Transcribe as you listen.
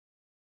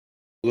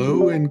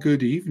Hello and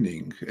good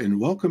evening, and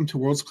welcome to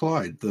Worlds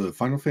Collide, the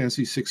Final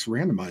Fantasy VI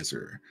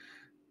randomizer.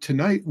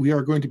 Tonight, we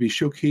are going to be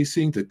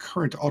showcasing the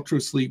current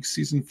Ultros League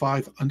Season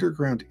 5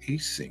 Underground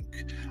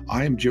Async.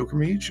 I am Joker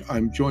Mage.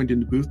 I'm joined in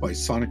the booth by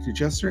Sonic the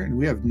Jester, and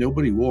we have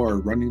Nobody War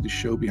running the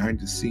show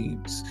behind the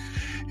scenes.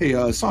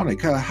 Hey,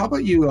 Sonic, how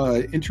about you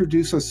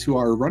introduce us to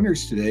our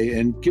runners today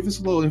and give us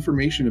a little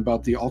information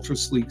about the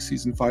Ultros League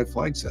Season 5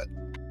 flag set?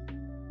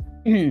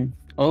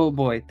 Oh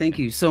boy, thank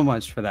you so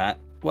much for that.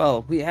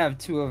 Well, we have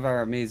two of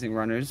our amazing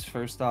runners.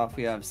 First off,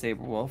 we have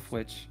Sabre,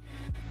 which,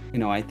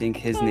 I think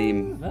his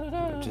name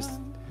just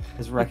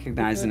is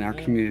recognized in our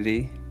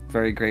community.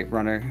 Very great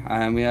runner.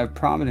 And we have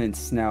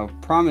Prominence. Now,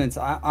 Prominence,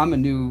 I'm a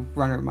new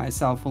runner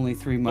myself, only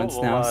 3 months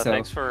now, so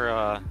thanks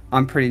for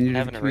I'm pretty new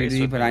to the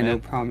community, but I know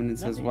man.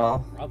 Prominence as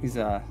well. He's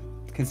a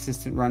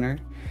consistent runner.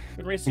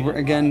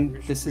 Again,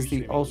 This is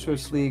the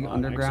Ultros League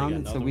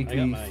Underground. It's a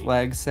weekly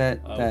flag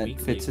set that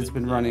Fitz has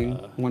been running.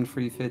 One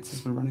Free Fitz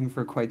has been running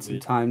for quite some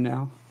time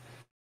now.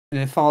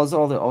 And it follows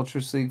all the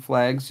Ultros League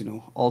flags.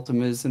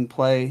 Ultima's in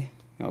play.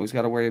 You always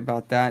got to worry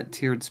about that.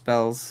 Tiered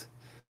spells.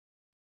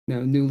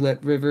 New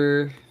Let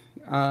River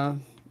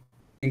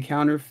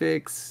encounter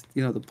fix.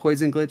 The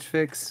poison glitch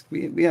fix.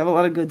 We have a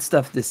lot of good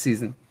stuff this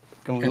season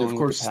going on. And of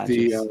course,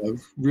 the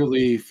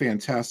really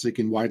fantastic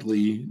and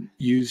widely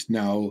used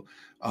now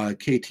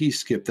KT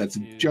skip that's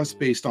just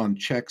based on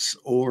checks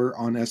or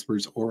on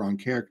espers or on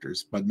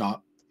characters, but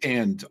not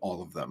and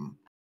all of them.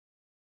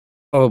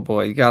 Oh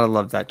boy, you gotta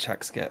love that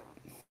check skip.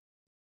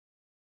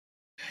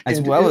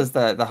 As well as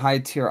the high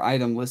tier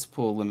item list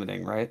pool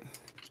limiting, right?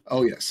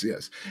 Oh yes.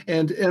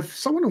 And if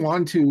someone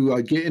wanted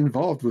to get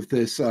involved with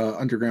this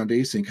underground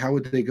async, how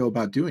would they go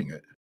about doing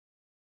it?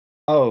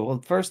 Oh,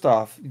 well, first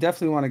off, you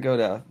definitely want to go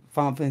to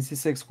Final Fantasy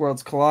VI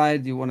Worlds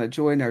Collide. You want to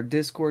join our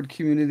Discord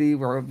community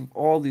where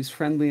all these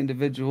friendly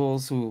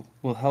individuals who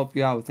will help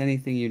you out with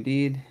anything you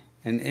need.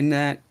 And in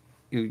that,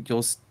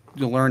 you'll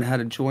learn how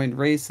to join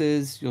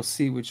races. You'll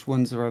see which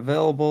ones are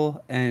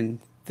available. And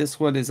this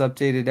one is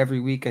updated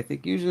every week, I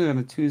think usually on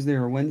a Tuesday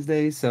or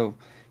Wednesday. So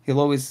you'll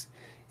always,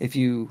 if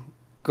you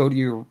go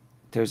to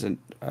there's a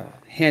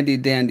handy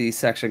dandy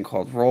section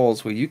called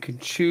roles where you can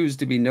choose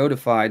to be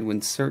notified when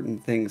certain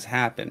things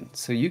happen.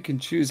 So you can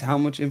choose how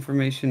much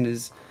information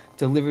is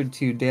delivered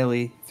to you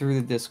daily through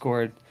the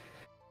Discord,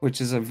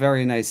 which is a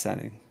very nice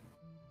setting.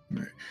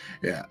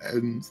 Yeah,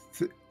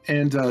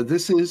 and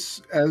this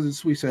is,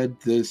 as we said,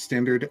 the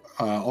standard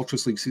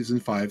Ultros League Season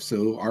 5,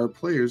 so our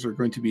players are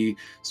going to be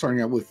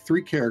starting out with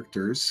 3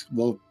 characters.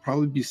 We'll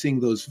probably be seeing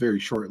those very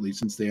shortly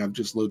since they have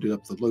just loaded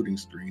up the loading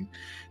screen.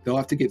 They'll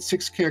have to get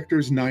 6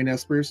 characters, 9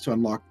 espers to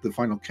unlock the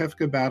final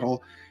Kefka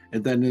battle,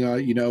 and then,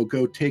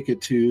 go take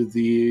it to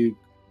the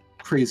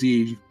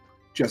crazy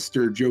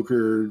jester,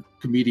 joker,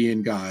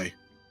 comedian guy.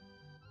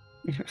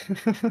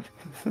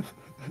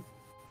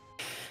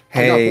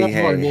 Hey, I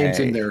got more names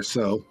in there,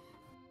 so...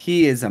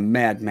 He is a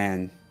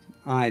madman.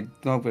 I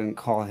wouldn't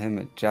call him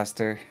a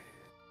jester.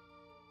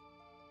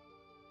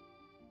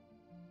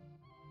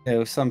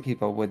 Though some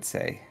people would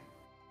say.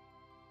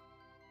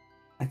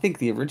 I think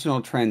the original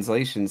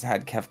translations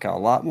had Kefka a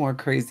lot more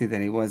crazy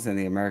than he was in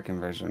the American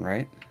version,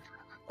 right?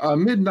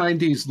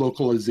 Mid-90s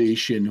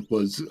localization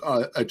was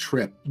a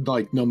trip,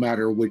 like no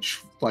matter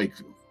which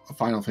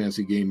Final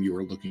Fantasy game you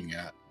were looking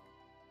at.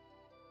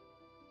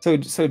 So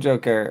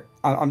Joker,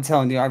 I'm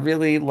telling you, I'm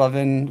really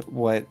loving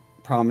what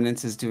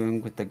Prominence is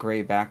doing with the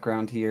gray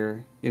background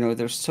here.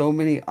 There's so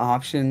many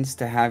options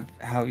to have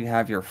how you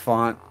have your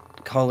font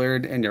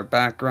colored and your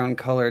background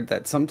colored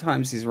that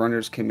sometimes these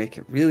runners can make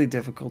it really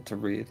difficult to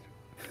read.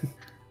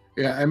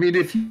 Yeah, I mean,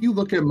 if you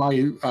look at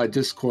my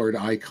Discord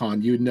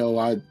icon,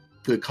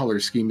 the color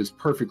scheme is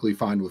perfectly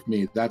fine with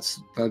me.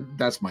 That's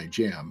my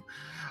jam.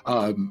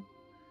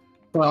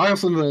 But I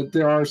also know that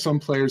there are some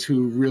players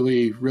who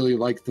really, really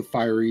like the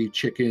fiery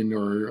chicken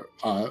or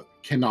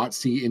cannot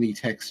see any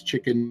text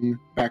chicken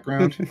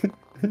background.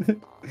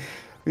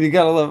 You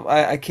gotta love,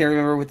 I can't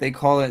remember what they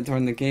call it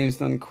during the games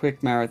done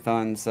quick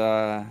marathons.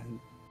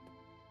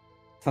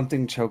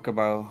 Something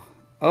chocobo.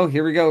 Oh,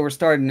 here we go. We're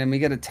starting, and we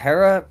get a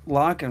Terra,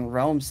 Lock, and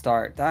Realm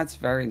start. That's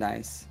very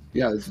nice.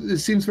 Yeah, it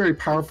seems very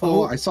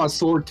powerful. I saw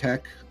Sword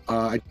Tech.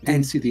 I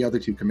didn't see the other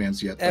 2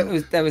 commands yet.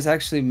 That was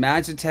actually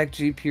Magitech,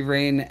 GP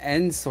Rain,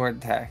 and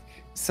Sword Tech.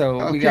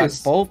 So we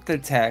got both the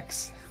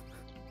techs.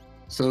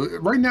 So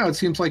right now it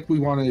seems like we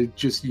want to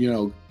just,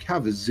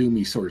 have a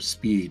zoomy sort of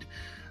speed.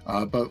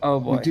 But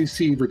we do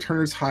see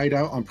Returner's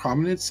Hideout on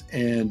Prominence,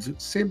 and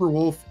Sabre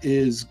Wolf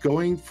is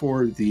going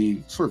for the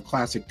sort of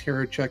classic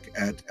Terra check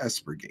at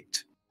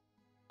Espergate.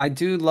 I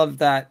do love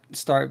that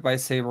start by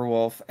Sabre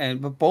Wolf,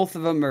 but both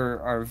of them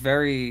are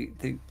very...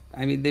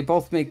 they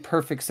both make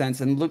perfect sense.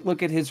 And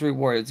look at his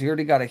rewards. You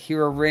already got a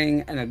hero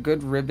ring and a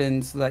good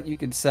ribbon so that you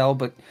could sell.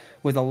 But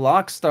with a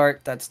lock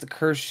start, that's the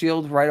cursed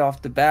shield right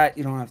off the bat.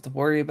 You don't have to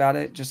worry about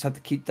it. Just have to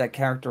keep that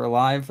character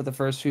alive for the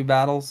first few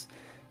battles,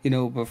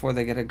 before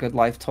they get a good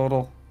life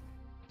total.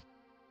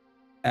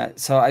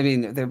 So,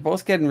 they're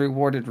both getting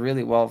rewarded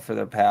really well for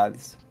their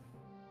paths.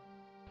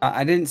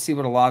 I didn't see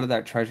what a lot of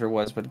that treasure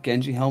was, but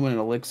Genji helmet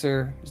and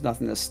elixir is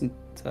nothing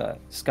to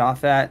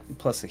scoff at.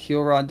 Plus a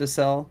heal rod to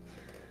sell.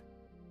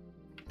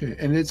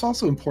 And it's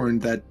also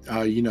important that,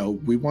 you know,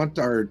 we want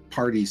our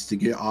parties to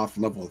get off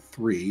level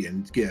 3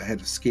 and get ahead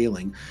of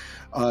scaling.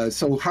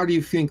 So how do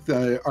you think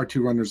the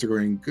R2 runners are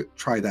going to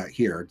try that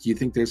here? Do you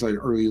think there's an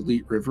early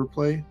Elite River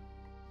play?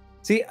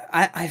 See,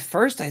 I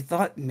first I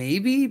thought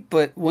maybe,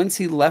 but once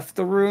he left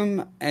the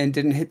room and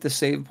didn't hit the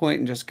save point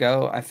and just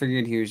go, I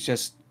figured he was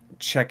just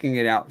checking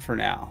it out for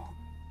now.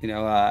 You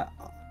know,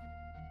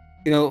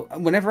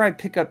 whenever I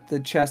pick up the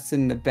chest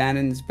in the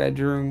Bannon's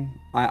bedroom,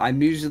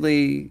 I'm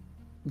usually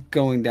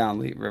going down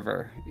Elite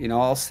River. You know,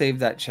 I'll save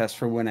that chest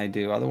for when I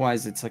do.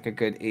 Otherwise, it's like a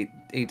good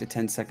 8 to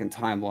 10 second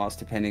time loss,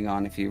 depending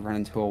on if you run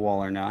into a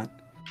wall or not.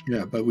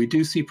 Yeah, but we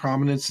do see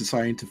Prominence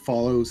deciding to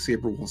follow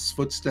Sabrewolf's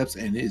footsteps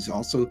and is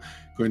also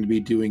going to be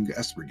doing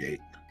Esper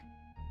Gate.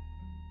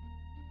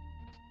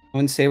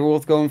 When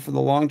Sabrewolf going for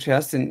the long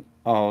chest, and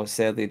oh,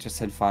 sadly, it just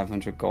had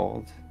 500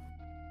 gold.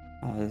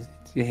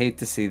 You hate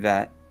to see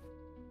that.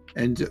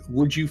 And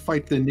would you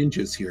fight the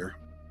ninjas here?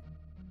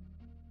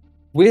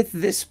 With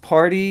this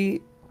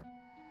party,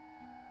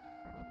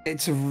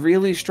 it's a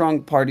really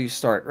strong party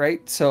start,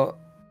 right? So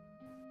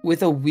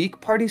with a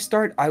weak party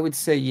start, I would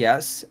say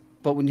yes.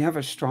 But when you have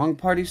a strong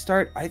party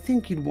start, I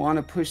think you'd want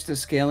to push the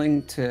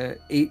scaling to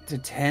 8 to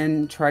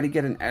 10, try to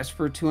get an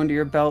Esper 2 under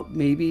your belt,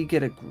 maybe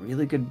get a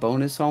really good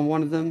bonus on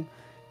one of them.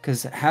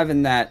 Because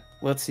having that,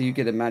 let's say you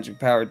get a Magic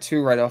Power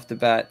 2 right off the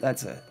bat,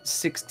 that's a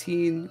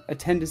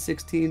 10 to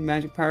 16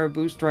 Magic Power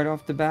boost right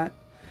off the bat.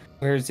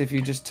 Whereas if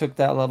you just took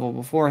that level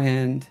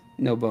beforehand,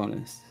 no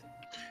bonus.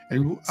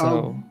 And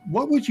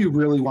what would you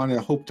really want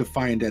to hope to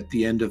find at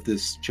the end of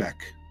this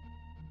check?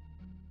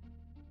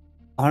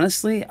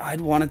 Honestly,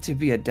 I'd want it to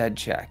be a dead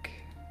check.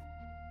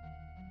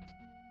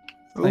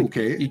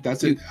 Okay, like,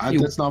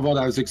 that's not what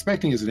I was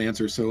expecting as an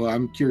answer, so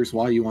I'm curious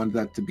why you wanted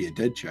that to be a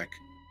dead check.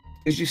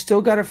 Because you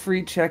still got a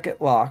free check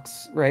at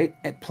locks, right?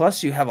 And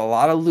plus, you have a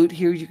lot of loot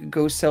here you could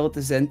go sell at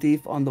the Zen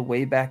Thief on the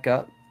way back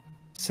up.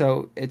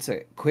 So it's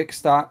a quick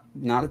stop,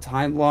 not a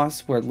time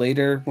loss, where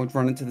later when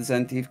run into the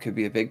Zen Thief could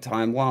be a big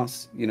time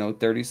loss, you know,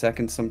 30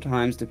 seconds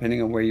sometimes,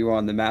 depending on where you are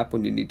on the map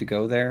when you need to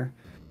go there.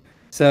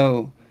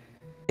 So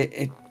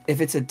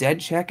if it's a dead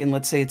check, and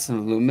let's say it's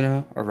an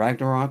Illumina or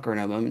Ragnarok or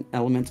an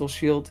Elemental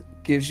Shield,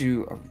 gives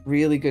you a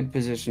really good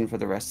position for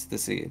the rest of the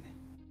seed.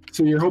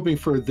 So you're hoping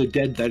for the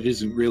dead that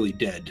isn't really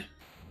dead.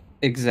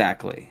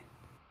 Exactly.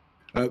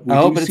 But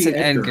it's an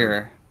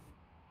Edgar.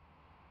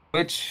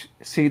 Which,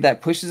 see,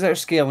 that pushes our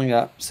scaling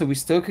up. So we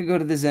still could go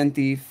to the Zen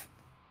Thief,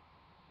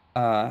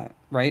 right?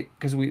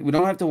 Because we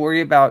don't have to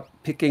worry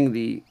about picking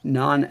the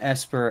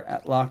non-Esper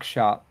at Lock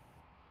Shop,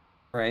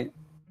 right?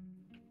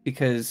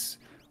 Because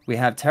we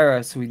have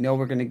Terra, so we know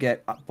we're going to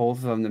get both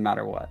of them no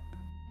matter what.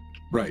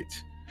 Right.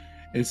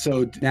 And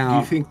so do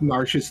you think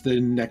Marsh is the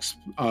next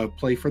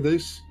play for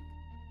this?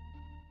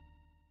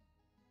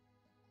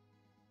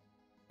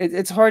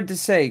 It's hard to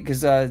say,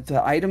 because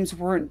the items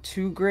weren't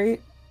too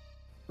great.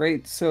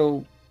 Right,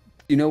 so,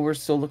 you know, we're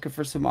still looking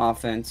for some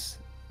offense.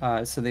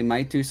 So they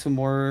might do some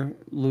more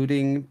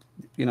looting.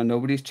 You know,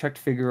 nobody's checked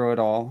Figaro at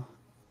all.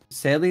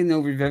 Sadly,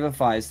 no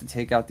Revivifies to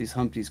take out these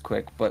Humpties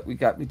quick, but we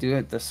do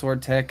it, the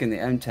Sword Tech and the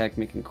M Tech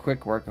making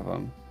quick work of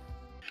them.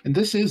 And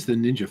this is the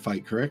ninja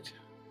fight, correct?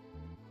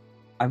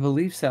 I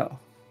believe so.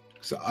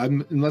 So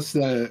unless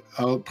the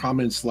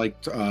Prominence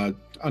liked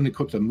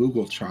unequipped a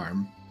Moogle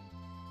charm.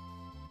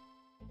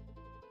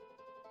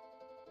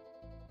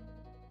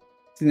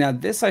 Now,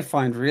 this I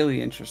find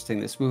really interesting.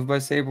 This move by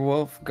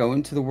Sabrewolf, go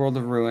into the World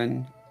of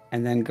Ruin,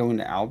 and then go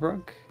into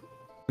Albrook.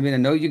 I mean, I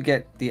know you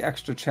get the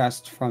extra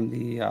chest from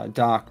the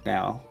dock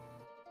now.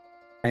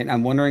 Right?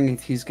 I'm wondering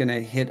if he's going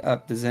to hit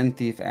up the Zen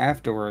Thief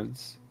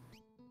afterwards.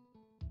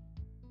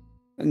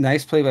 A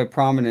nice play by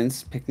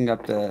Prominence, picking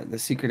up the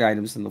secret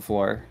items on the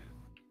floor.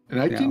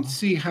 And I didn't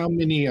see how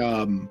many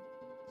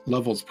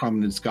levels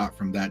Prominence got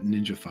from that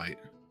ninja fight.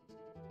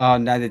 Oh,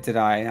 neither did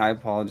I. I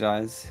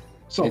apologize.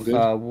 So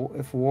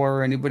If War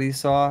or anybody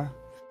saw,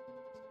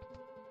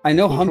 I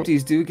know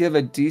Humpties do give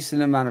a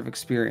decent amount of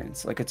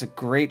experience. Like, it's a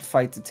great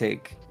fight to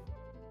take,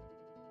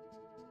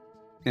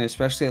 and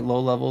especially at low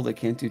level, they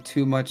can't do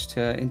too much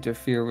to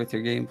interfere with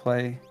your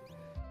gameplay.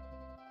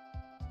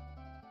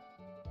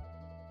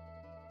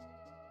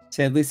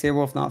 Sadly,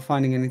 Sabrewolf not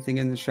finding anything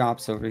in the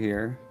shops over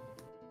here.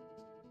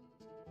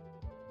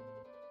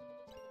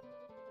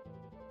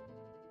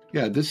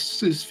 Yeah,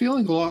 this is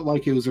feeling a lot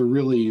like it was a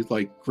really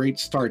great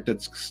start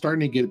that's starting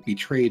to get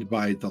betrayed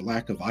by the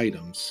lack of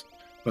items.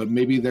 But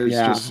maybe there's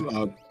just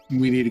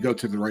we need to go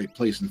to the right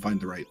place and find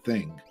the right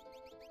thing.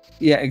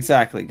 Yeah,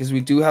 exactly. Because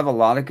we do have a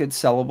lot of good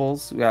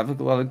sellables. We have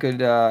a lot of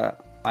good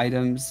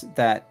items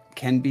that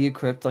can be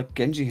equipped. Like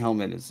Genji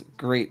helmet is a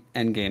great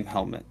endgame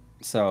helmet.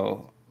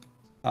 So,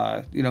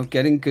 you know,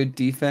 getting good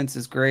defense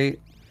is great.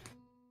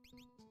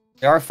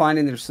 They are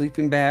finding their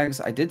sleeping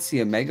bags. I did see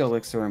a Mega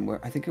Elixir, and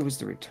I think it was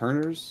the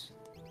Returners.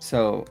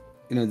 So,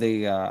 you know, they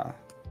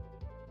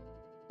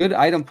good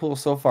item pool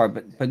so far,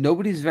 but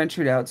nobody's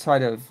ventured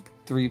outside of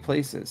 3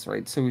 places,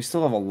 right? So we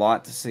still have a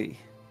lot to see.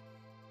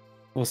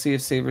 We'll see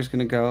if Sabre's going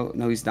to go.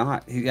 No, he's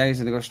not. He's going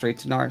to go straight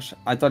to Narsh.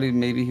 I thought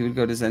maybe he would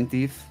go to Zen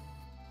Thief.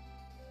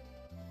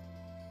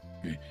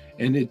 Okay.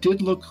 And it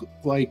did look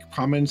like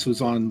Prominence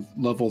was on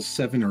level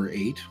 7 or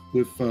 8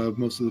 with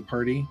most of the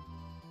party.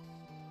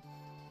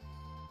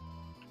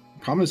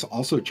 Prominence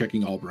also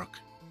checking Albrook.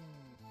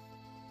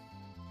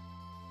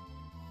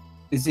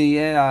 Is he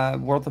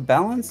World of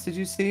Balance, did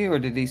you see? Or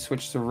did he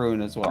switch to Rune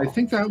as well? I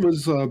think that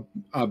was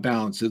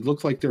Balance. It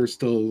looked like there were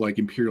still like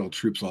Imperial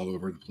troops all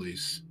over the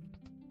place.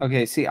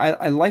 Okay, see,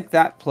 I like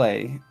that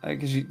play,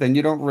 because then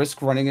you don't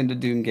risk running into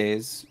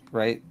Doomgaze,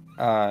 right?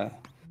 And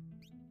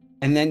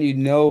then you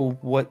know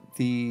what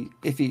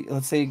if he,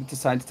 let's say he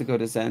decides to go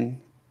to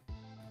Zen,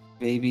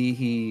 maybe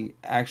he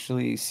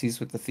actually sees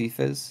what the thief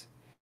is.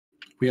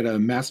 We had a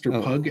Master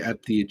Pug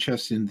at the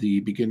chest in the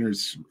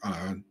beginner's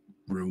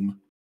room.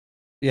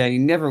 Yeah, you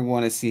never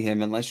want to see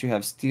him unless you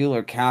have Steal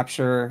or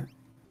Capture.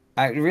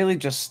 I really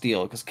just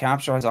Steal, because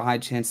Capture has a high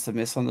chance to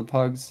miss on the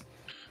Pugs.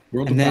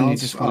 And then you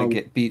just want to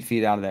get beat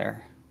feet out of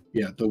there.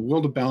 Yeah, the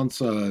World of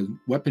Balance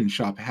weapon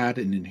shop had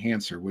an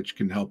enhancer, which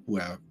can help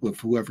with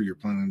whoever you're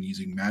planning on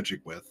using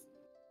magic with.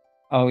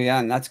 Oh yeah,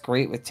 and that's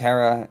great with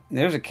Terra.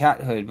 There's a cat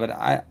hood, but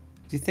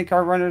do you think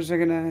our runners are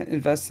gonna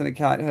invest in a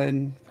cat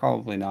hood?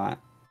 Probably not.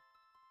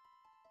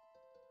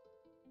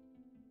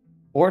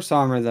 Or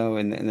Sabre though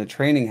in the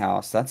training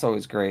house, that's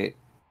always great.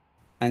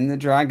 And the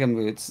dragon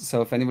boots.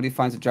 So if anybody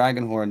finds a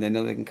dragon horn, they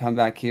know they can come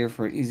back here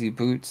for easy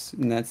boots,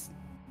 and that's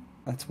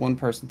one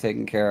person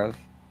taken care of.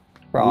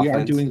 We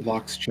are doing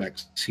locks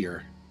checks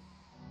here.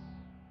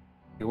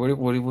 What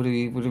do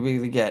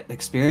we get?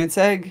 Experience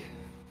egg?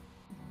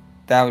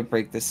 That would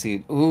break the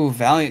seed. Ooh,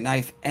 Valiant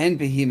Knife and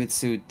Behemoth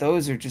Suit.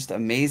 Those are just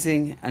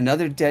amazing.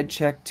 Another dead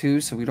check too,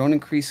 so we don't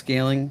increase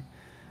scaling.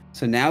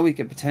 So now we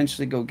could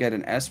potentially go get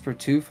an Esper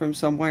 2 from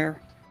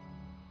somewhere.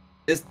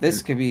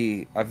 This could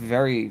be a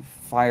very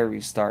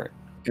fiery start.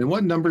 And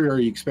what number are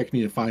you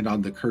expecting to find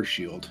on the Curse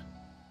Shield?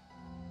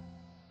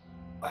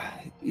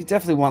 You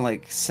definitely want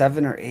like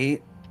 7 or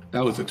 8.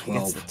 That was a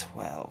 12. It's a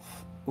 12.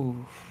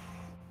 Ooh.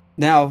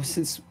 Now,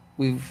 since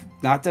we've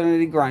not done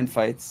any grind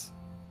fights,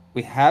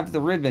 we have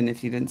the ribbon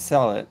if you didn't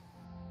sell it.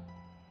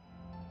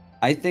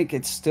 I think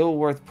it's still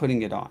worth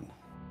putting it on.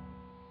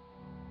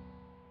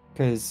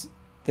 Because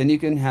then you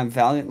can have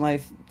Valiant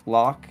Life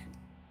lock,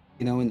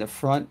 in the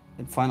front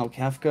and Final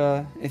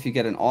Kefka. If you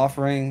get an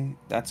offering,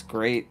 that's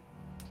great.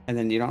 And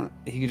then you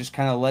can just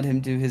kind of let him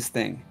do his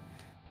thing.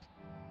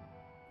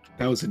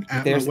 That was an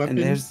Atma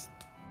weapon.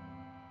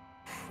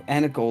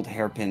 And a gold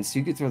hairpin. So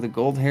you could throw the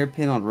gold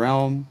hairpin on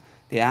Realm,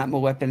 the Atma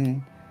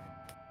weapon.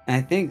 And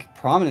I think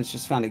Prominence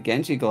just found a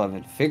Genji glove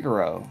at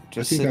Figaro,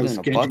 just sitting in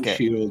a bucket.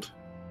 Shield.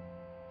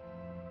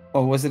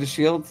 Oh, was it a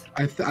shield?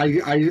 I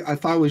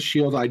thought it was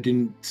shield. I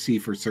didn't see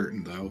for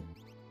certain though.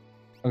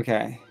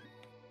 Okay.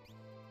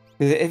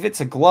 If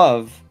it's a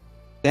glove,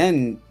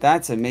 then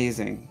that's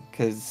amazing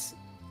because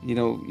you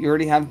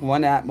already have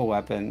one Atma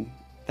weapon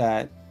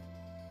that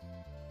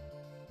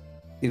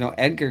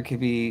Edgar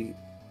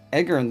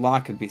and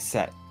Locke could be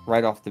set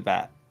right off the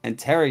bat. And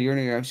Terra,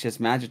 she has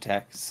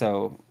Magitech,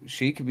 so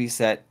she could be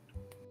set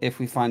if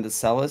we find the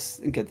Celis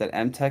and get that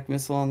M-Tech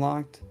missile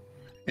unlocked.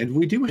 And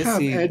we do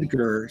have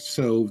Edgar,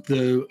 so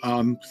the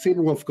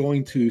Sabre Wolf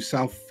going to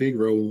South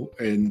Figaro,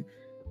 and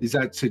is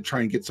that to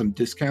try and get some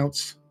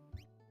discounts?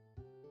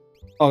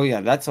 Oh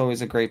yeah, that's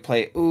always a great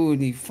play. Ooh,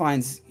 and he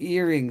finds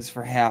earrings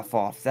for half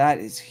off. That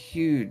is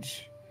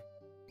huge.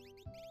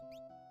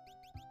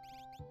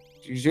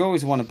 You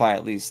always want to buy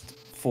at least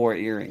 4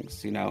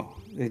 earrings,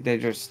 They're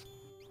just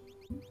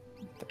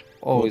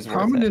always worth it.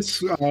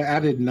 Prominence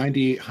added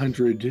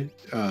 9,800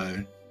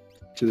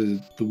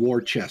 to the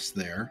war chest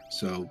there,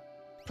 so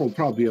we'll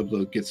probably be able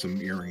to get some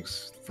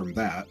earrings from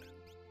that.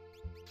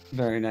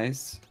 Very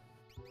nice.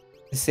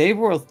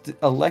 Sabre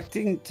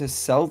electing to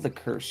sell the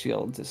Curse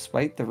Shield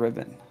despite the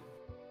ribbon.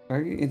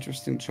 Very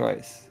interesting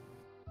choice.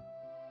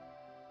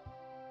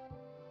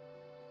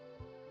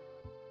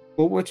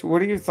 Well, what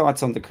are your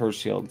thoughts on the Curse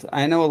Shield?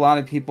 I know a lot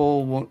of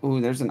people.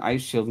 Ooh, there's an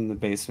ice shield in the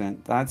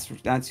basement.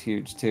 That's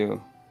huge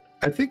too.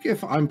 I think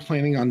if I'm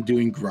planning on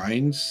doing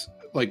grinds,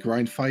 like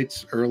grind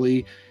fights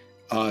early,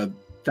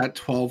 that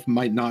 12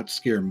 might not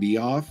scare me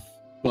off.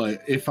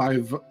 But if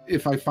I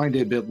find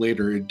it a bit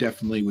later, it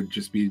definitely would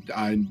just be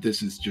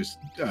this is just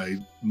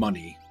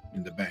money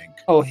in the bank.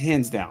 Oh,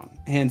 hands down,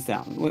 hands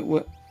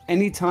down.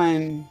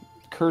 Anytime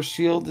Curse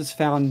Shield is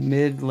found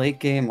late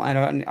game, I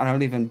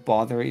don't even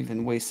bother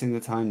even wasting the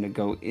time to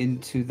go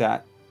into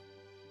that,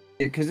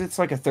 because it's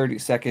like a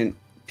 30-second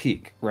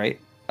peak, right?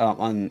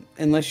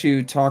 Unless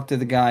you talk to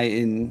the guy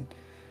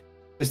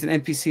there's an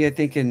NPC I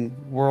think in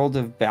World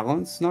of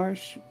Balance,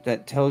 Narsh,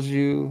 that tells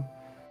you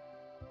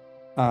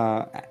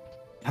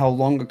how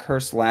long a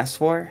curse lasts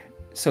for.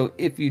 So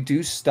if you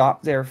do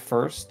stop there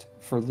first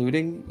for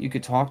looting, you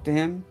could talk to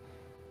him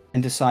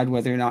and decide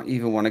whether or not you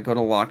even want to go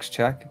to Locks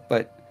check.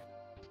 But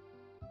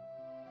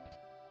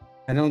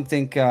I don't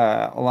think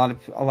a lot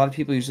of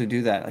people usually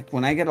do that. Like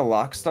when I get a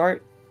lock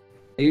start,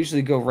 I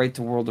usually go right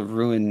to World of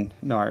Ruin,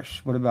 Narsh.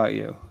 What about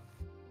you?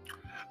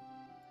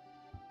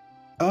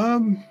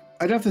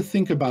 I'd have to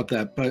think about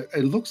that, but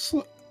it looks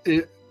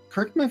it.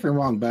 Correct me if I'm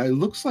wrong, but it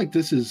looks like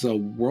this is a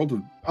World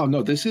of. Oh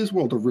no, this is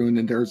World of Ruin,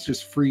 and there's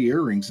just free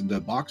earrings in the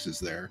boxes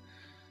there.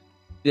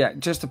 Yeah,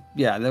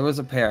 there was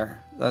a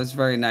pair. That was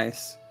very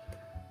nice.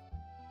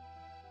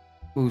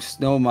 Ooh,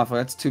 Snow Muffler.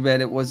 That's too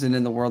bad it wasn't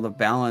in the World of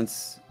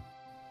Balance.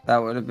 That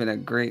would have been a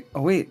great.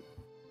 Oh wait,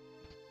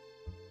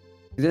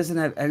 he doesn't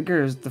have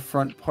Edgar as the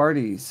front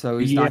party, so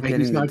he's not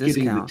getting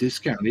the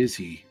discount, is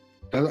he?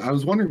 I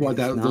was wondering why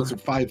those are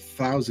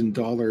 $5,000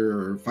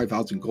 or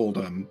 5,000 gold.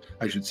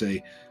 I should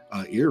say,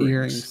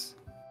 earrings.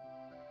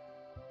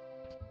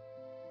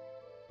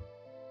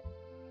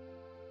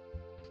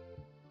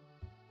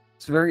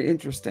 It's very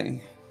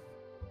interesting.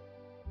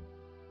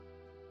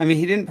 I mean,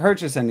 he didn't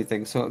purchase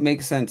anything, so it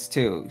makes sense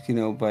too, you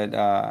know. But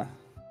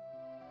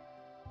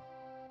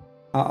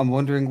I'm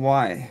wondering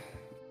why.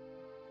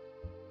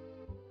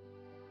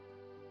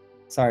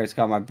 Sorry, it's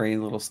got my brain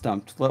a little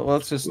stumped.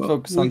 Let's just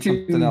focus on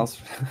something else.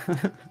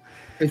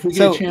 If we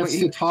get a chance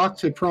to talk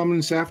to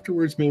Prominence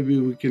afterwards, maybe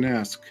we can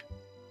ask.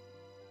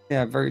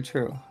 Yeah, very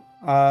true.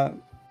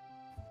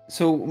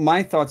 So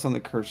my thoughts on the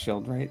Curse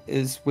Shield, right,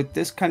 is with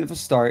this kind of a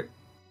start,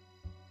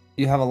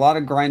 you have a lot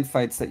of grind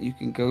fights that you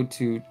can go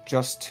to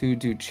just to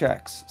do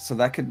checks. So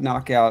that could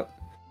knock out,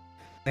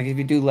 like if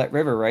you do Let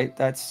River, right,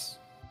 that's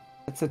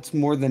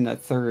more than a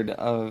third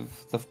of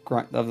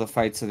the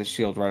fights of the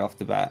shield right off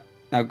the bat.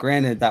 Now,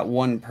 granted, that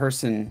one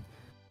person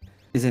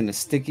is in a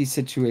sticky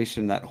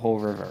situation that whole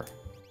river,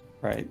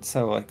 right?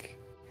 So, like,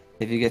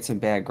 if you get some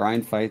bad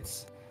grind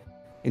fights,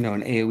 you know,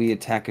 an AoE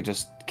attack could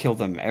just kill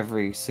them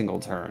every single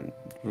turn,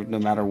 no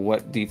matter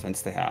what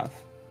defense they have.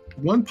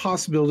 One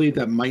possibility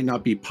that might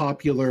not be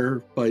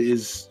popular, but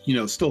is, you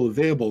know, still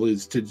available,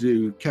 is to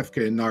do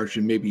Kefka and Narsh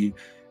and maybe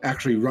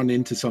actually run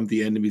into some of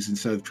the enemies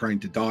instead of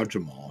trying to dodge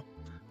them all.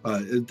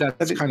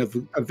 That's kind of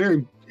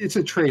it's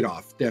a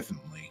trade-off,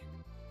 definitely.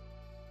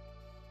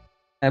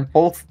 And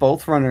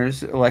both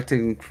runners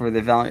electing for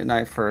the Valiant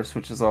Knife first,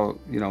 which is all,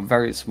 you know,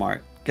 very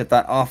smart. Get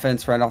that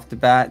offense right off the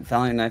bat.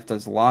 Valiant Knife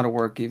does a lot of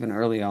work even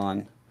early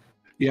on.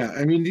 Yeah,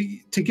 I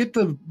mean, to get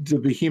the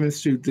behemoth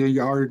suit, they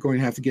are going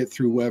to have to get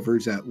through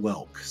Weavers at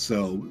Welk.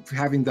 So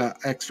having that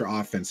extra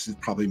offense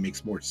probably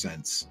makes more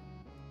sense.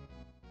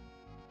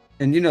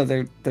 And you know,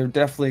 they're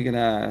definitely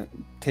gonna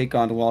take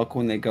on Welk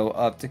when they go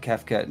up to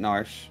Kefka at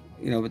Narsh.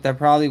 You know, but they're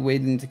probably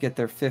waiting to get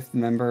their 5th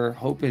member,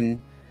 hoping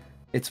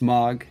it's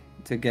Mog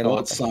to get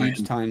a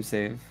huge time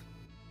save.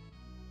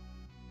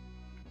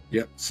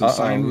 Yep. So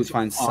Sign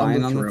finds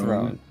Sign on the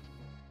throne.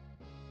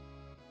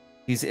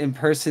 He's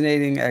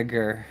impersonating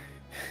Edgar.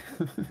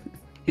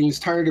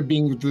 He's tired of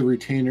being the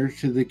retainer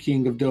to the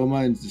king of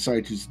Doma and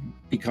decided to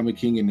become a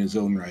king in his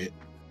own right.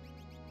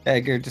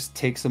 Edgar just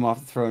takes him off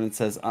the throne and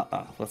says,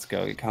 let's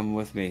go. You come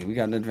with me. We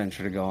got an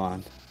adventure to go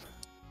on.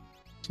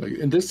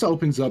 And this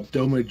opens up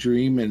Doma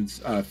Dream and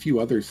a few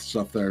other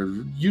stuff that are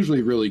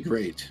usually really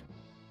great.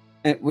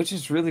 And, which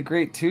is really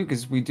great too,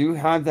 because we do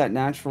have that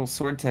natural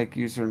sword tech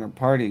user in our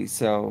party.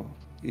 So,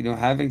 you know,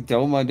 having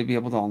Doma to be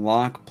able to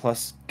unlock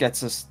plus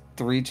gets us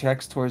 3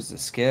 checks towards the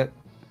skip.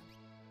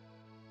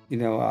 You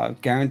know,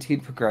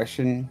 guaranteed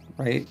progression,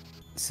 right?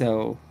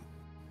 So,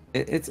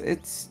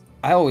 it's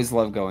I always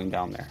love going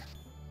down there.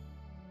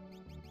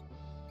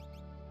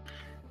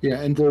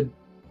 Yeah, and the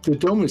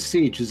Doma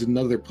Siege is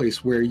another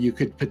place where you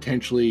could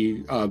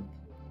potentially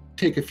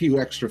take a few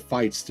extra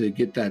fights to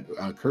get that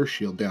curse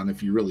shield down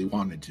if you really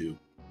wanted to.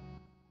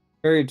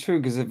 Very true,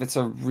 because if it's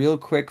a real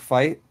quick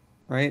fight,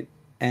 right,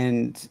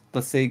 and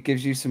let's say it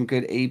gives you some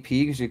good AP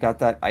because you got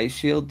that ice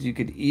shield, you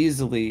could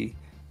easily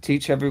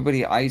teach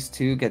everybody ice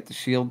too, get the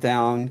shield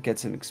down, get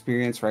some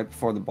experience right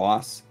before the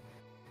boss.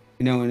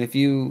 You know, and if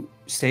you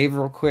save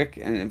real quick,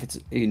 and if it's,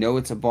 you know,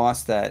 it's a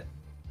boss that,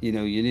 you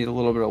know, you need a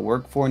little bit of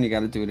work for and you got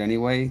to do it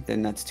anyway,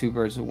 then that's 2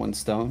 birds with 1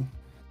 stone.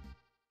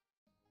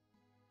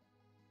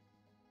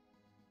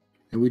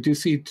 And we do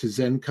see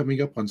Tizen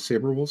coming up on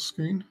Sabre Wolf's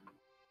screen.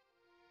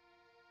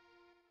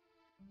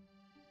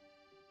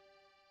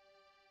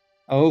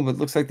 Oh, but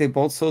looks like they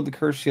both sold the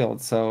curse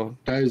shield, so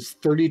that is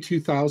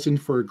 32,000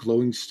 for a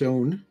glowing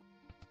stone.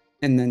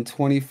 And then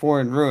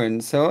 24 in ruin.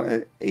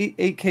 So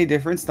 8K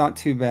difference, not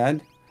too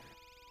bad.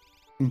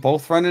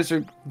 Both runners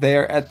are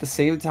there at the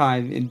same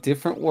time in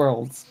different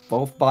worlds,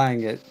 both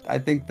buying it. I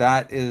think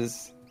that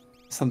is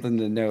something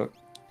to note.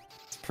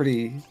 It's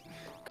pretty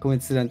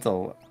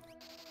coincidental.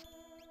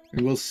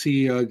 And we'll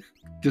see,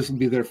 this will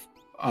be their,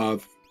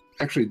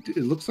 actually, it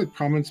looks like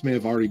Prominence may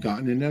have already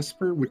gotten an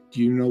Esper.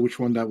 Do you know which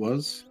one that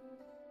was?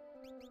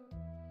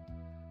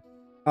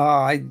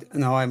 I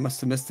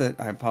must have missed it.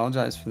 I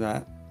apologize for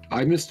that.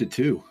 I missed it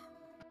too.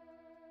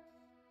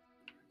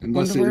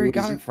 Unless where he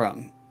got it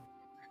from.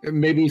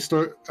 Maybe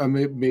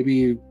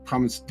maybe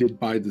Prominence did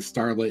buy the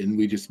Starlet and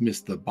we just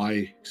missed the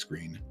buy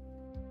screen.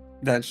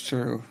 That's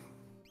true.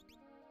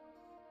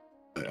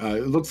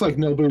 It looks like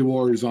Nobody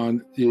War is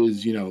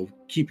you know,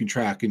 keeping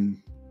track and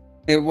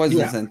It was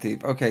the Zen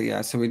Thief. Okay,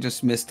 yeah. So we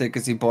just missed it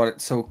because he bought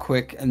it so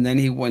quick, and then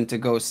he went to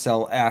go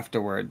sell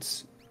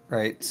afterwards,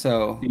 right?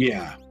 So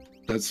yeah,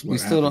 that's what we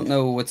still don't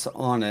know what's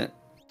on it.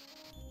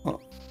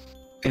 Well,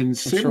 and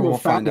Sabre will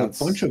find a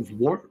bunch of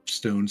warp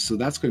stones, so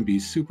that's going to be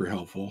super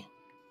helpful.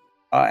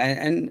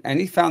 And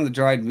he found the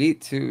dried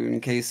meat too,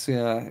 in case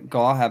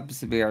Gaw happens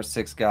to be our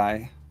 6th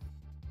guy.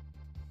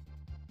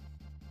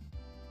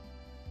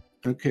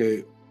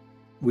 Okay,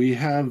 we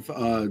have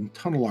a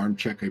tunnel arm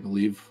check, I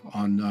believe,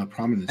 on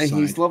Prominence and side.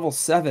 He's level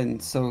 7,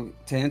 so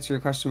to answer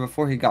your question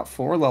before, he got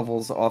 4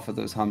 levels off of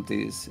those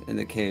Humpties in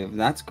the cave, and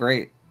that's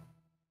great.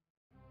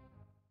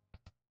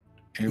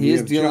 And he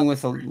is dealing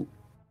with a...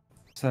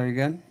 Sorry,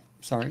 again?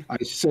 Sorry. I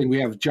was saying we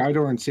have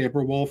Jydor and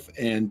Sabre Wolf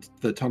and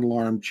the tunnel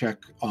arm check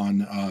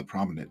on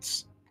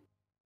Prominence.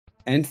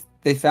 And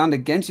they found a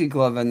Genji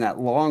glove in that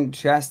long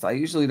chest. I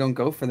usually don't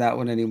go for that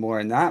one anymore,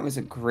 and that was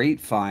a great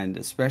find,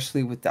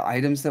 especially with the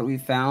items that we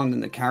found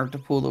and the character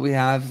pool that we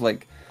have.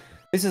 Like,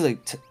 this is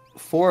like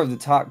 4 of the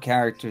top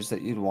characters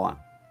that you'd want,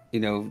 you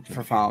know,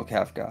 for Final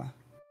Kafka.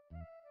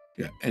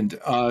 Yeah, and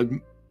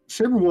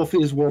Sabre Wolf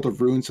is World of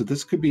Ruin, so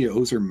this could be an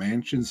Ozer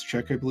Mansions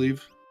check, I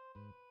believe.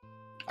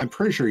 I'm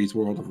pretty sure he's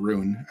World of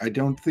Ruin. I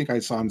don't think I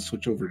saw him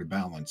switch over to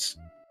Balance.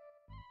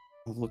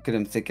 Look at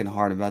him thinking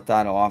hard about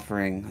that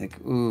offering. Like,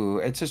 ooh,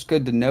 it's just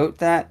good to note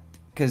that,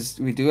 because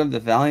we do have the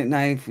Valiant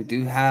Knife, we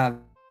do have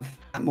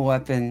that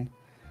weapon.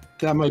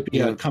 That might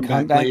be a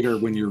comeback later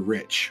when you're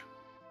rich.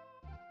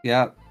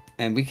 Yep,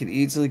 and we could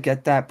easily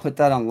get that, put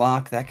that on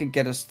lock. That could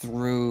get us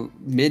through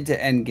mid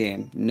to end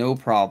game, no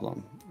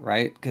problem,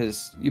 right?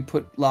 Because you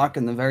put lock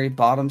in the very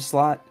bottom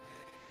slot.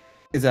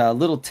 Is a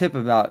little tip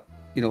about,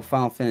 you know,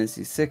 Final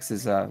Fantasy VI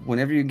is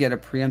whenever you get a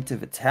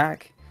preemptive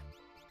attack,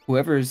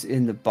 whoever's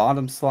in the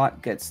bottom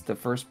slot gets the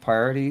first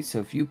priority. So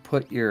if you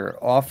put your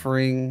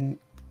offering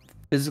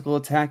physical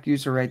attack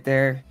user right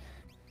there,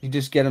 you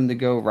just get them to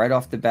go right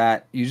off the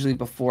bat, usually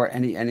before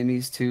any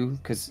enemies too,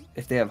 because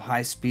if they have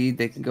high speed,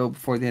 they can go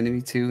before the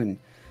enemy too, and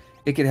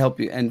it can help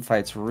you end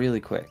fights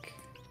really quick.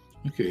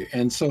 Okay,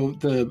 and so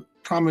the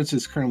Prominence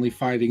is currently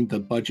fighting the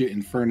Budget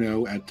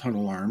Inferno at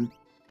Tunnel Arm.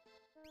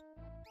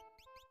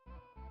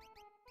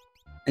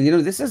 And, you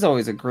know, this is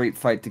always a great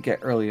fight to get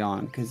early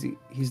on, because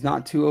he's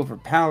not too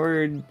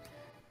overpowered.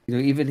 You know,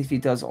 even if he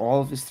does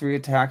all of his 3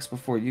 attacks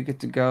before you get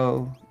to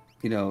go,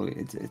 you know,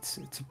 it's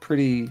a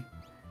pretty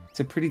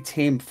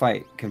tame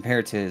fight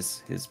compared to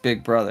his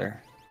big brother.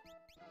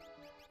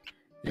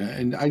 Yeah,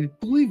 and I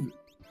believe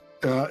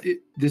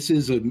this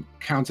is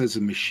counts as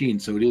a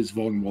machine, so it is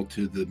vulnerable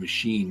to the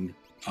machine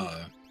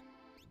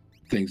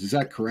things. Is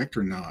that correct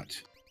or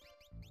not?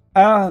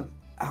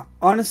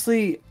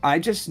 Honestly, I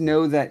just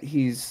know that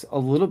he's a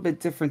little bit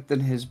different than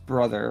his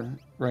brother,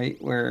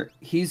 right? Where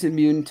he's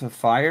immune to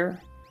fire,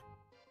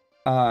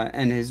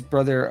 and his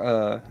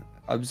brother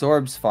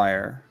absorbs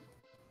fire,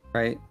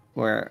 right?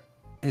 Where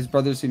his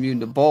brother's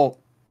immune to bolt,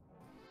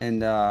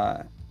 and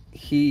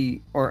his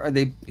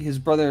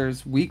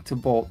brother's weak to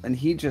bolt, and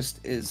he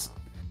just is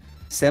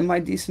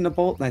semi-decent to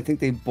bolt, and I think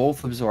they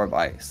both absorb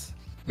ice.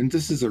 And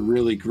this is a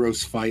really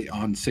gross fight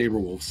on Sabre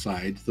Wolf's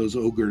side. Those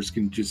ogres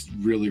can just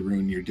really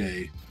ruin your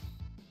day.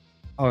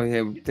 Oh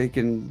yeah, they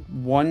can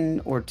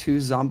 1 or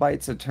 2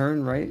 zombites a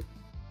turn, right?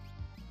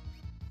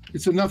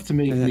 It's enough to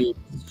make me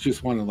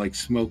just want to like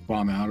smoke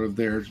bomb out of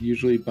there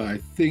usually, but I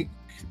think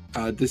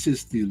this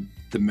is the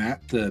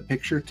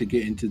picture to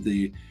get into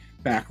the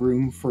back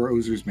room for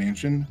Ozer's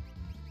mansion.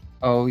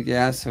 Oh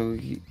yeah, so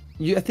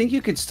I think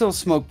you could still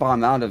smoke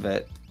bomb out of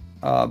it,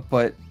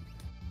 but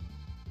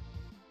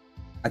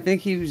I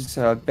think he was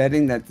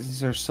betting that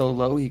these are so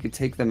low he could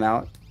take them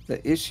out.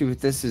 The issue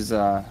with this is,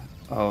 oh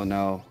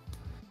no.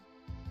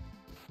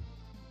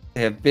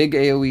 They have big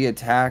AoE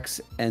attacks,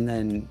 and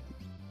then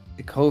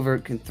the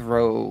covert can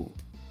throw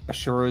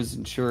Ashuras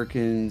and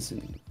Shurikens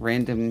and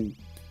random,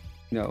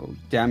 you know,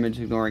 damage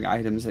ignoring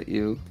items at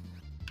you.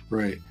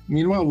 Right.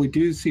 Meanwhile, we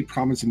do see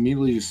Prominence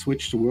immediately to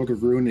switch to World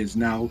of Ruin is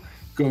now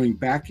going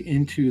back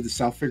into the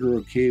South Figaro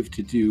Cave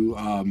to do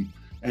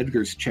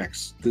Edgar's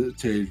checks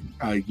to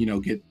you know,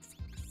 get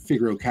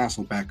Figaro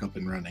Castle back up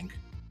and running.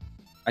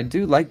 I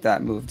do like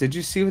that move. Did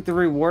you see what the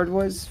reward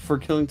was for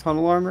killing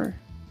Tunnel Armor?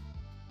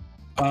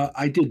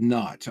 I did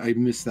not. I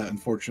missed that,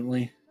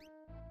 unfortunately.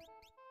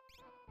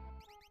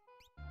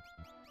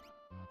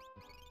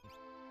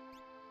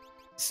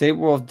 Sabre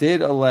Wolf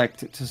did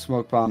elect to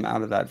smoke bomb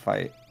out of that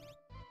fight.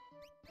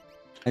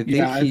 I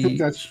think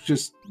that's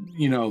just,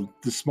 you know,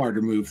 the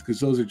smarter move, because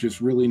those are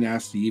just really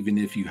nasty even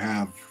if you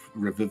have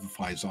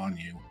Revivifies on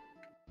you.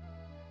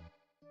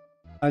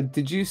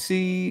 Did you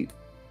see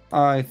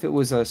if it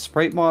was a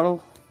sprite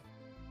model?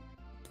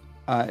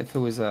 If it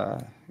was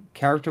a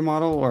character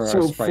model or a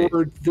sprite? So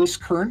for this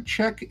current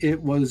check,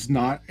 it was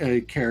not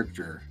a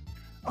character.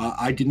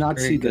 I did not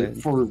see that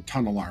for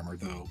Tunnel Armor,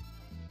 though.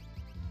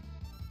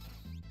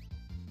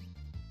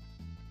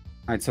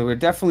 All right, so we're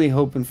definitely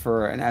hoping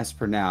for an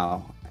Esper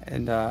now.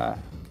 And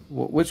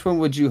which one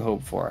would you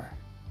hope for?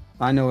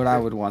 I know what I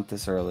would want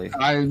this early.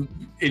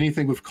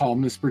 Anything with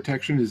calmness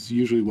protection is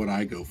usually what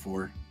I go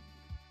for.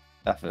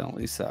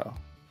 Definitely so.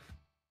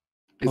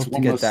 It's Hope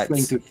one to get less that.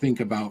 thing to think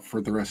about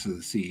for the rest of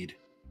the seed.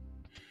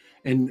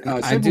 And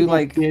I do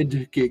like.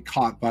 did get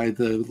caught by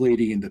the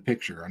lady in the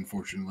picture,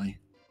 unfortunately.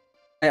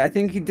 I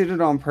think he did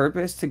it on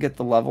purpose to get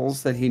the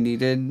levels that he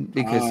needed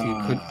because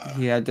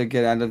he had to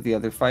get out of the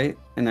other fight,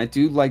 and I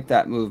do like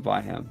that move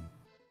by him.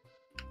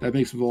 That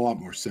makes a lot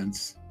more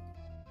sense.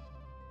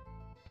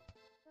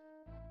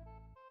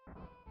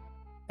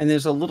 And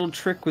there's a little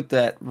trick with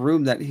that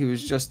room that he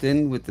was just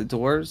in with the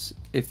doors.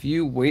 If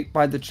you wait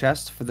by the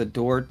chest for the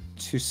door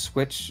to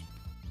switch,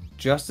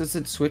 just as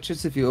it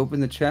switches, if you open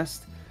the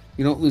chest,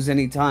 you don't lose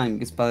any time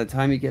because by the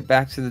time you get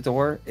back to the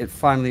door, it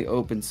finally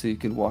opens so you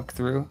can walk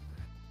through.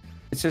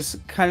 It's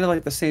just kind of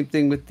like the same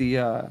thing with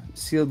the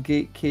sealed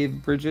gate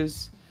cave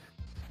bridges.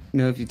 You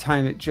know, if you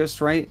time it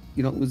just right,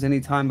 you don't lose any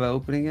time by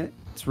opening it.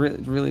 It's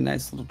really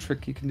nice little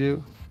trick you can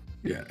do.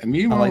 Yeah, and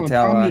meanwhile, on the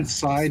Prominence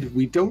side,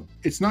 we don't.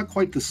 It's not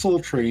quite the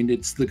Soul Train;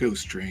 it's the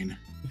Ghost Train.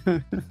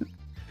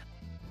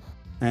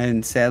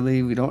 And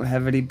sadly, we don't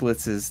have any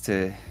blitzes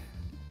to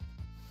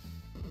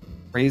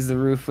raise the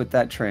roof with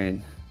that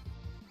train.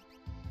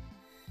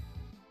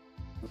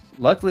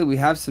 Luckily, we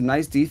have some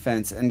nice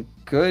defense and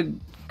good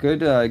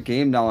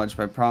game knowledge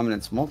by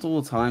Prominence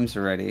multiple times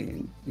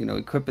already. You know,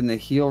 equipping the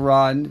heal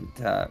rod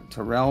to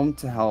Realm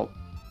to help,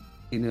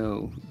 you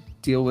know,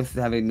 deal with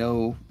having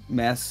no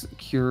mass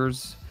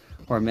cures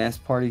or mass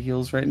party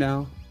heals right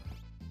now.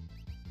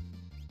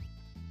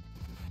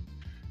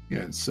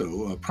 Yeah,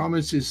 so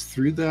Prominence is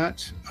through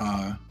that.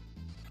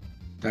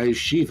 That is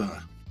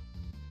Shiva.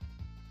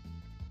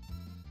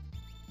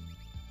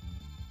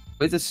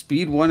 With a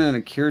speed 1 and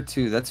a cure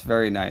 2, that's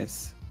very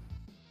nice.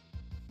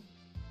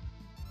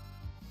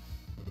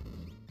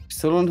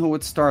 Still don't know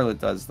what Starlet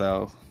does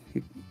though.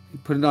 He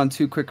put it on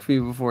too quick for me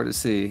before to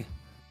see.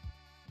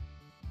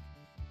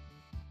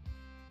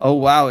 Oh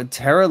wow, and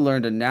Terra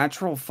learned a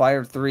natural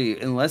Fire 3,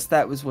 unless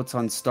that was what's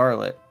on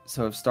Starlet.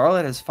 So if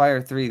Starlet has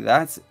Fire 3,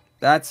 that's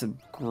a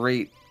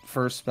great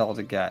first spell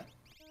to get.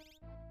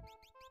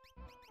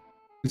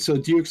 So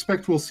do you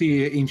expect we'll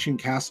see Ancient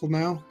Castle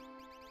now?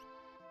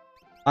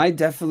 I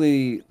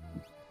definitely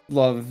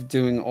love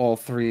doing all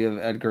 3 of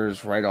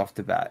Edgar's right off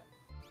the bat.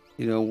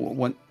 You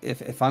know,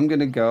 if I'm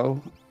gonna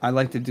go, I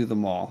like to do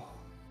them all.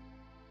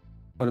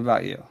 What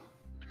about you?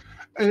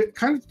 It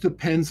kind of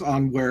depends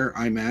on where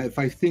I'm at. If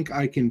I think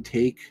I can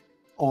take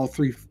all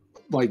 3,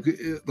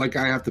 like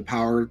I have the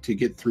power to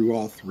get through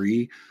all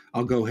 3,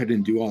 I'll go ahead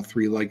and do all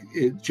 3, like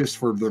just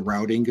for the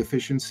routing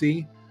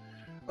efficiency.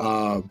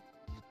 But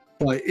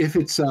if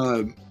it's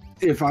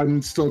if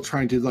I'm still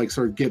trying to like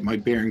sort of get my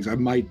bearings, I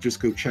might just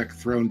go check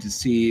Throne to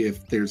see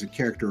if there's a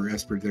character or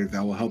Esper there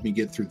that will help me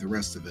get through the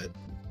rest of it.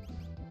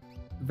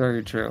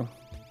 Very true.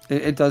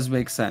 It does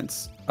make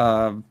sense.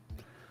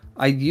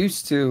 I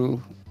used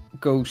to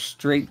go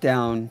straight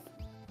down,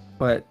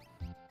 but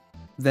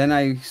then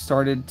I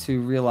started to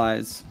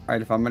realize, all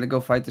right, if I'm going to go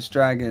fight this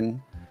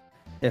dragon,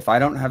 if I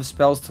don't have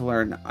spells to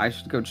learn, I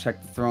should go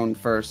check the Throne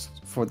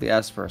first for the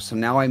Esper. So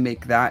now I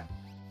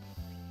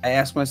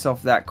ask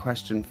myself that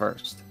question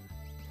first.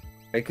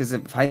 Because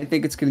if I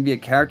think it's going to be a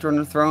character on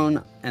the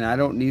Throne and I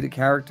don't need a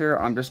character,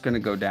 I'm just going to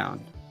go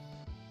down.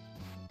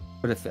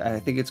 But if I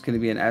think it's going to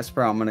be an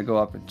Esper, I'm going to go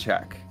up and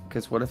check.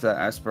 Because what if that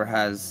Esper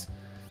has,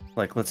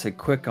 like, let's say,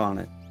 quick on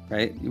it,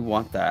 right? You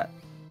want that.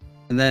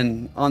 And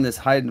then on this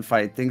hide and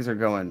fight, things are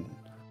going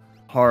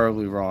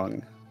horribly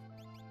wrong.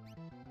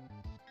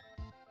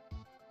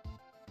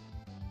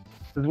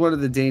 This is one of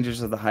the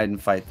dangers of the hide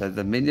and fight.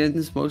 The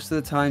minions, most of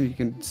the time, you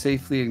can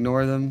safely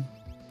ignore them.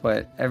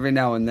 But every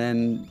now and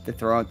then, they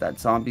throw out that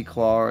zombie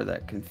claw or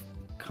that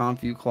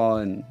confu claw,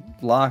 and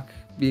Locke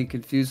being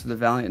confused with a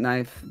Valiant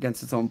Knife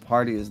against its own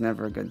party is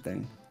never a good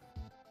thing.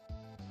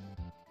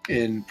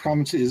 And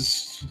Prominence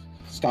is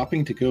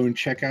stopping to go and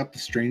check out the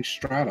strange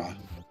strata.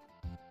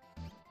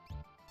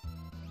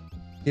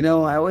 You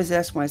know, I always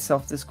ask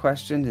myself this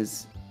question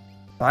is,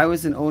 if I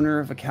was an owner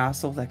of a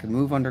castle that could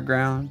move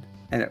underground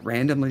and it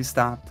randomly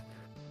stopped,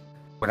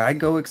 would I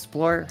go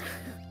explore?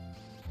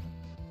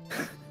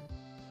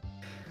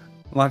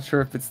 I'm not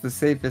sure if it's the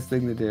safest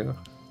thing to do.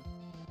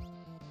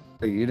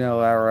 But you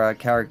know, our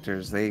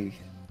characters, they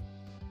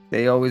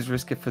always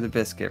risk it for the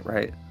biscuit,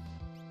 right?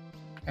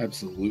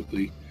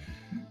 Absolutely.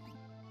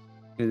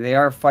 They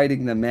are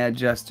fighting the Mad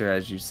Jester,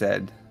 as you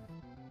said.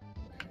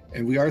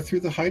 And we are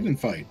through the hide and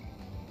fight.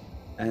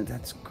 And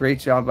that's a great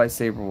job by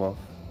Sabre.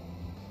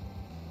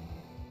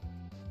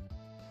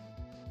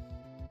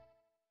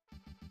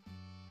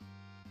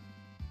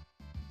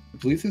 I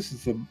believe this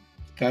is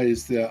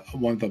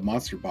one of the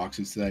monster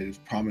boxes that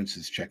Prominence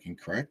is checking,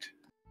 correct?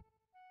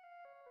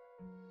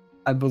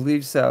 I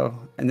believe so.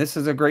 And this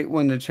is a great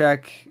one to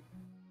check,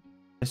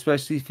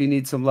 especially if you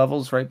need some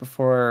levels right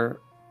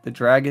before the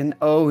dragon.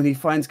 Oh, and he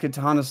finds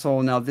Katana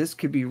Soul. Now this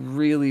could be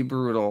really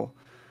brutal.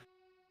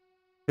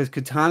 Because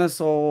Katana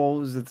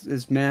Soul,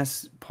 his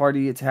mass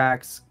party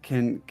attacks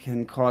can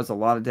cause a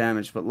lot of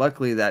damage. But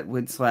luckily that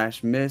Wind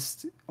Slash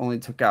missed, only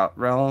took out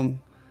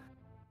Realm.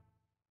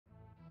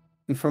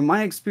 And from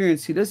my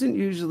experience, he doesn't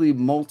usually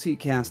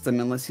multicast them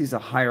unless he's a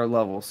higher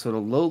level. So at a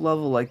low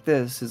level like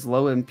this, his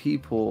low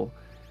MP pool,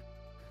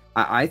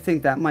 I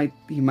think that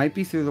he might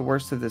be through the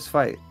worst of this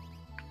fight.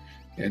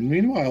 And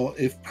meanwhile,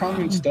 if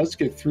Prominence does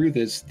get through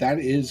this, that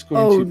is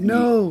going to be...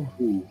 no!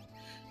 Ooh,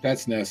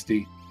 that's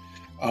nasty.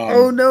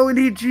 Oh no, and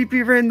he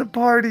GP ran the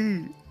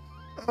party!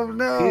 Oh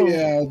no!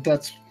 Yeah,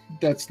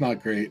 that's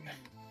not great.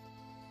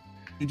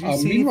 Did you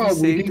see meanwhile,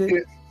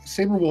 it?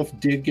 Sabrewolf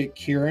did get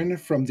Kieran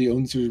from the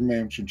Owner's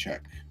Mansion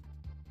check.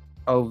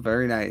 Oh,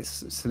 very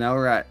nice. So now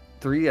we're at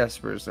 3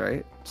 Espers,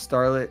 right?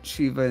 Starlet,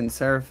 Shiva, and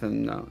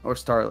Seraphim. No, or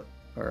Starlet,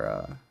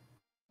 or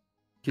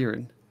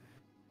Kieran.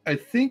 I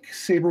think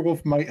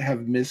Sabrewolf might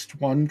have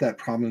missed one that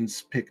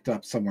Prominence picked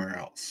up somewhere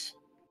else.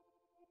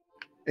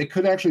 It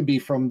could actually be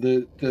from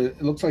the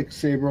it looks like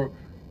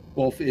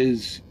Sabrewolf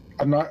is...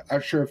 I'm not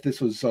sure if this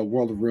was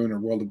World of Ruin or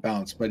World of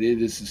Balance, but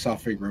it is the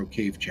Safegro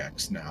cave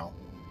checks now.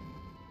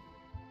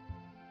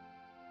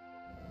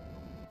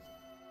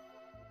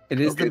 It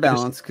is the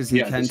balance because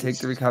he can take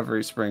the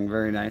recovery spring.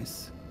 Very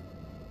nice.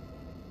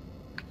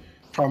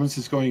 Prominence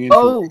is going in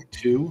for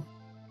 2.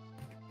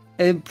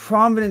 And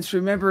Prominence,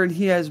 remember, and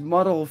he has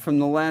Muddle from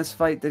the last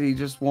fight that he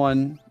just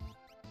won.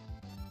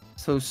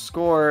 So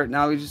score.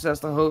 Now he just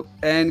has to hope.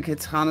 And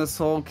Katana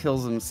Soul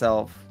kills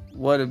himself.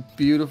 What a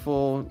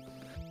beautiful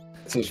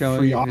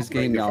showing of his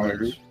game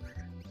knowledge.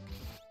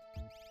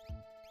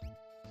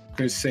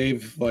 Going to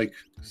save like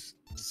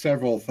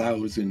several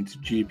thousand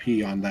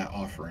GP on that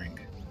offering.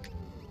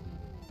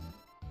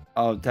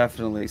 Oh,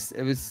 definitely.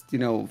 It was,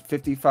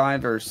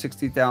 55 or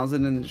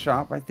 60,000 in the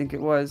shop, I think it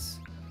was.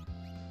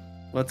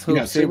 Let's hope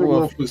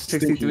Sabrewolf was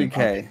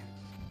 63K.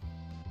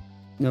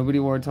 Nobody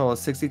wore it told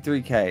us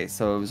 63K,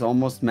 so it was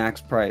almost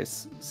max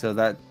price. So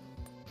that...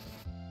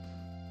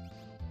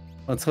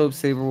 Let's hope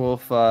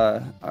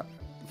Sabrewolf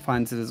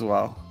finds it as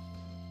well.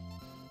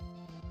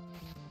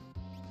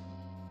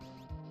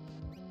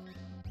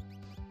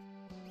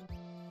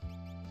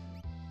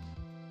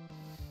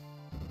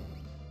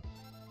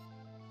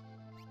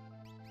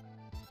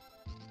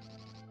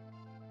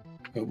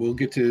 But we'll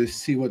get to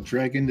see what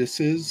dragon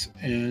this is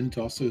and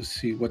also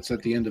see what's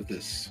at the end of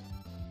this.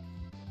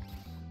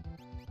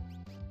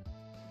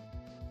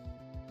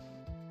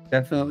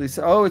 Definitely.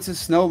 Oh, it's a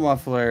snow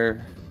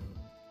muffler.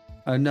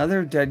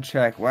 Another dead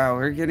check. Wow,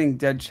 we're getting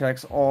dead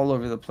checks all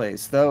over the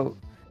place. Though,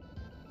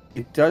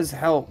 it does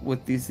help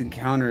with these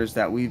encounters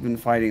that we've been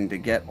fighting to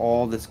get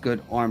all this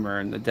good armor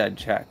and the dead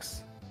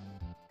checks.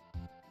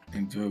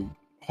 And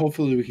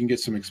hopefully we can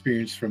get some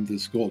experience from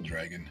this gold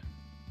dragon.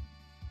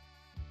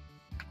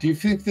 Do you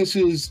think this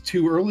is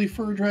too early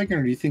for a dragon,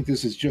 or do you think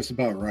this is just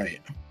about right?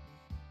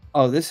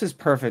 Oh, this is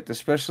perfect,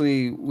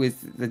 especially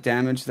with the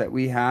damage that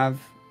we have.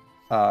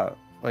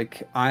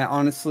 Like, I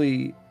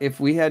honestly, if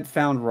we had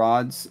found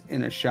rods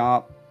in a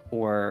shop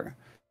or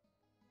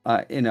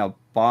in a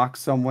box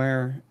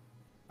somewhere,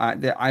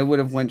 I would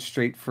have went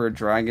straight for a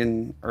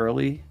dragon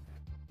early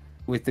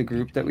with the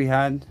group that we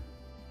had.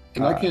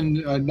 And I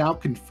can now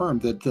confirm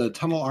that the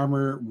tunnel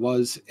armor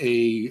was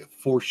a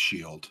force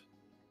shield.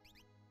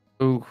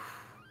 Ooh.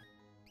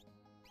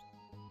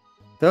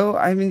 Though,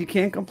 I mean, you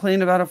can't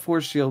complain about a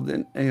force shield.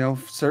 And,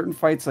 certain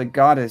fights like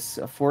Goddess,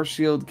 a force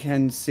shield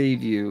can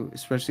save you,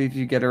 especially if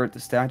you get her at the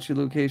statue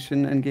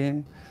location end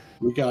game.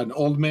 We got an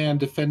old man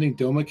defending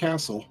Doma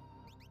Castle.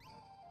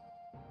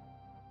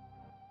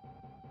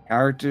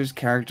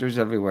 Characters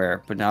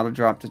everywhere, but now to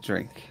drop the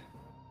drink.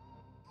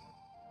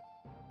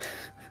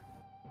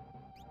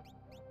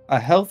 A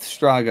health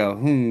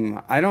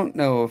Strago. I don't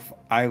know if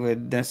I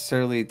would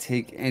necessarily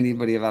take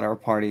anybody about our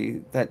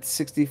party. That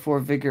 64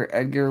 Vigor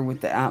Edgar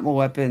with the Atma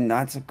weapon,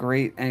 that's a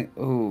great...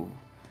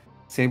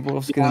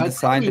 Sabrewolf's going to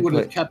decide to would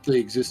have kept the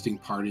existing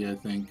party, I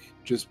think,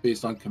 just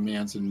based on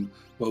commands and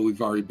what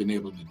we've already been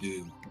able to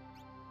do.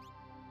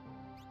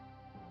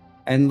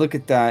 And look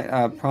at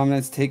that.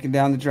 Prominence taking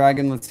down the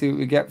dragon. Let's see what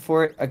we get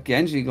for it. A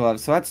Genji glove.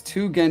 So that's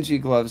 2 Genji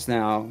gloves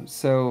now.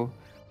 So...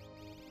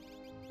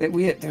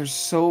 there's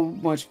so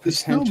much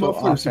potential. The snow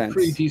muffler is a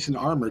pretty decent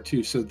armor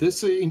too, so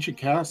this ancient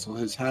castle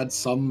has had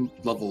some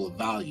level of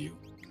value.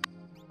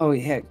 Oh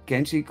yeah,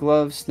 Genji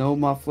glove, snow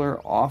muffler,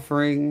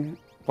 offering,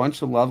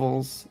 bunch of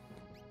levels.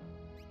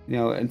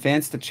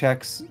 Advanced the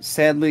checks.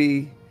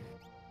 Sadly,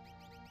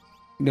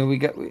 we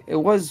got it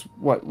was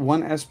what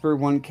 1 Esper,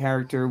 1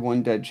 character,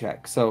 1 dead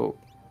check. So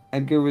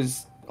Edgar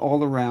was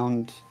all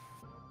around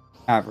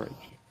average,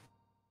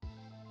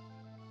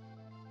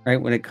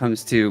 right? When it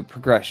comes to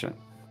progression.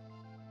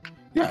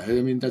 Yeah,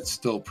 I mean, that's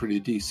still pretty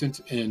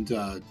decent. And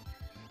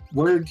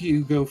where do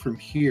you go from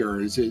here?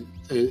 Is it?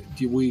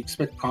 Do we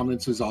expect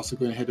Prominence is also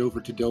going to head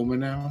over to Doma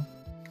now?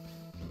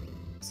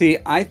 See,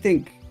 I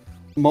think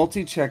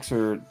multi-checks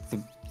are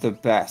the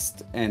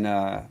best. And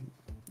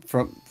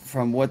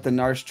from what the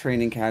Narsh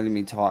Training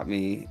Academy taught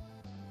me,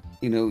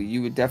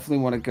 you would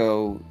definitely want to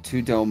go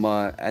to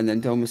Doma and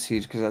then Doma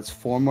Siege, because that's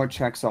 4 more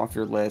checks off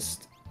your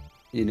list.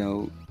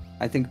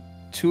 I think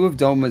 2 of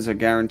Doma's a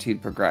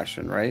guaranteed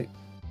progression, right?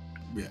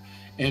 Yeah.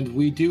 And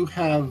we do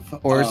have...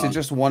 Or is it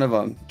just one of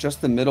them?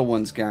 Just the middle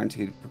one's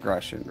guaranteed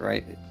progression,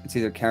 right? It's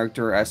either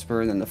character or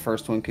Esper, and then the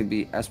first one can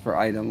be Esper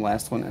item,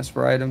 last one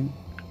Esper item.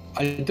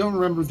 I don't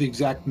remember the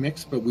exact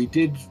mix, but we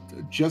did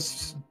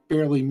just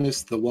barely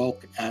miss the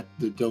Welk at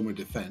the Doma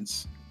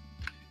defense.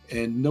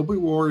 And Noble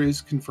War is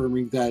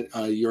confirming that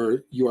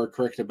you are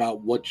correct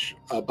about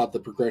about the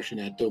progression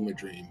at Doma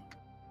Dream.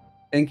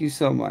 Thank you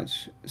so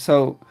much.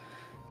 So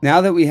now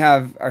that we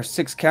have our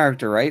 6th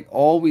character, right?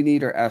 All we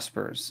need are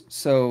Espers.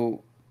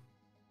 So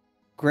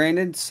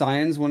granted,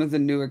 Cyan's one of the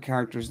newer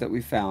characters that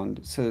we found,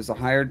 so there's a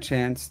higher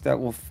chance that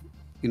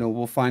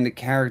we'll find a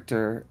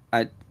character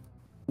at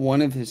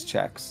one of his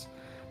checks,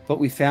 but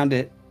we found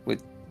it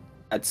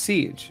at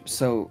Siege,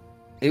 so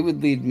it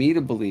would lead me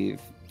to believe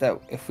that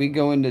if we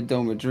go into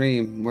Doma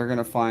Dream, we're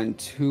gonna find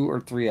 2 or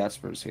 3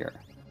 Espers here.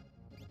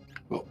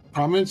 Well,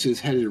 Prominence is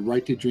headed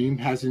right to Dream,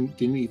 didn't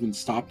even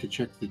stop to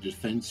check the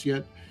defense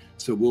yet,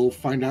 so we'll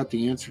find out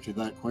the answer to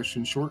that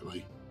question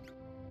shortly.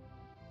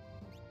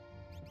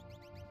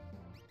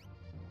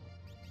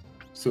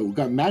 So we've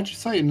got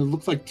Magicite, and it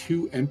looks like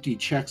 2 empty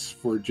checks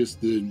for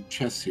just the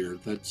chests here.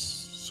 That's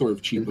sort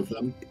of cheap of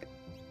them.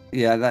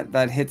 Yeah,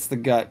 that hits the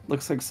gut.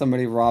 Looks like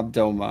somebody robbed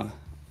Doma.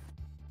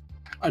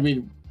 I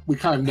mean, we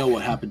kind of know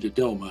what happened to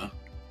Doma.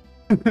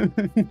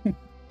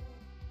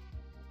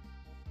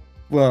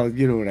 Well,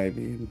 you know what I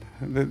mean.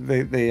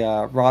 They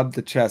robbed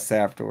the chests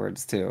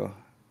afterwards too.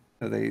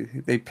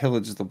 They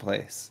pillaged the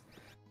place.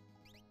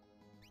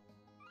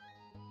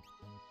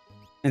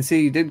 And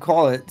see, you did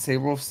call it.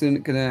 Sabrewolf's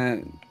soon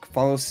gonna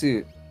follow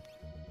suit.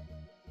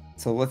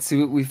 So let's see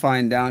what we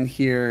find down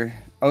here.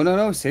 Oh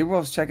no,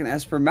 Sabrewolf's checking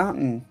Esper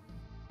Mountain.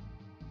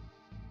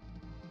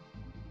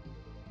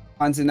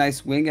 Finds a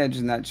nice wing edge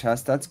in that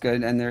chest. That's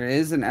good. And there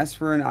is an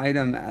Esperin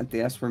item at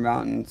the Esper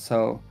Mountain,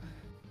 so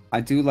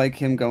I do like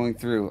him going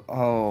through.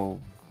 Oh,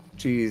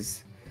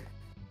 geez.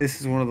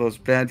 This is one of those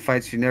bad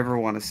fights you never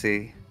want to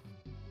see.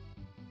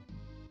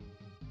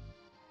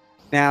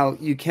 Now,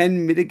 you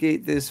can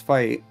mitigate this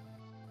fight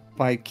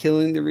by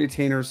killing the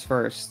retainers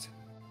first,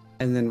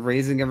 and then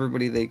raising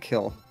everybody they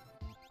kill.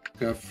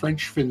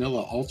 French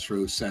vanilla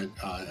Ultros at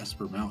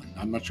Esper Mountain.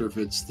 I'm not sure if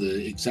it's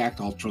the exact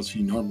Ultros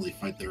you normally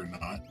fight there or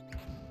not.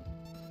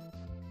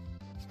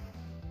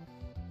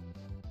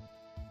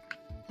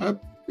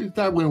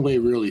 That went away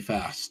really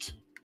fast.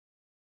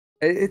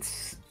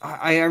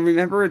 I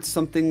remember it's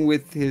something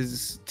with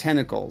his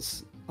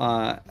tentacles,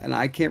 and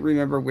I can't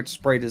remember which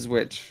sprite is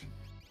which.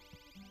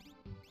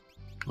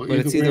 Well, but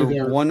it's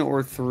either 1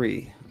 or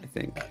 3, I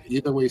think.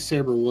 Either way,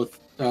 Sabre with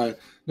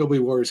Nobody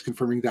War is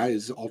confirming that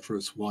is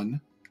Ultros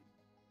 1.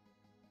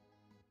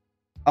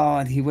 Oh,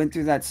 and he went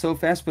through that so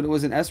fast, but it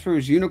was an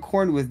Esper's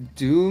Unicorn with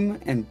Doom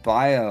and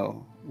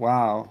Bio.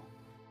 Wow.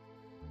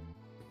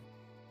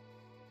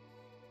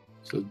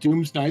 So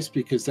Doom's nice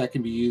because that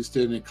can be used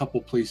in a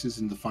couple places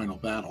in the final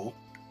battle.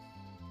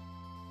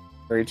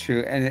 Very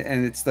true,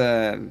 and it's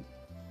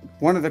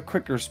one of the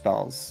quicker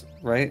spells,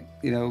 right?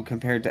 You know,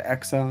 compared to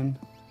Exxon.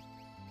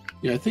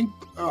 Yeah, I think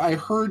I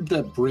heard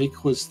that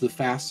Break was the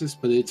fastest,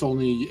 but you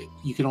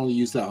can only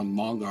use that on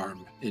long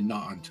arm and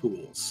not on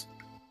tools.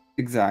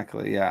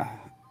 Exactly, yeah.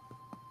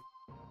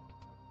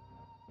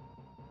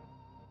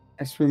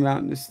 Esper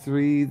Mountain is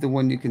 3, the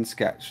one you can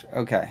sketch.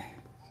 Okay.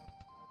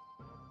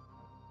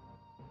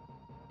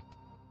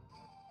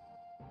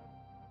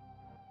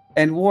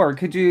 And War,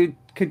 could you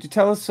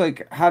tell us,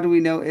 like, how do we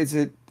know, is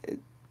it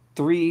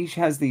 3 each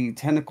has the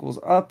tentacles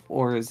up,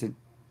 or is it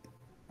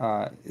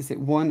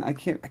 1? I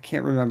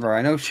can't remember.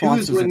 I know 2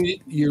 is when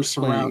you're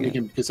surrounding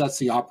him, because that's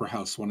the Opera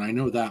House one. I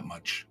know that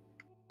much.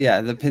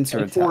 Yeah, the pincer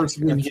attack. 4 is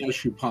when he has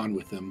Chupin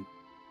with him.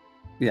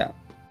 Yeah.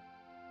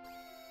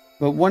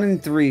 But 1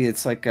 and 3,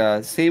 it's like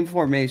same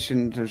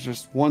formation. There's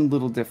just one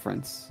little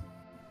difference.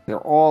 They're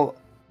all...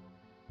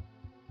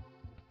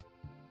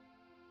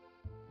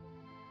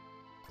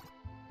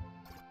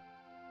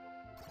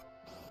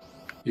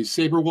 His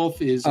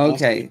Sabrewolf is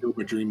okay. Also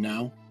a Dream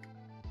now.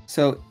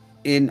 So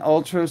in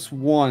Ultros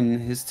 1,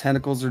 his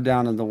tentacles are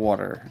down in the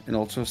water. In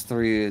Ultros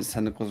 3, his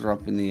tentacles are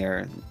up in the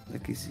air.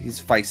 Like he's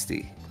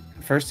feisty.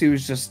 First, he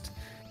was just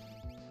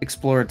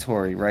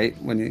exploratory, right?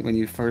 When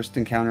you first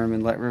encounter him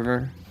in Let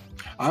River.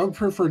 I would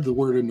prefer the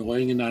word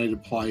annoying, and I'd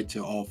apply it to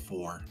all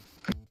 4.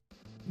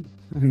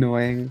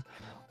 Annoying.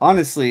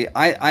 Honestly,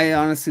 I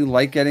honestly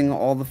like getting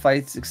all the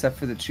fights except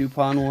for the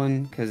Chupin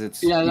one because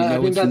it's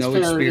it's no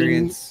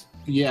experience.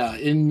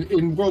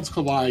 In Worlds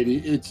Collide,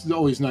 it's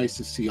always nice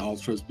to see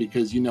Ultras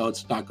because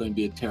it's not going to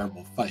be a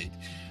terrible fight.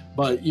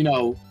 But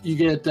you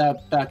get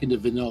that back in the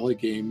vanilla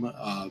game,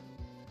 and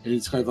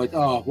it's kind of like,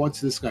 oh,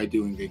 what's this guy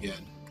doing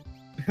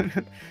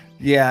again?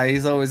 Yeah,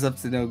 he's always up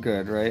to no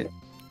good, right?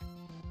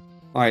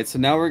 All right, so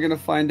now we're gonna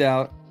find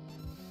out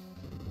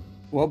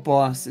what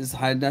boss is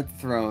hiding at the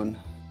throne.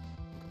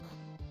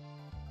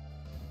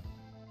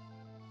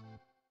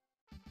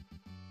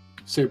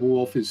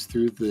 Sabrewolf is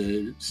through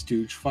the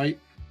Stooge fight,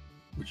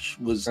 which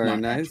was very not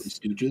nice.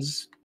 Actually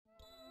Stooges.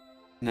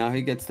 Now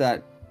he gets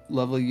that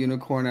lovely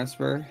unicorn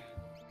Esper.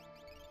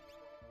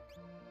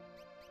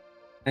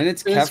 And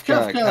it's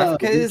Kefka.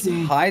 Kefka is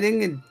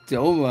hiding in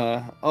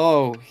Doma.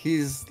 Oh,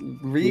 he's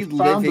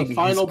reliving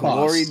his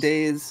glory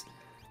days.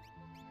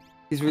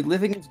 He's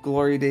reliving his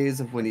glory days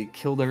of when he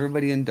killed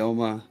everybody in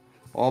Doma,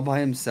 all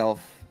by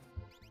himself,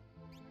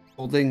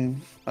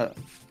 holding an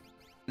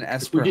Esper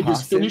hostage. If we could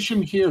just hostage. finish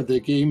him here, the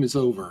game is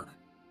over.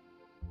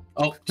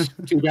 Oh,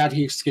 too bad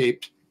he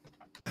escaped.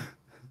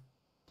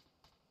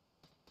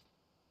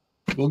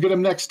 We'll get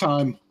him next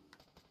time.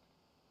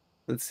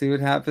 Let's see what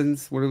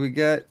happens. What do we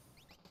get?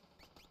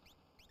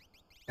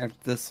 After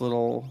this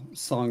little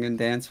song and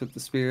dance with the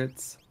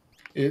spirits.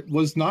 It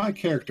was not a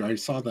character. I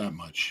saw that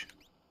much.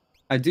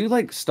 I do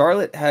like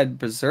Starlet had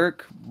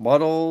Berserk,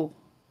 Muddle,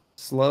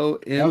 Slow,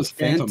 Imp,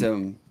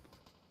 Phantom.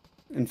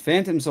 And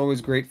Phantom's always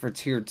great for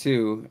tier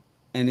 2.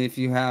 And if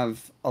you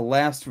have a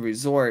last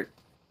resort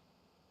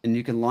and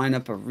you can line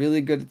up a really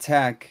good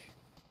attack,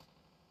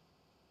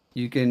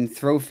 you can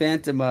throw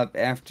Phantom up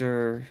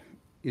after,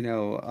 you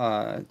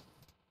know,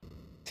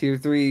 tier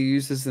 3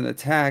 uses an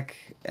attack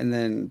and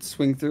then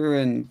swing through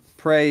and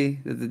pray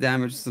that the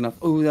damage is enough.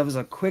 Oh, that was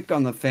a quick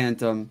on the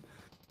Phantom.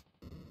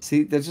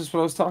 See, that's just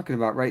what I was talking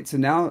about, right? So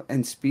now,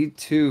 and speed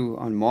 2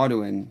 on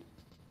Mauduin,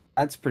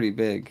 that's pretty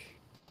big.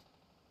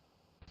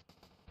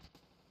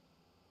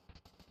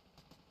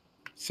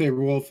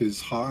 Sabrewolf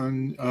is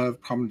on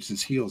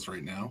Prominence's heels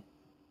right now.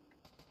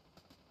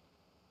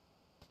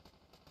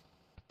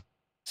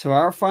 So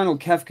our final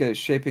Kefka is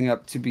shaping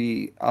up to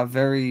be a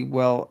very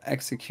well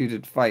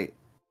executed fight.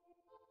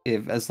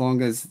 As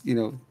long as, you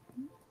know,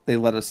 they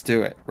let us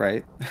do it,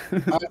 right?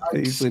 They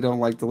usually don't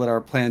like to let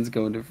our plans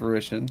go into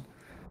fruition.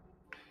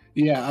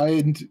 Yeah,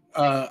 and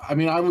I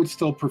mean, I would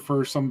still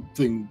prefer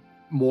something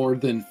more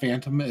than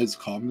Phantom as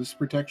calmness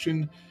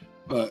protection,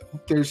 but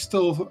there's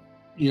still,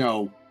 you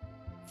know,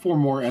 4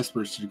 more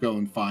Espers to go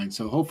and find,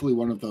 so hopefully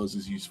one of those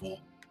is useful.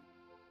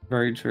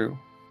 Very true.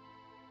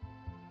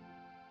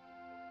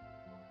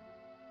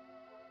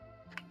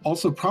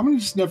 Also,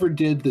 Prominence never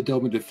did the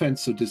Doma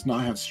defense, so does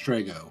not have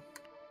Strago.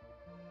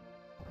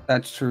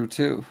 That's true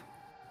too.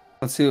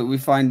 Let's see what we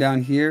find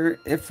down here.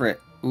 Ifrit.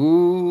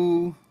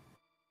 Ooh.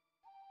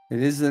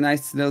 It is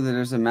nice to know that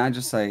there's a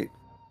Magicite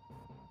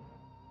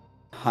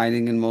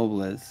hiding in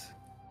Mobliz.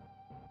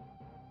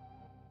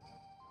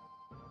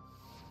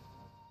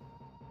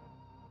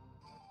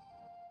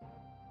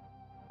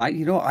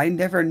 I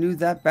never knew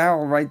that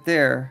barrel right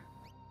there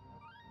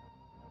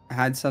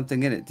had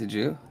something in it. Did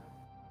you?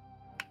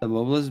 The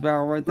Mobliz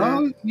barrel right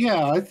there?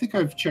 Yeah, I think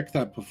I've checked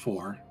that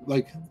before.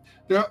 Like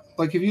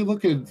if you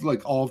look at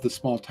like all of the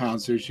small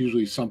towns, there's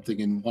usually something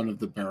in one of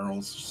the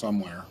barrels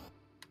somewhere.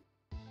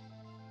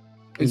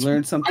 You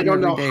learn something. I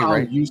don't know every day, how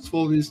right?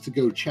 useful it is to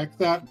go check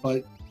that,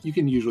 but you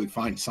can usually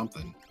find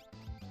something.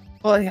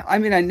 Well, I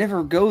mean, I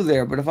never go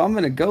there, but if I'm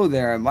going to go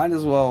there, I might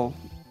as well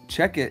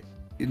check it,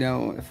 you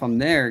know, if I'm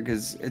there,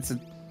 because it's a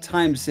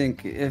time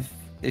sink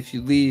if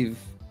you leave,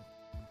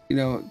 you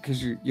know,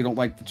 because you don't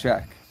like to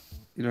check.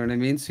 You know what I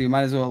mean? So you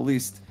might as well at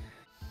least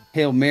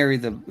Hail Mary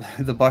the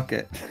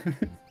bucket.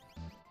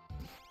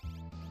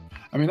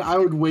 I mean, I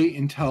would wait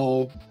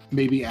until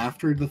maybe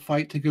after the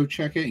fight to go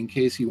check it in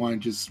case you want to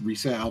just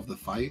reset out of the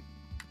fight.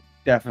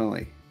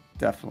 Definitely.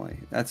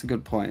 That's a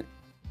good point.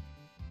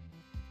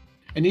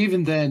 And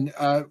even then,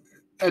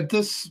 at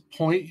this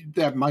point,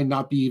 that might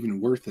not be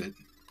even worth it.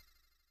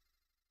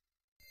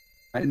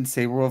 I didn't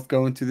say Sabrewolf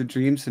going through the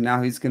dream, so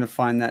now he's going to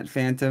find that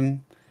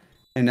Phantom.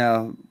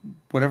 And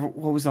what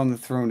was on the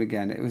throne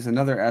again? It was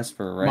another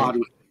Esper, right?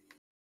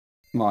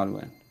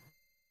 Mauduin.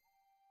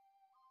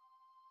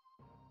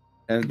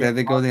 There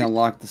they go. They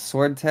unlock the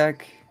sword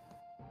tech.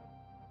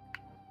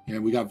 Yeah,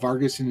 we got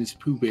Vargas and his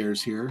Pooh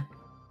Bears here.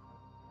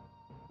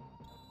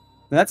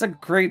 That's a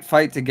great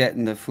fight to get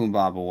in the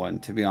Fumbaba one,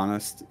 to be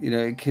honest. You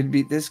know,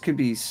 this could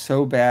be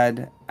so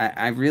bad.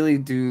 I really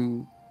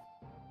do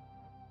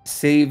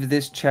save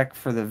this check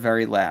for the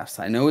very last.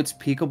 I know it's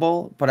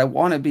peakable, but I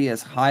want to be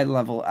as high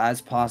level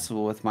as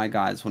possible with my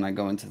guys when I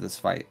go into this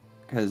fight,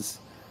 because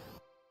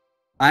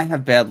I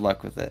have bad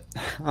luck with it.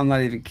 I'm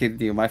not even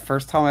kidding you. My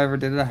first time I ever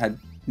did it, I had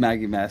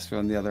Maggie Master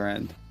on the other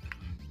end.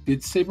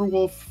 Did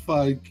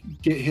Sabrewolf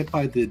get hit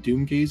by the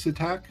Doomgaze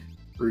attack?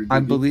 I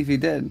believe he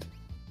did.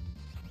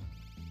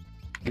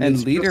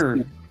 And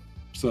leader,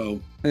 so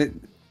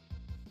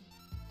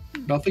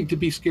nothing to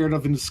be scared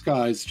of in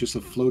disguise, just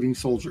a floating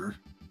soldier.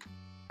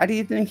 How do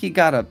you think he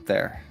got up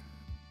there?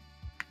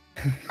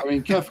 I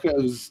mean,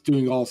 Kefka is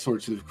doing all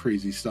sorts of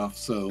crazy stuff,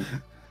 so...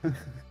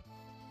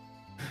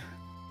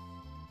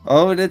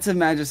 Oh, and it's a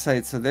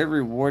Magicite, so they're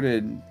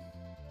rewarded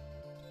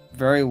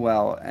very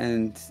well,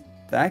 and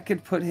that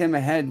could put him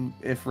ahead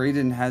if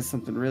Raiden has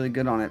something really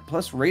good on it.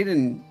 Plus,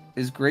 Raiden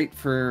is great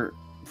for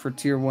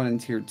Tier 1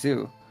 and Tier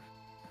 2.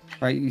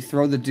 Right? You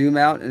throw the Doom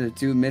out, and if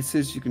Doom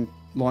misses, you can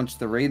launch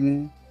the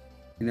Raiden,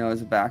 you know,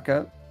 as a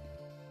backup.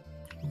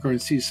 We're going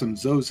to see some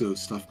Zozo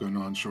stuff going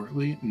on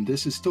shortly, and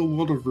this is still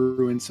World of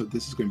Ruin, so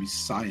this is going to be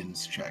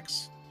science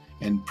checks.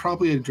 And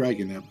probably a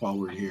Dragon while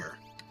we're here.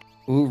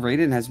 Ooh,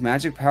 Raiden has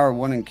Magic Power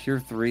 1 and Cure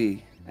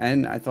 3.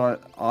 And I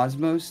thought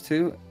Osmos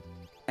too.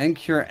 And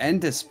Cure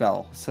and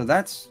Dispel. So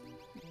that's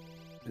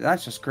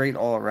That's just great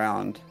all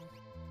around.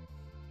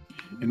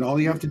 And all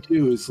you have to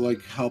do is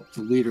like help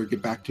the leader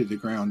get back to the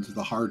ground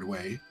the hard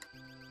way.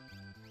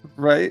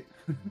 Right?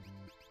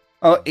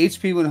 Oh,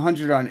 HP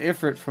 100 on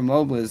Ifrit from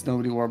Oblas,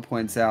 Nobody War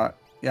points out.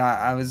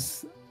 Yeah,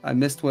 I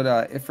missed what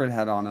Ifrit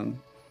had on him.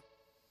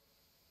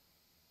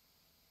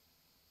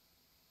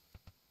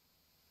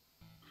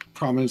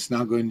 Prominence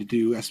now going to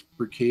do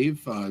Esper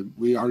Cave.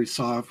 We already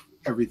saw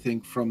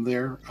everything from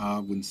there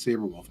when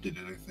Sabre Wolf did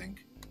it, I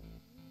think.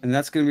 And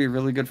that's going to be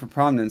really good for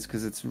Prominence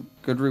because it's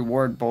good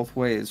reward both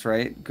ways,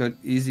 right? Good,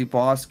 easy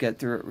boss, get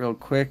through it real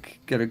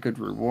quick, get a good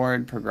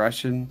reward,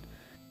 progression.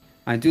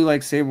 I do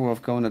like Sabre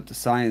Wolf going up to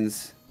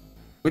Science.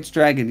 Which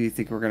dragon do you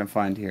think we're going to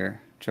find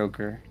here,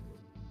 Joker?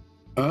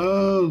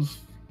 Let's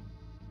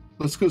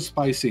go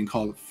spicy and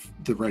call it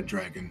the Red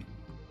Dragon.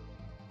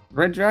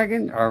 Red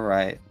Dragon? All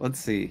right, let's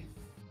see.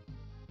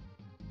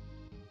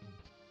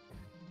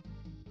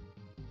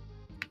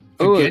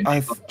 Oh, I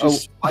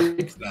just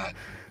like that.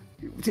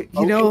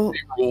 You know,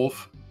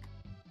 Wolf.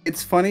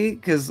 It's funny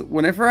because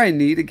whenever I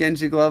need a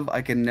Genji glove,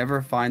 I can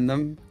never find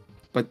them.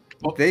 But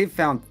they've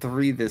found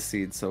 3 this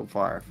seed so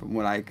far, from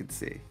what I could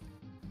see,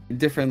 in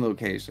different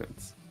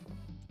locations.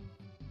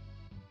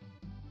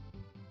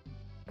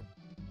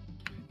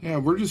 Yeah,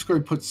 we're just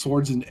going to put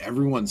swords in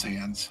everyone's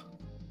hands.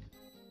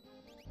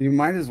 You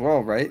might as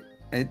well, right?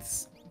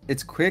 It's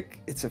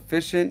quick, it's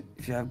efficient.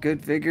 If you have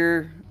good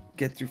vigor,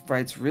 get through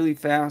fights really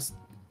fast,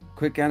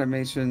 quick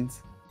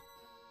animations.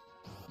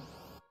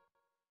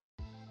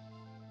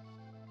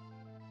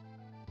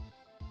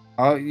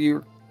 Oh,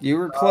 you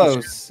were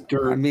close.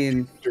 I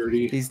mean,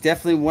 dirty. He's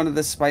definitely one of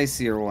the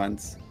spicier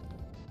ones.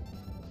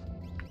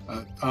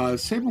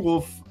 Sabre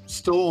Wolf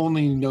still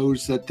only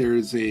knows that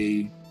there's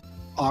a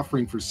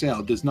offering for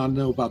sale. Does not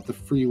know about the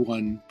free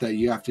one that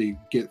you have to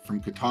get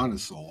from Katana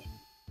Soul.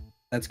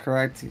 That's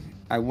correct.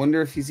 I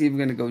wonder if he's even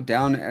going to go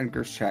down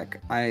Edgar's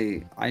check.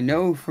 I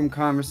know from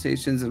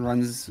conversations and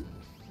runs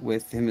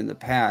with him in the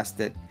past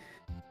that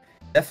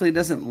definitely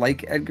doesn't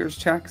like Edgar's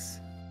checks.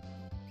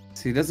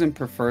 So he doesn't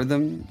prefer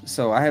them.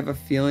 So I have a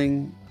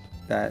feeling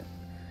that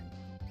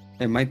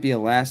it might be a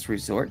last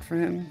resort for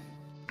him.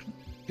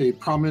 Okay,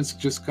 Prominence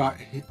just got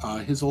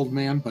his old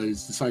man, but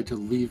he's decided to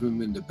leave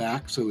him in the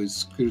back, so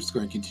he's just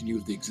going to continue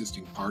with the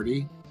existing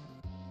party.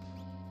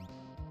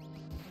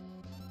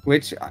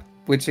 Which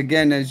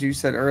again, as you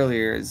said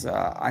earlier, is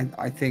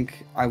I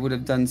think I would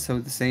have done so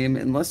the same,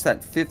 unless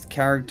that 5th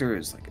character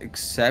is like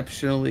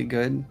exceptionally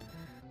good.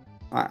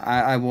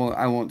 I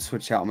won't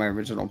switch out my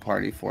original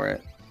party for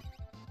it.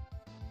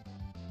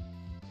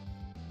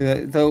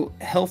 Though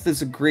health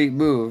is a great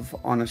move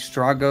on a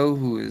Strago,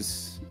 who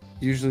is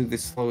usually the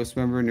slowest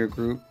member in your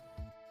group,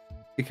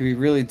 it can be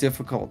really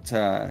difficult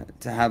to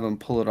have him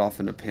pull it off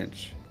in a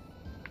pinch.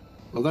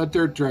 Well, that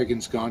Dirt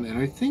Dragon's gone, and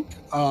I think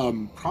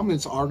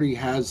Prominence already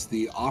has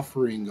the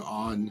offering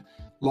on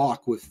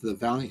lock with the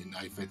Valiant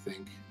Knife, I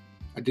think.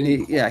 I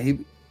didn't.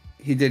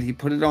 He did. He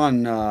put it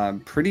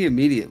on pretty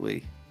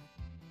immediately.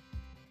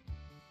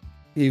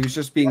 He was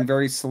just being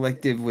very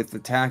selective with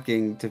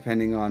attacking,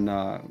 depending on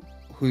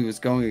who he was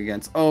going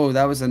against. Oh,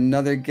 that was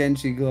another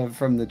Genji glove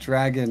from the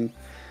dragon.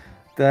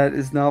 That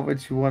is not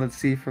what you want to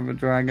see from a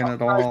dragon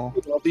at all.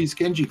 All these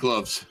Genji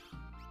gloves.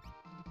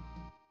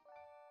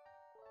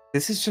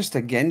 This is just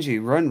a Genji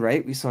run,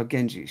 right? We saw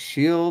Genji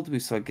shield, we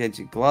saw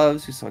Genji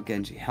gloves, we saw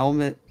Genji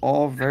helmet,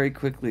 all very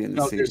quickly in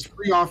the season. There's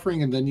free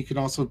offering, and then you can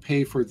also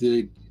pay for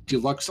the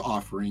deluxe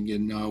offering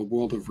in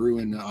World of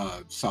Ruin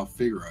South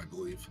Figure, I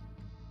believe.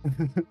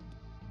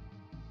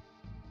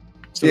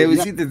 So, yeah, it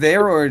was either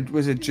there or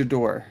was it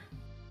Jador?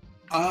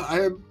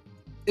 I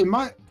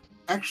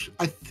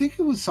think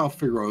it was South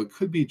Figaro. It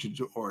could be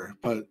Jador,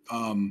 but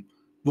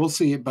we'll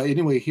see. But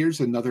anyway, here's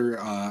another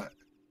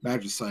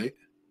Magicite.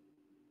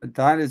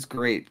 That is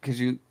great because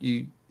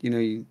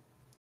you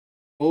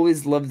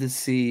always love to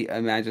see a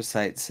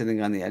Magicite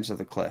sitting on the edge of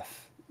the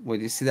cliff.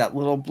 When you see that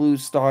little blue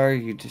star,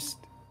 you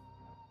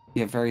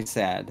get very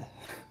sad.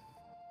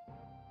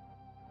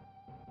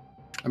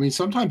 I mean,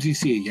 sometimes you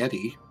see a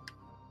Yeti.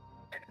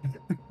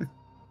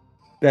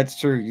 That's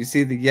true. You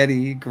see the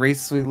Yeti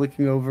gracefully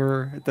looking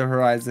over at the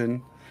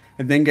horizon,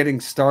 and then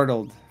getting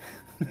startled.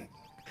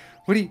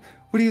 What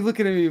are you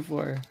looking at me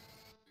for?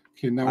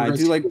 Okay, now I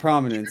do like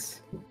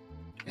Prominence.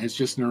 And it's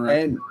just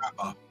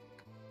Narapa.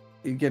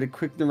 You get a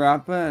quick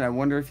Narapa, and I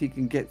wonder if he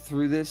can get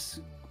through this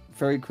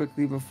very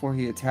quickly before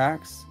he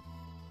attacks.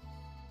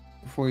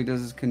 Before he does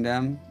his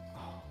condemn.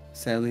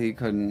 Sadly, he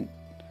couldn't.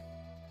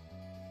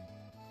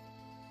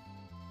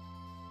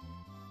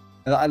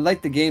 I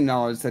like the game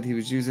knowledge that he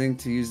was using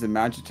to use the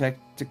Magitech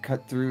to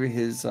cut through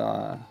his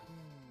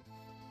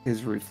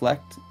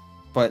reflect.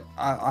 But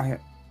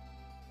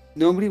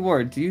Nobody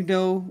War, do you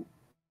know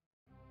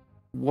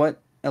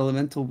what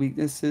elemental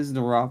weaknesses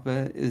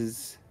Narapa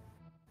is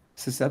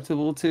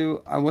susceptible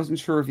to? I wasn't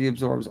sure if he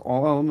absorbs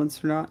all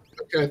elements or not.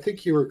 Okay, I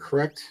think you were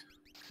correct.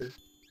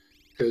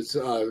 Because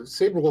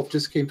Sabre Wolf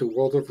just came to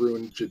World of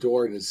Ruin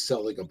Jador and is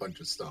selling a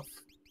bunch of stuff.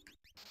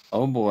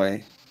 Oh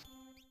boy.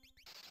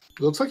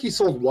 It looks like he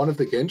sold one of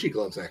the Genji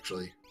gloves,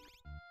 actually.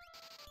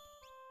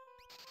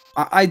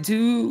 I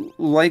do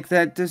like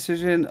that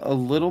decision a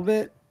little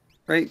bit,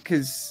 right?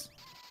 Because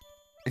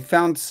I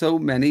found so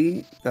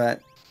many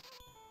that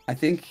I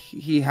think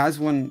he has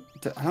one.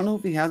 I don't know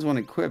if he has one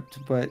equipped,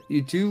 but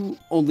you do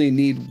only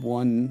need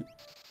one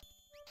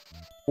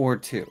or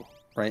two,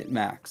 right?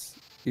 Max.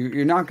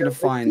 You're not going to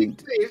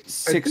find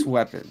 6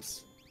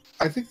 weapons.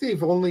 I think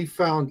they've only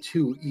found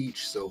 2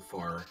 each so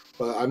far,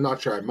 but I'm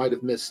not sure. I might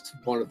have missed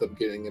one of them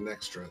getting an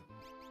extra.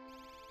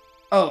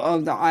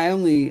 No, I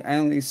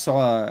only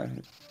saw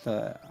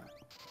the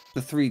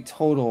 3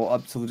 total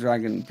up to the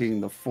dragon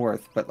being the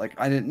 4th, but like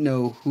I didn't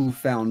know who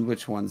found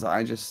which ones.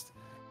 I just,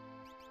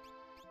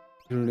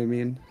 you know what I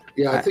mean?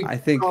 Yeah, I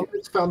think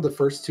Prominence found the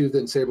first 2,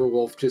 then Sabre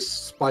Wolf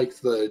just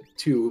spiked the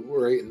 2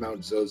 right in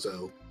Mount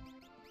Zozo.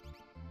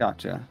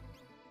 Gotcha.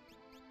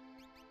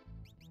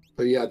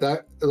 But yeah,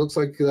 it looks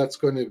like that's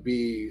going to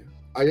be.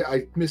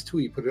 I missed who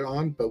he put it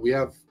on, but we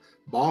have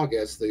Mog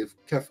as the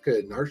Kefka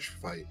and Narsh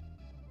fight.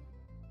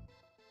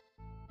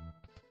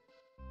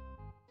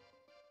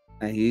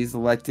 And he's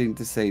electing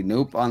to say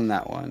nope on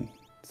that one.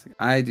 Like,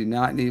 I do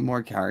not need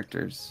more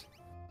characters.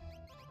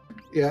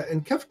 Yeah,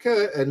 and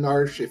Kefka and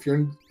Narsh, if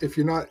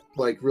you're not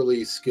like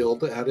really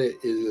skilled at it,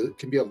 it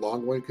can be a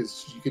long one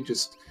because you could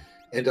just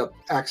end up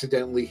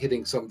accidentally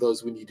hitting some of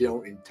those when you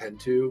don't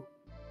intend to.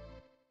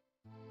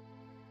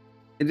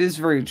 It is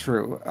very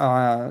true.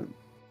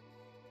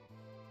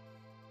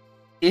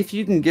 If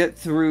you can get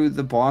through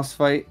the boss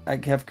fight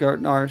at Kefka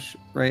Narsh,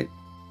 right?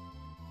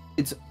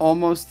 It's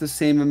almost the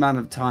same amount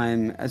of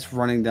time as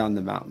running down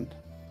the mountain,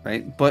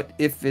 right? But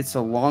if it's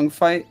a long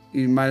fight,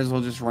 you might as well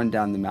just run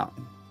down the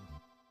mountain.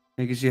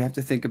 Because you have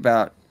to think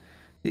about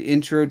the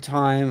intro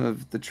time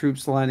of the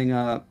troops lining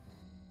up,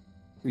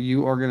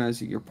 you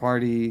organizing your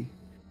party,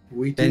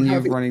 then you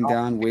running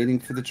down, waiting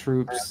for the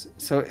troops.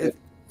 So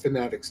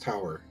Fanatics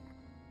Tower.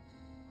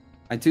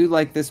 I do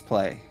like this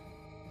play.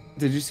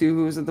 Did you see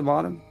who was at the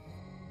bottom?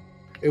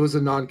 It was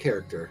a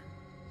non-character.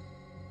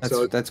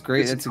 That's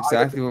great. That's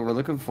exactly what we're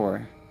looking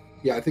for.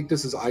 Yeah, I think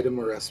this is Item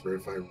or Esper,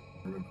 if I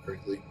remember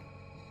correctly.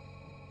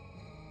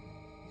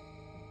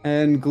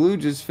 And Glue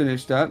just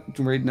finished up,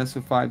 raiding us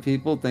with 5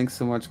 people. Thanks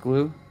so much,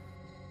 Glue.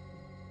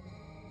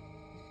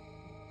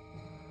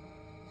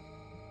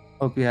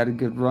 Hope you had a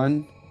good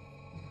run.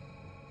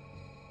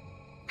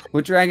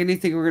 What dragon do you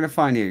think we're going to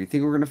find here? You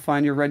think we're going to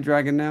find your red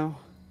dragon now?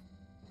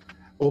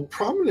 Well,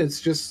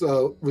 Prominence just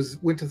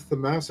went to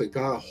Thematic,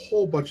 got a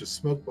whole bunch of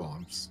smoke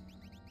bombs.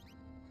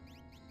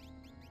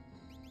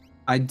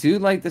 I do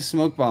like the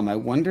smoke bomb. I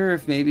wonder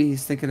if maybe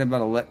he's thinking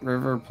about a Let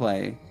River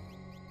play.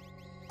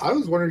 I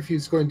was wondering if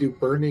he's going to do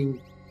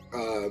burning,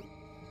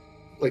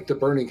 like the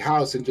burning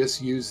house, and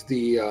just use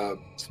the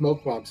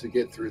smoke bombs to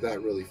get through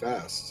that really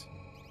fast.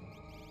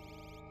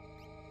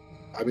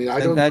 I mean, I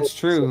don't know if that's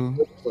true.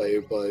 It's a good play,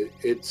 but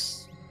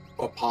it's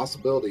a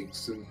possibility.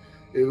 And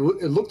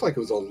it looked like it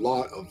was a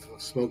lot of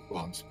smoke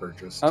bombs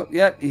purchased. Oh,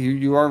 yeah,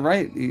 you are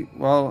right.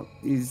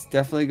 He's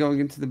definitely going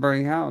into the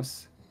burning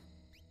house.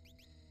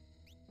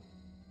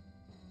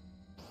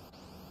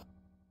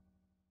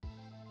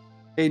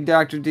 Hey,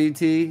 Dr.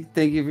 DT,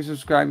 thank you for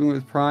subscribing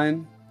with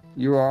Prime.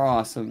 You are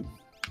awesome.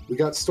 We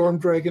got Storm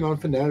Dragon on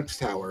Fanatics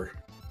Tower.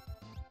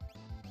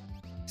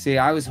 See,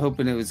 I was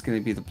hoping it was going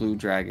to be the Blue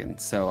Dragon,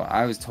 so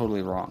I was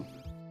totally wrong.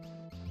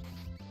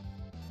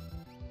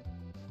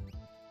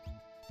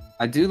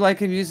 I do like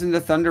him using the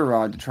Thunder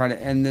Rod to try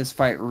to end this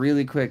fight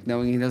really quick,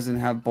 knowing he doesn't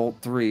have Bolt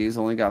 3. He's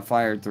only got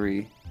Fire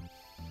 3.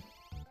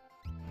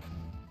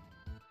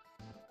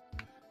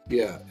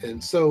 Yeah,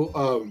 and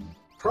so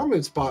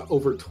Prominence bought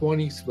over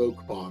 20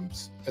 smoke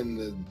bombs, and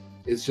then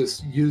is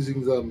just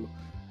using them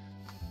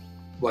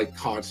like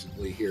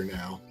constantly here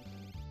now.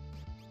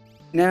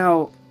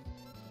 Now,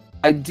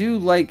 I do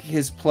like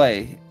his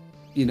play,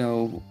 you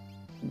know,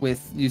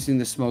 with using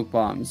the smoke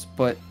bombs,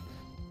 but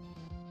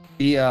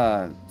the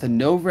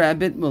No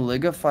Rabbit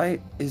Maliga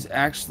fight is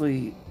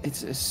actually,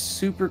 it's a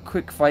super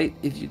quick fight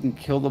if you can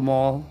kill them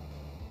all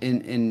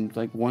in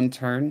like one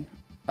turn.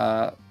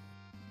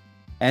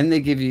 And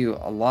they give you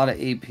a lot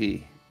of AP.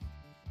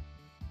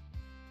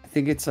 I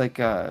think it's like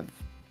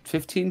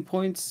 15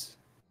 points.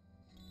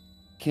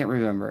 Can't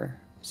remember.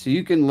 So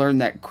you can learn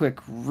that quick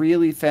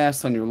really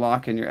fast on your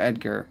Locke and your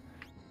Edgar.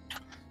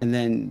 And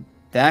then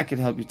that could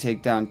help you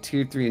take down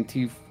tier 3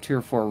 and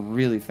tier 4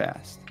 really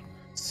fast.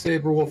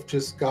 Sabre Wolf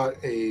just got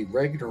a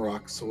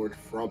Ragnarok sword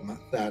from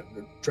that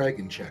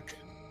dragon check.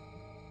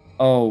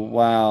 Oh,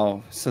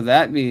 wow. So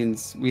that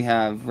means we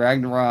have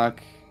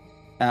Ragnarok,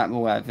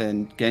 Atmo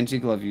weapon, Genji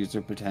glove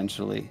user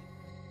potentially.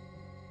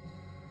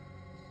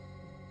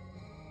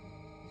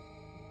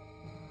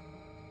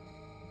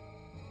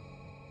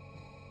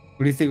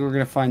 What do you think we're going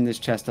to find this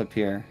chest up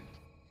here?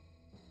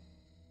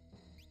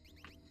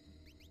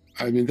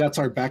 I mean, that's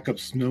our backup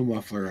snow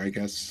muffler, I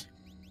guess.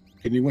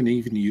 Can anyone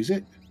even use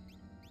it?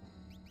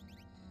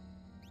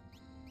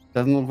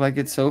 Doesn't look like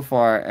it so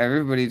far.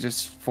 Everybody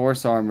just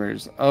force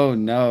armors. Oh,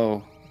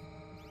 no.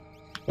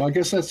 Well, I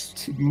guess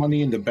that's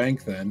money in the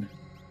bank then.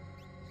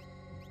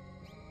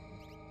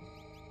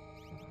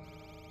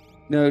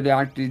 No,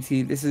 Dr.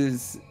 T, this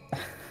is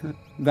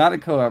Not a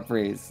co-op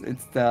race.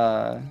 It's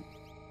the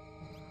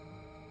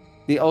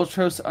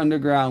Ultros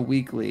Underground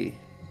Weekly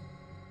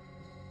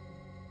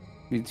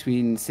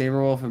between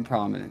Sabre and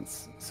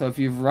Prominence. So if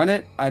you've run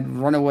it, I'd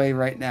run away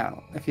right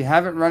now. If you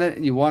haven't run it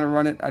and you want to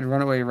run it, I'd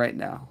run away right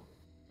now.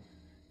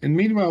 And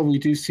meanwhile, we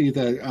do see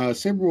that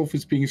Sabre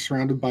is being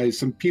surrounded by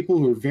some people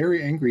who are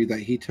very angry that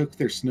he took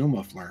their snow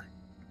muffler.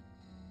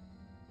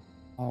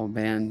 Oh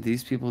man,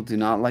 these people do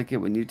not like it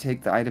when you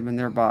take the item in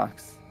their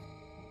box.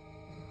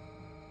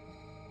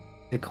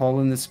 They call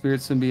in the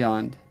spirits from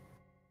beyond.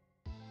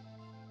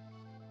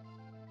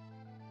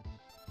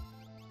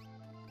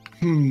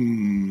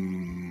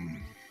 And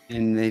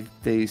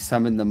they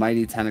summon the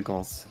mighty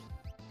tentacles.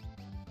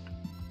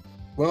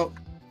 Well,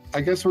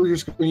 I guess we're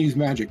just going to use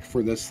magic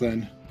for this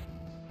then.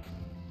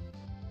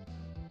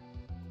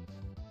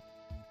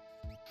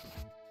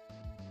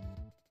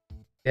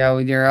 Yeah,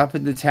 when you're up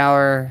in the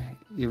tower,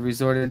 you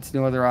resorted to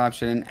no other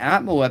option. An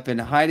Atma weapon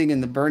hiding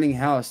in the burning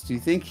house. Do you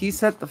think he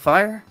set the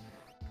fire?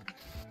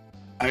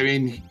 I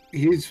mean,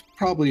 he's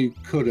probably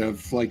could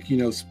have. Like, you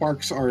know,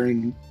 sparks are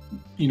in,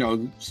 you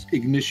know,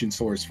 ignition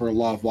source for a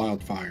lot of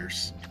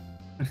wildfires.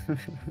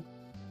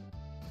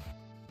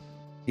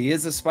 He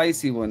is a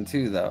spicy one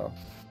too, though.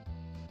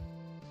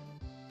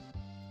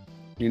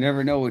 You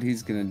never know what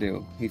he's gonna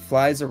do. He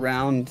flies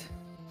around.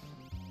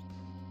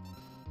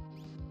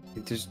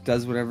 He just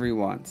does whatever he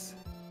wants.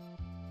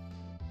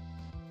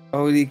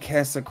 Oh, he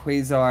casts a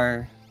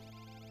Quasar.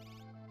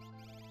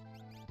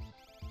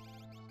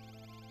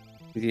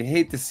 You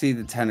hate to see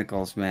the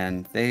tentacles,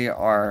 man. They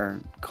are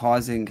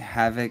causing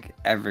havoc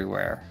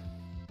everywhere.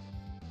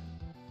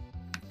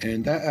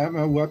 And that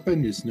Atma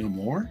weapon is no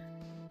more?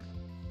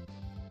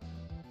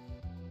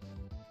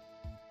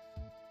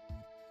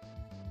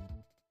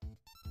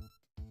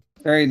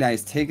 Very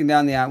nice. Taking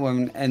down the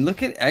Atwoman. And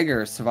look at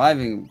Edgar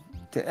surviving.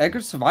 Did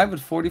Edgar survive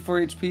with 44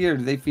 HP or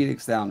did they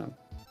Phoenix down him?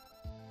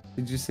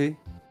 Did you see?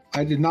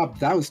 I did not.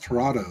 That was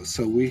Torado.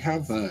 So we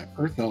have the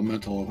Earth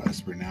Elemental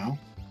Esper now.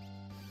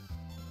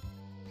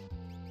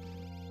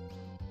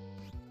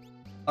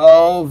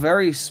 Oh,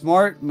 very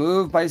smart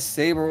move by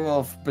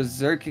Sabrewolf.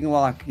 Berserking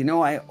Lock. You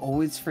know, I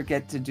always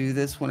forget to do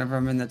this whenever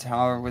I'm in the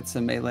tower with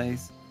some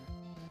melees.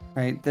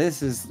 Right?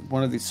 This is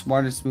one of the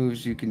smartest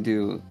moves you can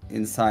do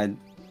inside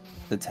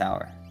the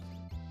tower.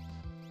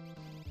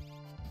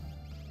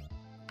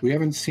 We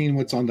haven't seen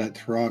what's on that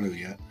Torado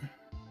yet.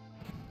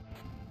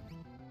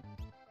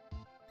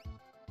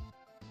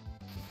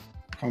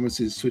 Promise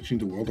is switching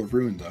to World of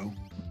Ruin, though.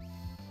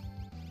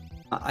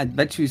 I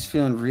bet you he's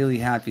feeling really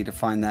happy to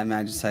find that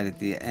Magicite at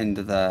the end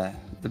of the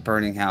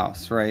burning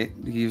house, right?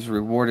 He was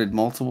rewarded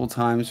multiple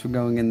times for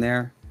going in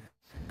there.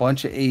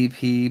 Bunch of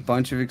AP,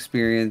 bunch of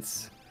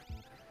experience.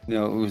 You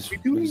know,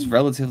 it was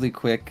relatively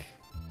quick.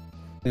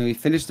 You know, he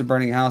finished the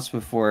burning house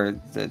before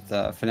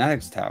the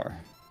Fanatics Tower.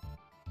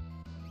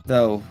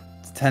 Though,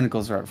 the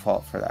tentacles are at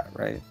fault for that,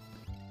 right?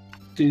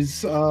 Did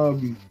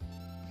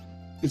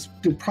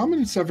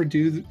Prominence ever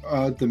do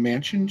the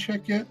mansion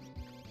check yet?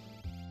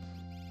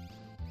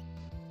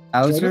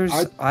 Outers,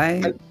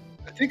 I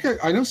think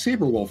I know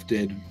Sabrewolf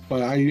did,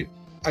 but I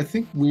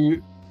think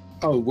we're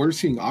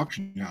seeing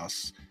Auction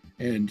House,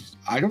 and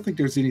I don't think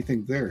there's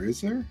anything there,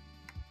 is there?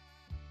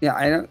 Yeah,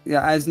 I don't.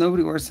 Yeah, as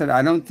nobody or said,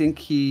 I don't think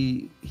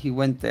he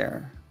went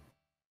there.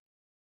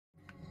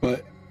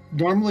 But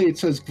normally it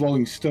says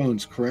glowing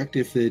stones, correct?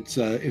 If it's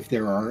if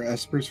there are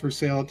espers for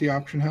sale at the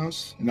auction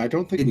house, and I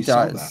don't think we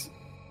saw that.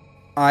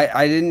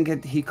 I didn't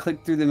get. He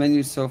clicked through the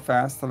menu so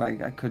fast that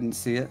I couldn't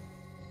see it.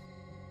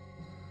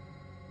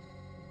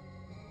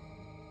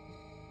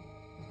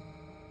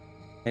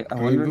 I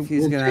wonder if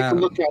he's gonna take a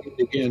look at it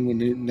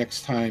again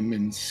next time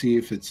and see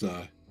if it's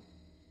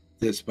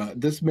this. But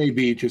this may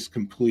be just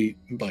complete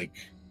like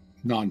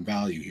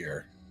non-value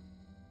here.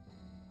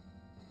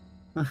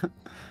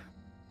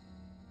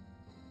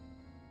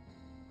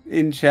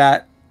 In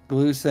chat,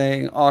 Blue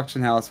saying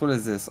auction house. What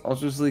is this?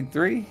 Ultros League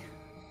 3?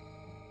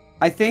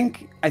 I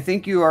think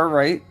you are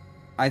right.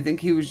 I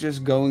think he was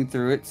just going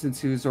through it since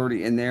he was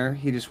already in there.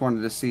 He just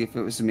wanted to see if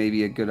it was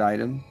maybe a good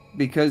item.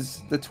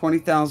 Because the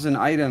 20,000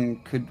 item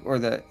could, or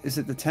is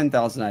it the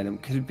 10,000 item?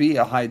 Could be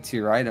a high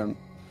tier item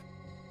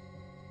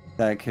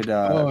that could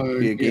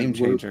be a game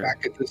changer. We're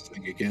back at this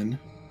thing again.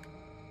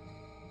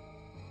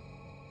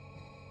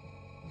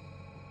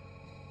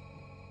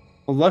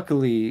 Well,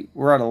 luckily,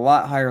 we're at a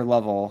lot higher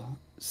level,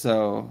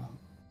 so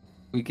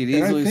we could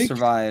easily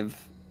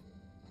survive.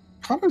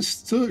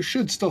 Prominence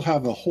should still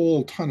have a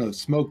whole ton of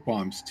smoke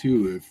bombs,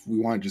 too, if we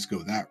want to just go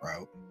that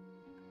route.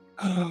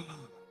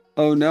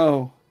 Oh,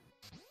 no.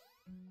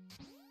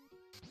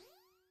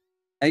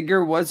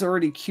 Edgar was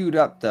already queued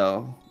up,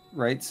 though,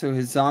 right? So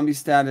his zombie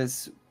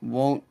status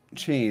won't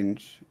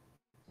change,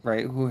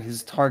 right?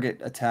 His target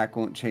attack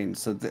won't change.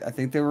 So I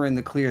think they were in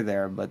the clear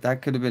there, but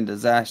that could have been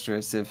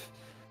disastrous if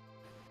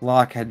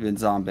Locke had been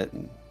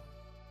zombitten.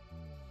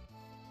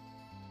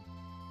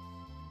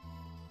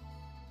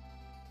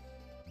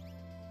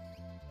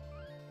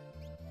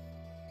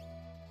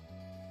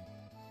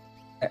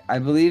 I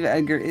believe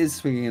Edgar is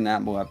swinging an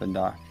Atma weapon,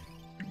 Doc.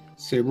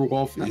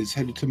 Sabrewolf is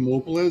headed to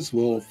Mobiliz.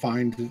 We'll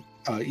find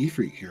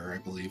Ifrit here,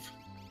 I believe.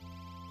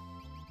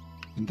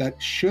 And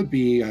that should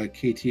be a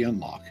KT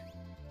unlock.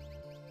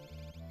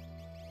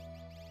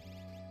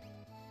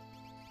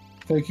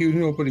 Thank you,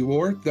 Nobody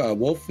War.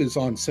 Wolf is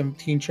on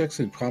 17 checks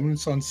and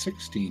Prominence on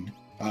 16.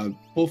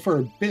 Both are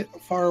a bit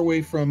far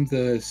away from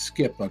the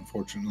skip,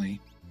 unfortunately.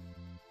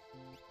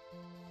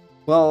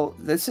 Well,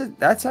 that's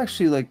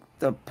actually like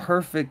the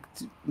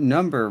perfect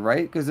number,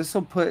 right? Because this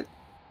will put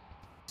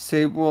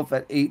Sabrewolf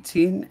at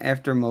 18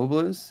 after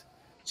Mobiliz.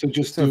 So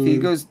just if he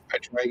goes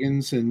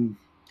Dragons and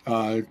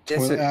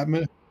Toilet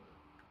Admin.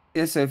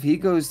 Yeah, so if he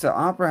goes to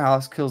Opera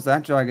House, kills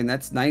that dragon,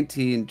 that's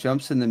 19,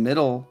 jumps in the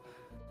middle,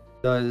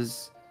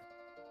 does,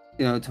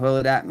 you know,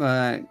 Toilet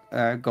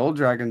Atma Gold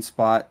Dragon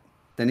spot,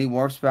 then he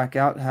warps back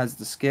out, has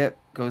the skip,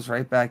 goes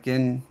right back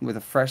in with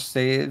a fresh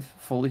save,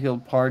 fully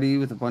healed party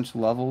with a bunch of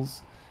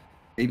levels.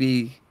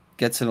 Maybe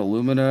gets an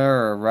Illumina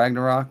or a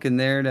Ragnarok in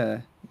there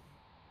to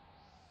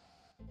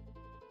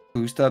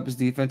boost up his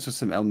defense with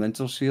some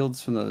elemental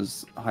shields from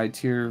those high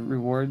tier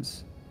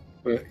rewards.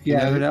 But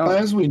yeah,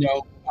 as we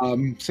know,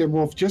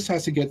 Sabrewolf just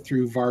has to get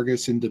through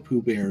Vargas and the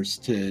Pooh Bears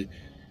to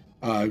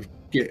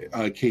get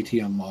KT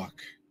unlock.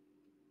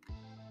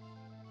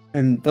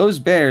 And those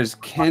bears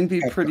can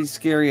be pretty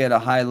scary at a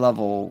high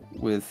level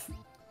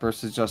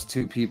versus just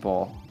two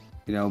people,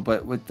 you know.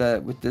 But with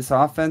this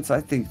offense, I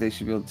think they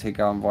should be able to take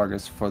out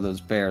Vargas before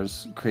those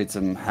bears create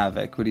some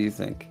havoc. What do you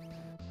think?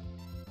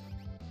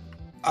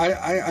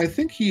 I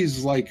think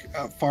he's like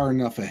far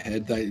enough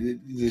ahead that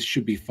this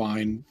should be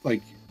fine.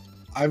 Like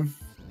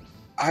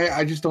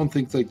I just don't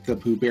think like the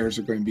Pooh Bears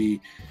are going to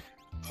be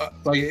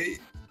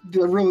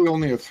they're really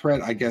only a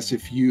threat, I guess,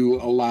 if you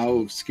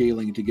allow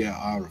scaling to get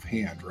out of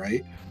hand,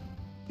 right?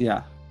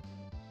 Yeah.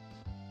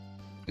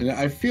 And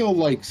I feel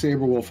like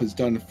Sabrewolf has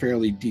done a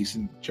fairly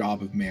decent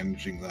job of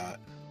managing that.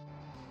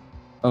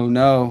 Oh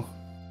no.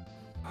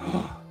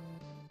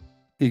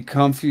 He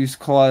confused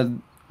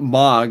Claude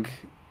Mog.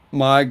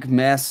 Mog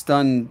mass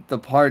stunned the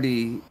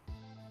party,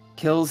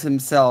 kills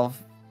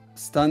himself,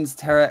 stuns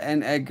Terra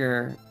and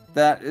Edgar.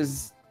 That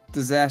is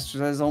disastrous.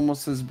 That's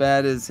almost as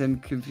bad as him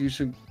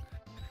confusing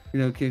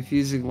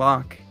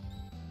Locke.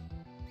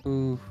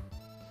 Ooh.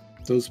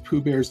 Those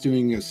Pooh Bears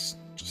doing a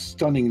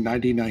stunning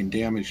 99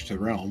 damage to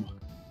Realm.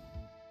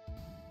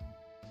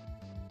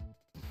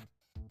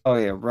 Oh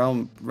yeah,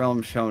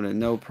 Realm showing it,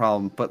 no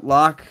problem. But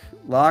Locke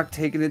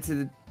taking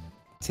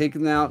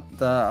out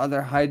the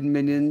other Haydn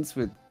minions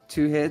with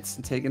 2 hits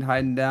and taking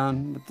Haydn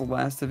down with the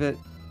last of it,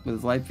 with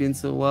his life being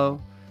so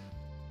low.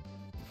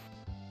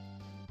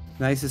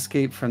 Nice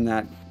escape from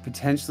that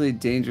potentially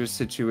dangerous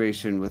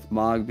situation with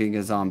Mog being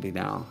a zombie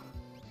now.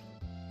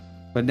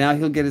 But now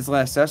he'll get his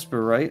last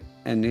Esper, right?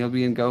 And he'll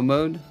be in go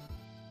mode?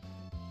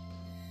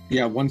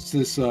 Yeah, once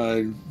this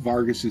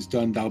Vargas is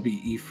done, that'll be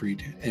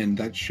Ifrit, and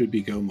that should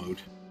be go mode.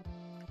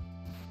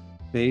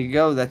 There you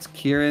go. That's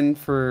Kieran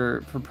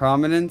for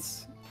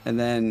Prominence. And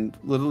then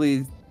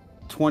literally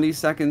 20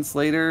 seconds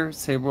later,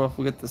 Sabrewolf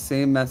will get the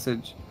same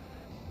message.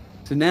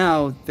 So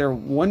now they're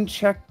 1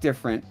 check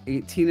different,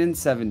 18 and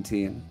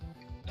 17.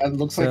 That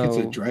looks like it's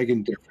a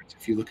dragon difference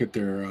if you look at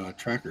their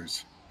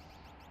trackers.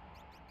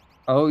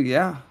 Oh,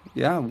 yeah.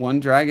 Yeah, 1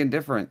 dragon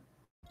different.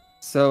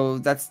 So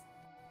that's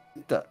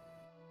the...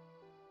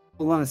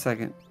 Hold on a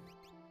second.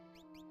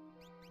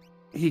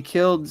 He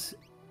killed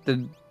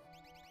the...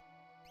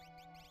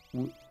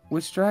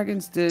 Which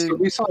dragons did... So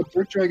we saw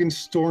Dirt Dragon,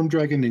 Storm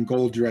Dragon, and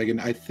Gold Dragon.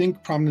 I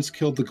think Prominence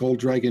killed the Gold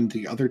Dragon.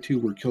 The other 2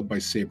 were killed by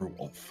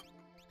Sabrewolf.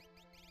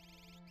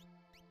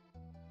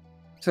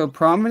 So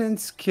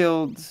Prominence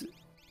killed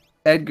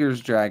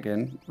Edgar's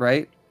dragon,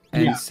 right?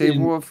 And yeah,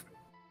 Sabrewolf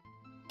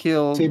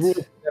killed...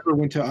 Sabrewolf never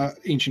went to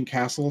Ancient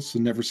Castle, so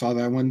never saw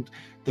that one.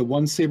 The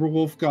one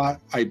Sabrewolf got,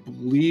 I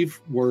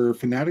believe, were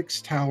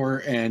Fanatic's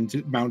Tower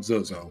and Mount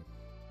Zozo.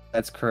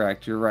 That's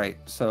correct. You're right.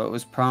 So it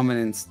was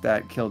Prominence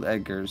that killed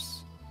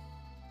Edgar's.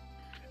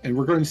 And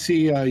we're going to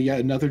see yet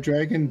another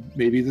dragon.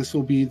 Maybe this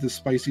will be the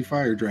Spicy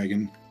Fire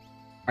Dragon.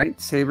 Right.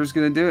 Sabre's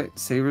going to do it.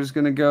 Sabre's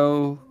going to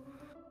go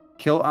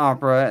kill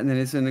Opera, and then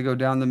he's going to go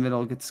down the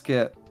middle, get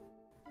Skip.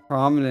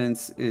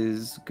 Prominence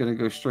is going to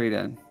go straight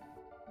in.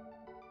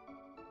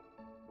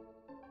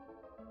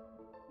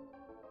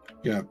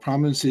 Yeah,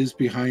 Prominence is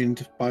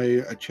behind by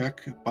a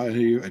check, by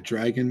a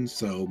dragon,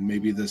 so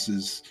maybe this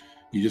is...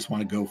 You just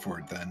want to go for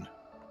it then.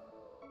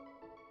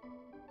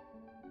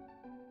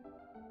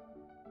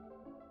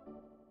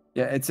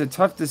 Yeah, it's a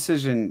tough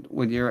decision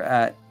when you're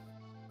at,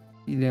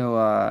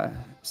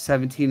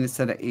 17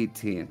 instead of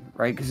 18,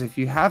 right? Because if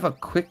you have a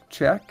quick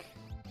check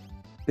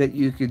that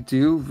you could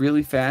do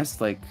really fast,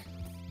 like,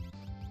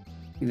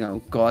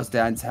 Gauze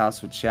Dad's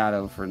house with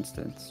Shadow, for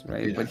instance,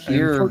 right? Yeah, but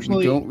here,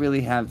 we don't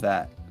really have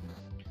that.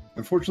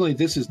 Unfortunately,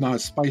 this is not a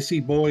spicy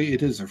boy,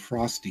 it is a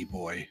frosty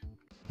boy.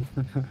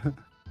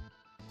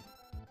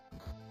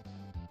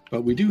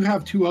 But we do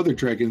have 2 other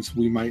dragons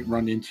we might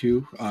run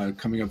into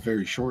coming up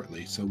very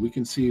shortly, so we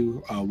can see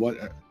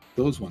what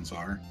those ones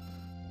are.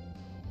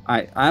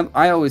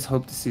 I always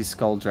hope to see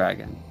Skull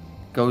Dragon.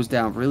 Goes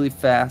down really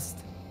fast,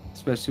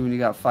 especially when you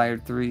got Fire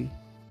 3.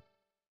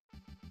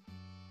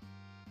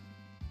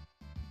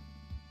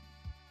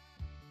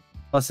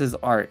 Plus his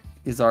art.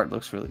 His art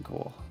looks really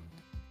cool.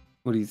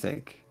 What do you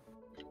think?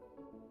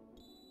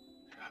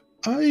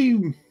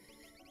 I'd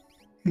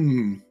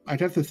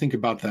have to think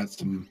about that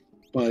some,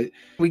 but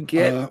we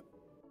get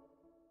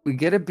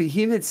a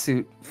behemoth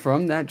suit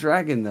from that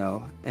dragon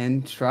though,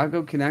 and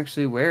Strago can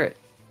actually wear it.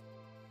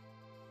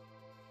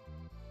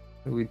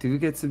 So we do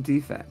get some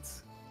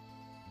defense.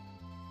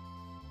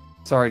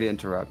 Sorry to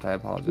interrupt. I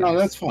apologize. No,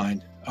 that's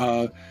fine.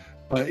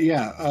 But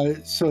yeah,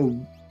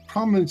 so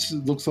Prominence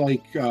looks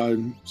like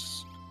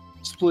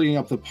splitting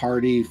up the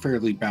party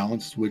fairly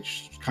balanced,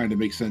 which kind of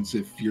makes sense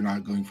if you're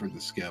not going for the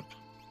skip.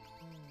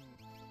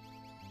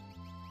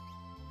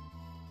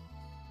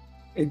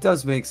 It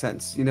does make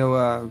sense. You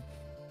know,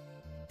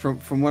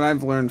 from what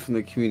I've learned from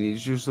the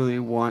communities, usually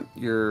want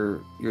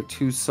your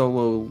two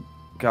solo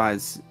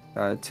guys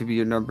to be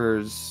your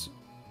numbers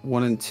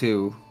 1 and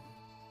 2,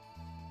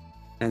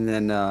 and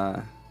then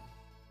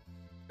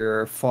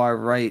your far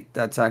right,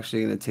 that's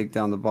actually going to take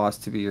down the boss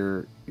to be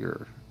your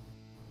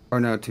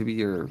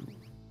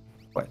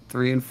what,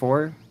 3 and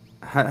 4.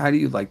 How do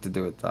you like to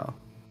do it though?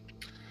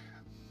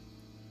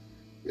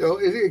 You know,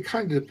 it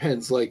kind of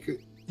depends. Like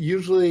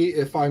usually,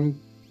 if I'm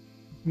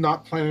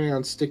not planning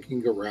on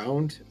sticking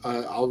around,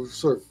 I'll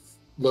sort of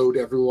load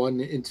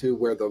everyone into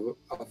where the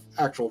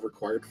actual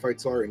required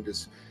fights are and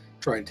just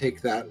try and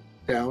take that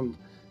down.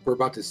 We're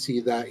about to see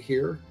that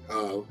here,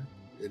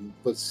 and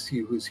let's see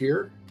who's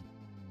here.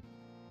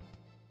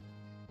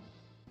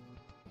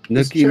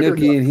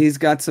 Nookie, and he's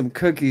got some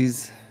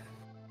cookies.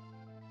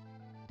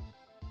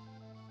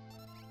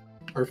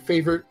 Our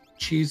favorite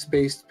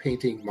cheese-based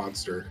painting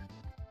monster.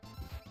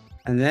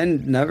 And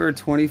then number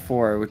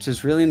 24, which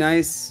is really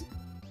nice.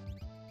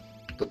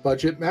 The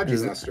budget Magic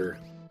Master.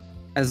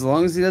 As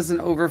long as he doesn't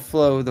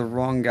overflow the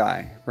wrong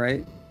guy,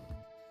 right?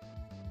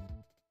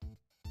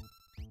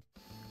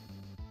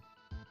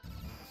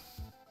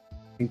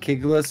 And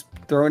Kigla's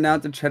throwing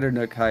out the Cheddar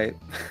Nook height.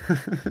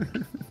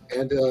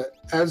 And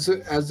as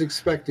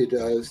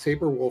expected,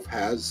 Sabre Wolf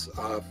has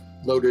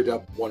loaded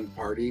up one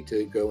party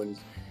to go and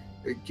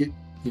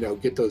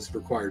get those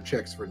required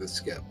checks for the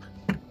skip.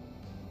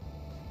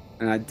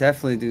 And I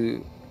definitely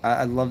do.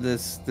 I love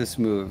this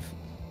move.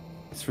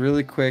 It's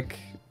really quick.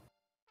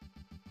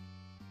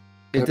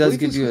 It does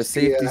give you a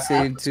safety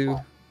save too.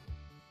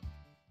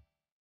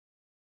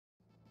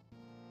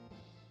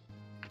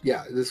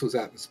 Yeah, this was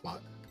at the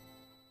spot.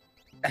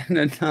 And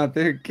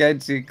another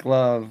Genji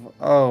glove.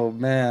 Oh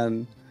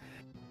man.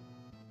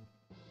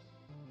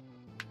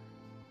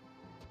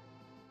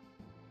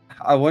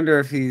 I wonder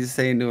if he's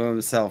saying to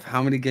himself,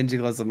 how many Genji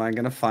gloves am I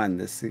going to find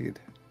this seed?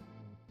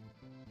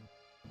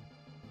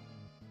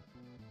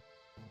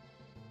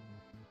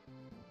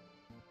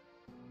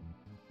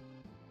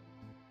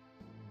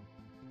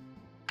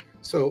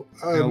 So,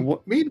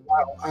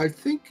 meanwhile, I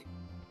think,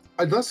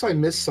 unless I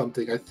missed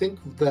something, I think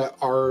that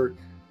our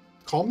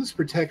Calmness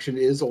Protection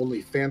is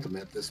only Phantom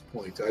at this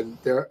point.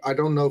 I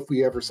don't know if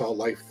we ever saw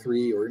Life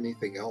 3 or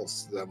anything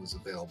else that was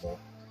available.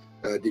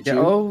 Did you?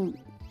 Oh,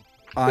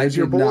 There's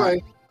your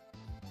boy.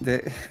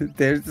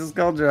 There's the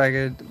Skull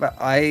Dragon. But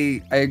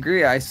I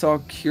agree. I saw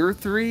Cure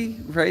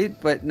 3, right?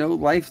 But no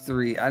Life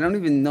 3. I don't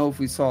even know if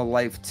we saw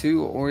Life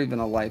 2 or even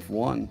a Life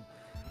 1.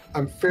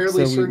 I'm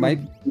fairly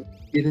certain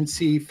we didn't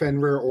see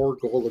Fenrir or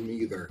Golem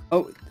either.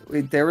 Oh,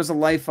 wait, there was a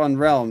Life on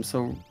Realm,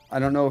 so I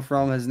don't know if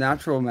Realm has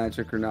natural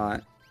magic or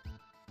not.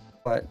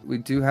 But we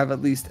do have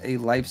at least a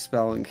life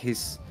spell in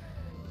case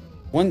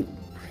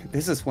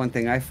this is one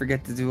thing I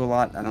forget to do a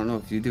lot. I don't know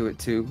if you do it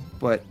too,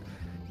 but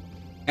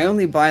I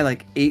only buy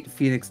like 8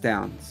 Phoenix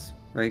Downs,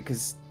 right?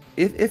 Because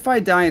if I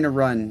die in a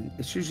run,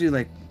 it's usually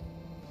like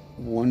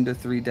 1 to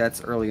 3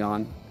 deaths early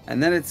on,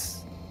 and then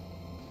it's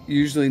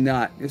usually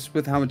not. It's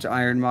with how much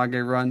Iron Mag I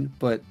run,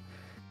 but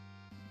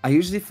I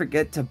usually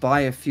forget to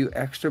buy a few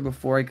extra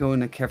before I go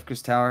into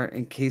Kefka's Tower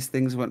in case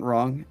things went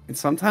wrong. And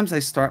sometimes I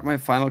start my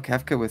final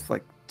Kefka with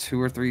like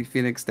 2 or 3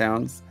 Phoenix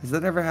Downs. Has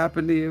that ever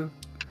happened to you?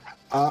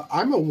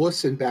 I'm a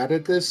wuss and bad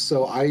at this,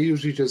 so I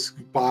usually just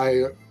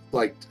buy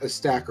like a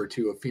stack or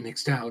 2 of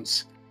Phoenix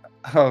Downs.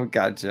 Oh,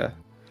 gotcha.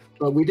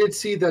 But we did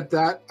see that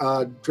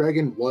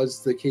dragon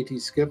was the KT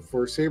skip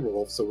for Sabre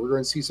Wolf, so we're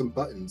going to see some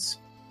buttons.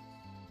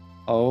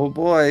 Oh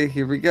boy,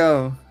 here we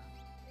go.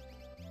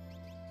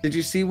 Did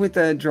you see what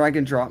the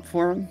dragon dropped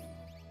for him?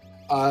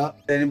 Did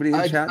anybody in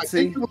the chat see?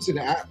 I think it was an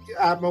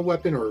Atma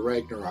weapon or a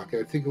Ragnarok.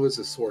 I think it was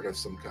a sword of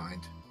some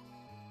kind.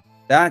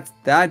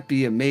 That'd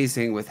be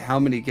amazing with how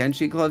many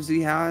Genji gloves he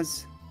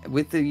has,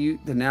 with the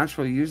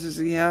natural users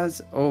he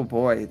has. Oh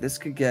boy, this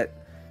could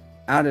get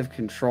out of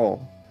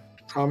control.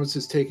 Thomas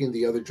is taking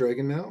the other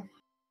dragon now,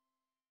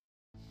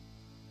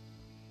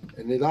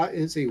 and that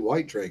is a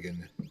white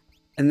dragon.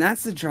 And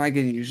that's the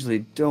dragon you usually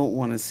don't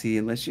want to see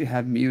unless you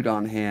have Mute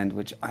on hand,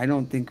 which I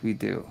don't think we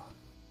do.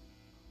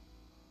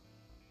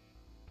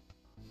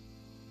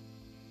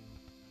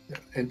 Yeah,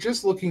 and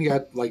just looking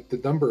at like the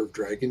number of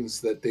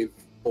dragons that they've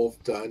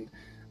both done,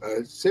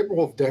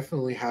 Saberwolf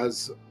definitely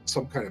has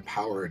some kind of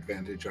power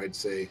advantage, I'd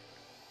say.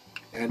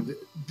 And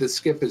the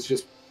skip is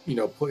just,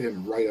 put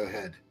him right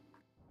ahead.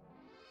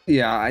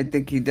 Yeah, I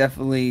think he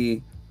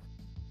definitely...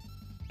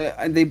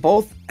 they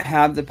both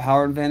have the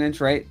power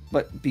advantage, right?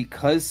 But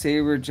because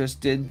Sabre just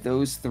did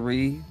those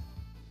three,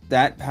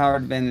 that power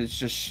advantage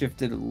just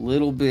shifted a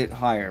little bit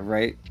higher,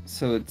 right?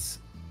 So it's...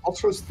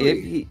 Ultros 3.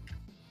 If he,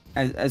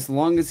 as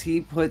long as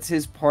he puts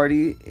his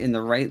party in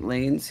the right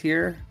lanes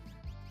here,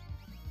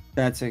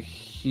 that's a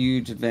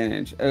huge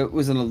advantage. It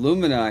was an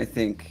Illumina, I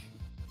think,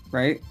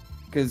 right?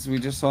 Because we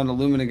just saw an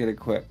Illumina get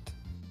equipped.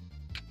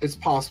 It's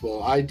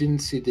possible. I didn't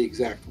see the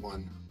exact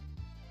one.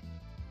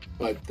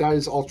 But that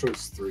is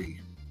Ultros 3.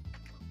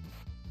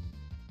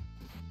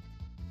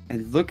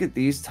 And look at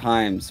these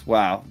times.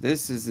 Wow,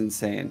 this is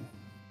insane.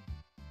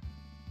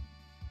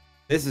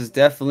 This is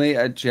definitely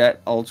a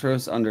Jet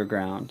Ultros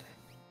Underground.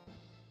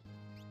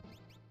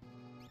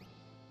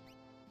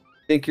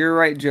 I think you're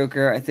right,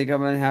 Joker. I think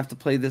I'm going to have to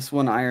play this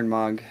one Iron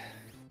Mog.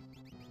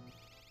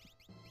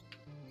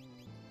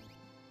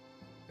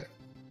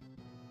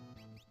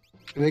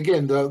 And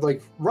again,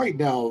 right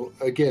now,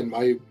 again,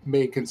 my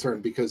main concern,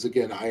 because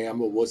again, I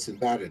am a wuss and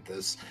bad at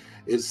this,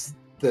 is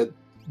that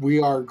we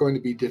are going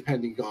to be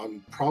depending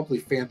on probably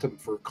Phantom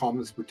for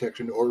calmness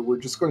protection, or we're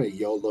just going to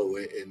YOLO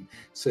it and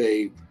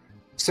say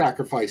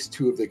sacrifice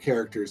 2 of the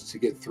characters to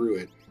get through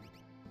it.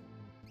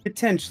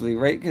 Potentially,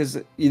 right? Because,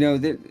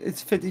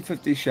 it's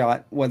 50-50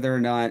 shot whether or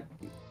not,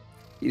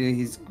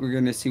 we're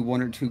going to see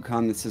 1 or 2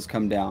 calmnesses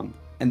come down.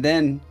 And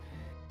then,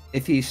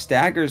 if he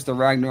staggers the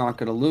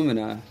Ragnarok and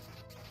Illumina,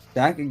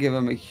 that could give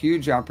him a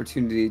huge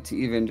opportunity to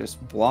even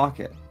just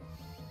block it.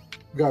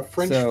 We got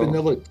French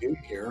Vanilla Doom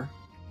here.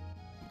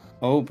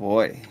 Oh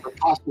boy. Or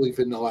possibly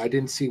Vanilla. I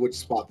didn't see which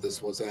spot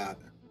this was at.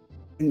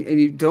 And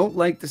you don't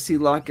like to see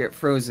Locke get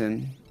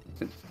frozen.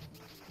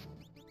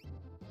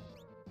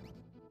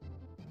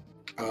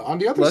 On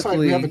the other side,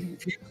 we have a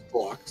fuse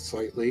block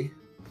slightly.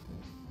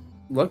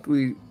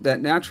 Luckily,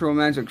 that Natural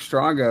Magic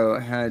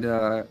Strago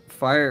had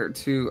Fire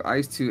 2,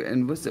 Ice 2,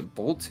 and was it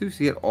Bolt 2? So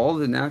he had all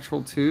the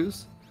natural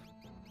 2s?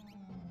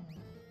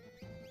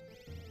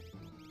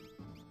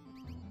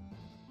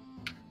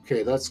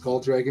 Okay, that Skull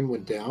Dragon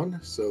went down,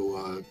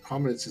 so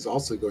Prominence is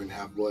also going to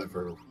have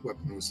whatever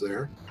weapon was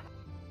there.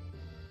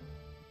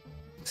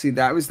 See,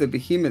 that was the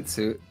Behemoth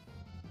suit.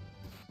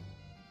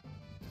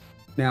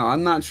 Now,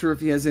 I'm not sure if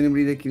he has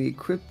anybody that can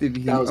equip the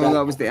Behemoth.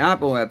 That was the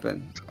Apple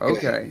weapon.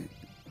 Okay.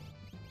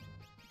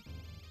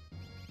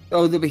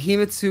 Oh, the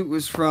Behemoth suit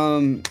was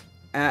from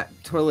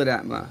Toilet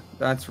Atma.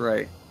 That's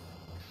right.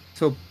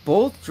 So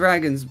both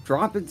dragons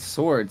dropping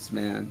swords,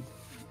 man.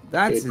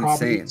 That's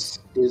insane.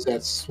 Is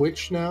at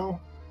Switch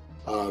now.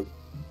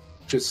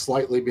 Just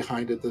slightly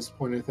behind at this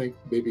point, I think.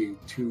 Maybe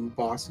 2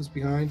 bosses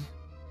behind.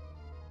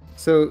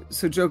 So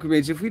Joker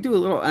Mage, if we do a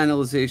little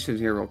analyzation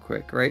here real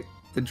quick, right?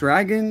 The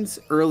dragons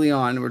early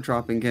on were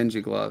dropping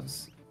Genji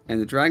gloves, and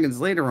the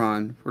dragons later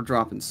on were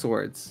dropping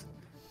swords.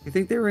 You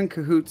think they were in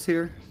cahoots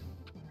here?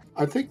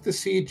 I think the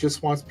Seed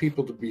just wants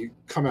people to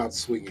come out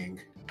swinging.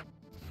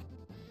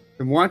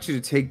 They want you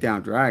to take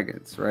down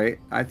dragons, right?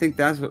 I think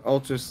that's what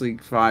Ultros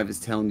League 5 is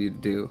telling you to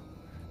do.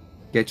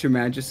 Get your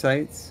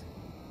Magicites,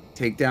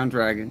 take down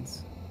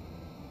dragons,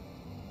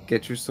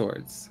 get your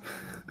swords.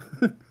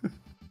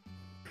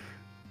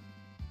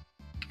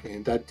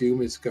 And that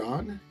Doom is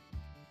gone.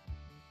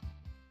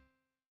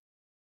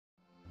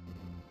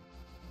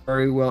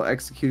 Very well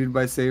executed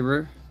by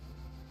Sabre.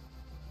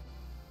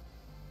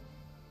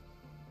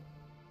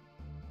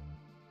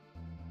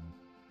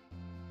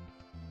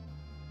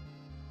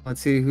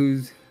 Let's see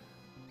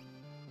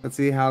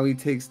how he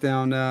takes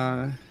down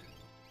a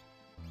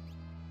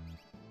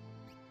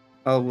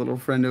little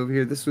friend over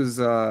here. This was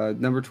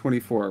number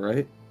 24,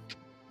 right?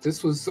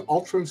 This was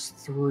Ultros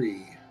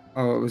 3.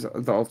 Oh, it was the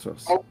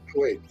Ultros. Oh,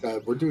 wait.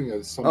 We're doing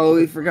a... Oh,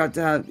 he forgot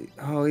to have...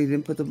 Oh, he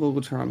didn't put the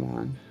Mogul Charm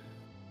on.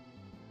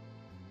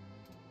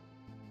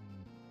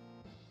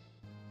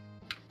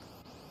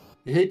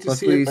 You hate to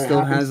Luckily, see it, but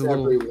still has a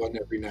little... everyone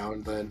every now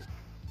and then.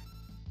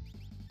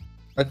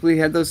 Luckily, he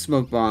had those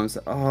smoke bombs.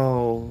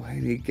 Oh,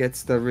 and he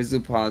gets the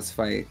Rizupaz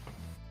fight.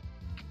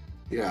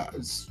 Yeah,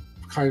 it's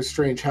kind of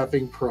strange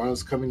having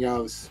piranhas coming out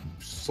of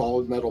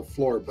solid metal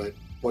floor, but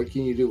what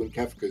can you do when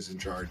Kefka's in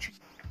charge?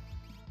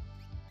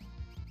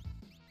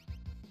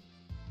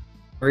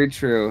 Very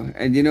true.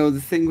 And the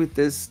thing with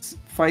this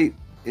fight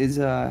is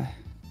they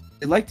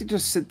like to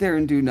just sit there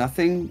and do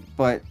nothing,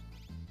 but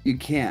you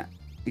can't,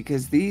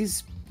 because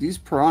these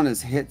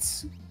piranhas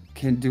hits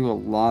can do a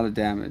lot of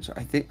damage.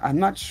 I'm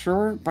not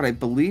sure, but I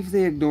believe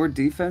they ignore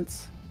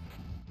defense.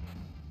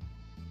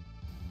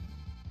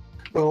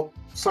 Well,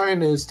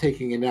 Cyan is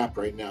taking a nap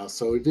right now,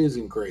 so it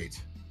isn't great.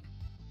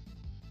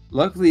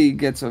 Luckily, he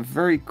gets a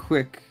very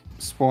quick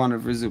spawn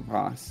of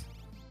Rizupaz.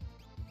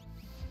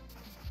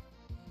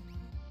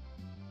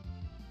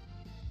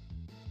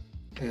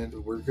 And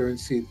we're going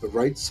to see the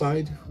right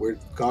side, where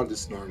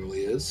Goddess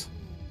normally is.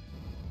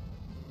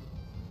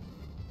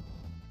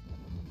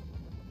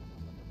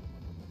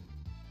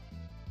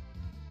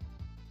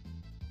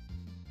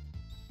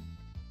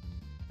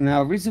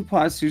 Now, recent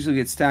plots usually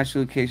get statue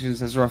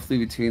locations as roughly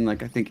between,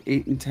 like, I think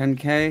 8 and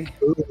 10k.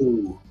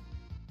 Ooh.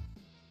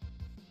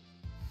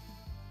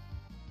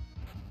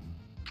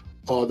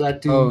 Oh,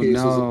 that Doom Oh,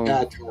 Gaze was a no.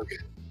 bad target.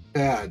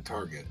 Bad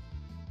target.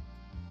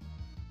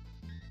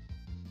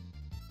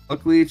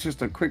 Luckily, it's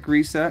just a quick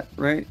reset,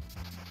 right?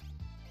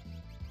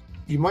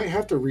 You might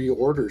have to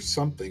reorder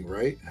something,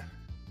 right?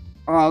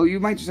 Oh, you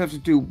might just have to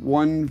do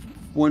one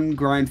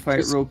grind fight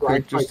Just real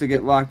grind quick just fight to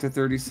get locked to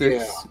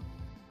 36. Yeah.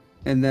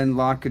 And then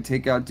Lock could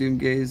take out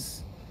Doomgaze.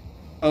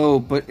 Oh,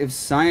 but if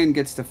Cyan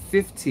gets to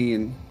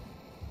 15,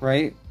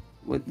 right?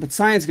 But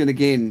Cyan's going to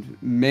gain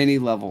many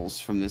levels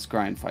from this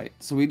grind fight.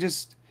 So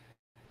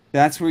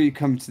that's where you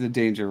come to the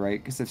danger, right?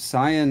 Because if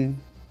Cyan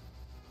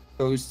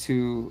goes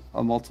to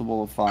a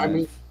multiple of 5. I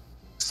mean,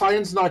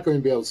 Cyan's not going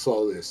to be able to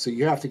slow this, so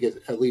you have to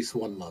get at least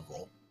one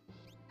level.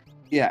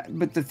 Yeah,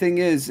 but the thing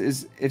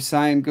is if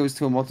Cyan goes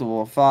to a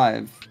multiple of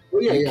 5,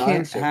 you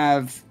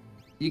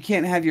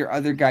can't have your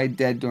other guy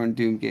dead during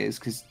Doomgaze,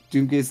 because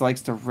Doomgaze likes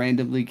to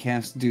randomly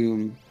cast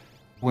Doom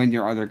when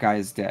your other guy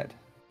is dead,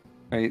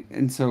 right?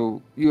 And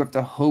so you have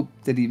to hope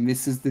that he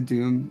misses the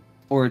Doom,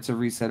 or it's a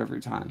reset every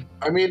time.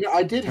 I mean,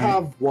 I did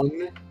have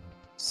one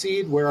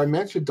seed where I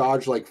managed to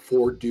dodge like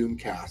 4 Doom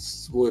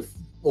casts with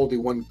only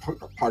one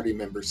party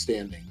member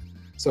standing.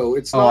 So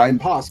it's not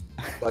impossible,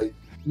 but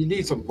you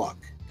need some luck.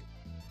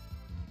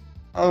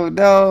 Oh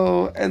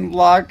no, and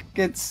Locke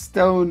gets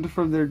stoned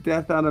from their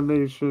death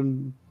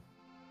animation.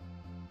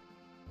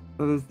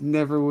 That is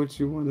never what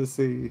you want to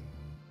see.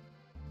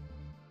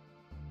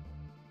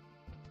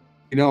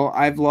 You know,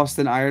 I've lost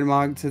an Iron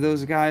Mog to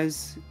those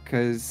guys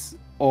because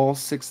all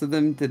 6 of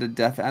them did a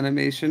death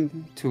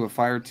animation to a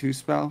Fire 2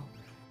 spell.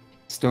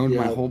 Stoned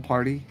my whole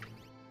party.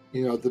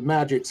 You know, the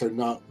magics are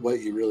not what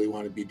you really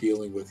want to be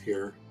dealing with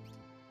here.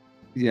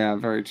 Yeah,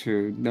 very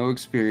true. No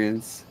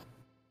experience.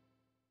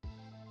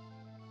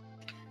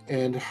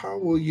 And how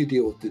will you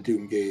deal with the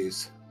Doom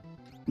Gaze?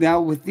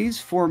 Now, with these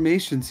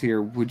formations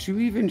here, would you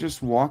even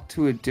just walk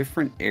to a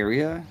different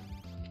area?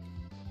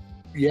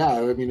 Yeah,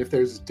 I mean, if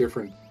there's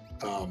different...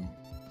 I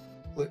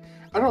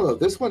don't know.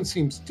 This one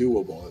seems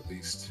doable, at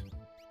least.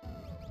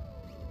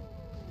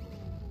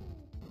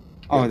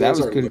 Oh, that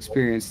was good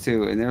experience,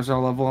 too. And there's our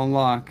level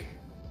unlock.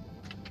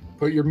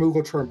 Put your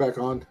Moogle charm back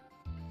on.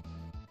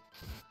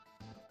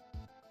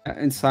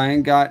 And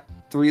Cyan got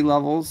 3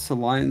 levels, so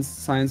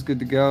Cyan's good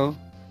to go.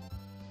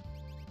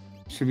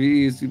 Should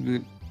be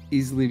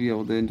easily be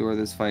able to endure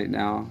this fight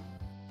now.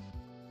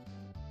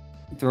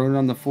 Throw it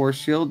on the Force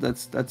Shield.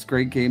 That's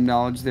great game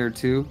knowledge there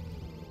too.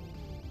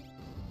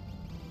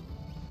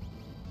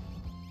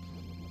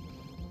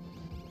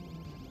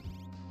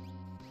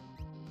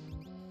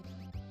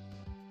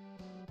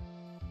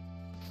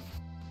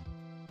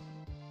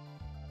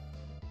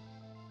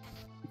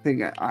 I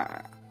think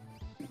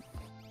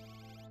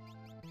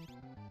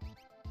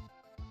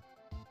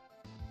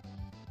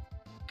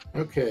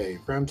Okay,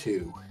 round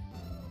 2.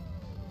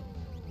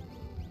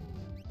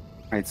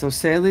 Alright, so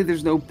sadly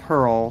there's no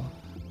Pearl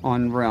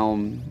on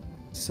Realm,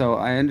 so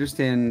I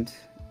understand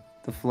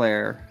the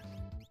flare.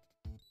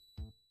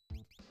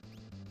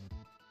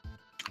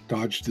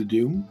 Dodge the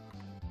Doom?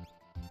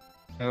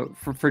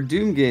 For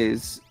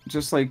Doomgaze,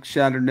 just like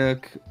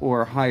Shatternook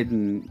or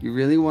Haydn, you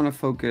really want to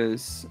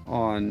focus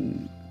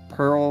on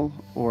Pearl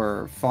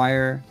or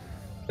Fire.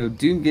 So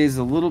Doomgaze is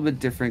a little bit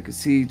different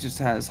because he just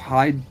has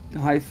high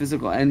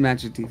physical and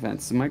magic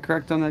defense. Am I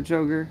correct on that,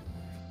 Joker?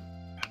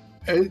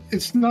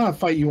 It's not a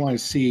fight you want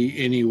to see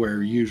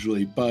anywhere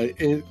usually, but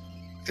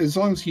as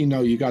long as you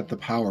know you got the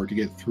power to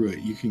get through it,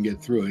 you can get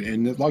through it.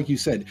 And like you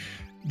said,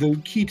 the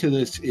key to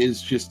this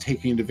is just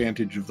taking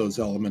advantage of those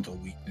elemental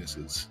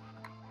weaknesses.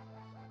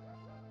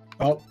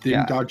 Oh,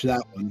 didn't dodge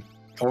that one.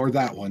 Or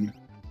that one.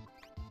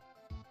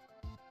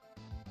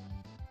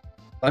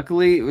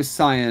 Luckily, it was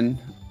Cyan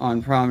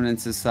on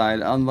Prominence's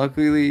side.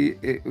 Unluckily,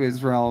 it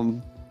was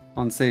Realm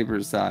on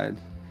Sabre's side.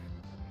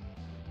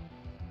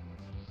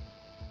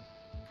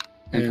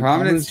 And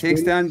Prominence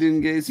takes down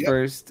Doomgaze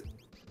first.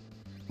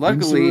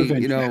 Luckily,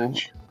 you know,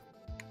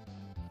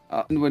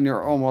 when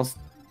you're almost,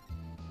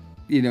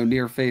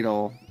 near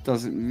fatal,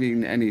 doesn't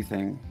mean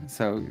anything.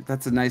 So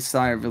that's a nice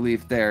sigh of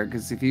relief there,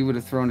 because if he would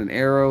have thrown an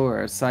arrow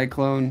or a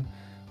cyclone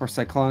or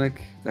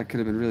cyclonic, that could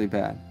have been really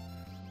bad.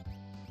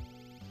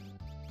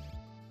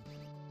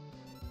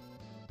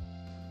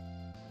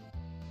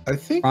 I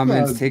think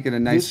Prominence taking a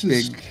nice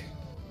big...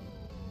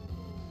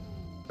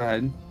 Go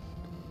ahead.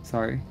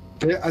 Sorry.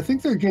 I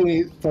think they're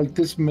getting, like,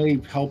 this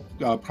may help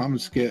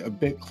Prominence get a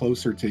bit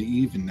closer to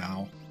even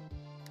now.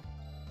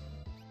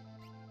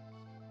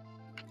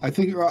 I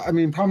think, I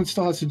mean, Prominence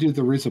still has to do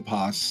the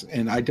Rizapos,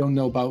 and I don't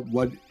know about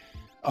what,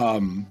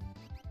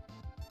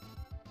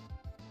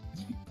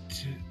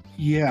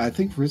 yeah, I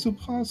think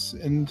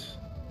Rizapos and,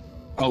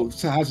 oh,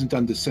 so it hasn't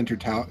done the center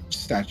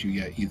statue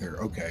yet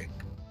either, okay.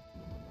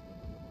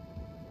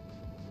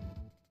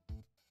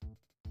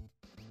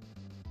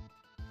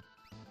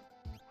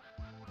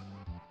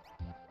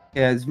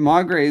 Yeah, as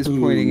Magre is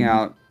pointing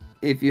out,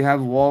 if you have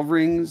wall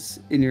rings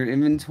in your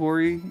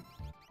inventory,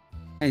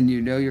 and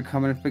you know you're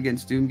coming up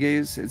against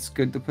Doomgaze, it's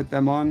good to put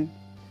them on.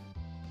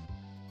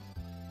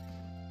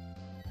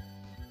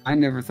 I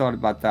never thought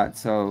about that,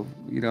 so,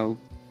 you know,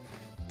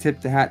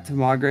 tip the hat to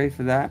Magre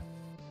for that.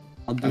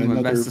 I'll do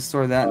my best to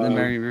store that in the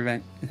memory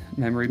bank.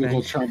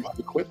 Google charm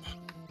equip.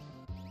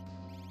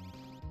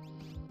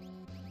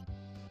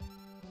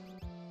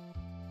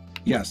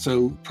 Yeah,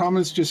 so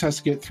Prominence just has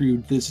to get through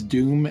this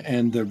Doom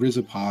and the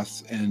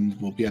Rizzipoth, and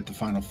we'll be at the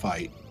final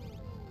fight.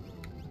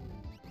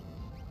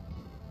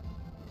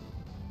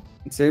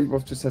 Sabre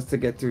just has to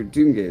get through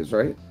Doomgaze,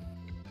 right?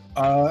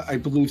 I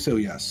believe so,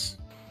 yes.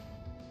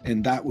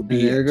 And that would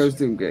be and there goes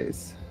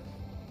Doomgaze.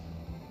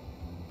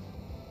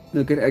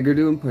 Look at Edgar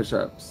doing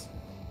push-ups.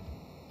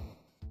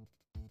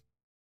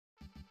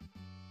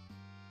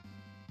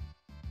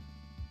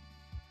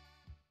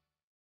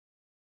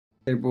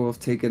 Sabre Wolf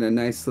taking a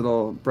nice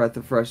little breath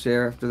of fresh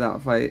air after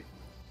that fight.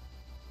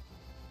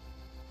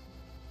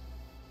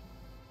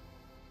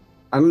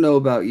 I don't know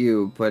about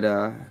you,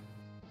 but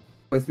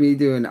with me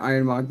doing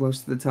Iron Mog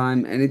most of the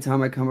time,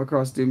 anytime I come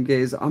across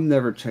Doomgaze, I'm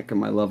never checking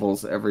my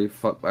levels every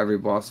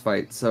boss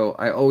fight. So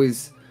I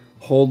always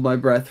hold my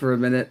breath for a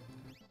minute.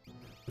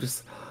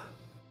 Just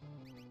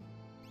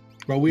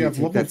well, we have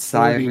level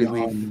 40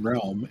 on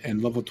Realm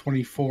and level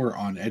 24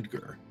 on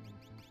Edgar.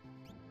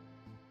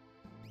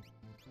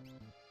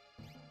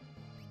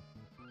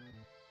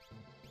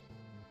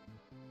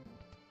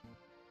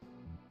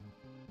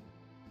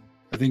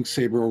 I think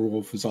Sabre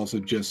Wolf is also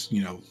just,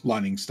 you know,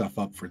 lining stuff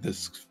up for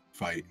this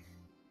fight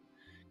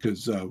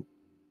because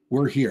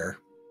we're here.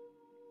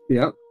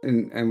 Yep,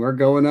 and we're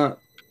going up.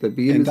 The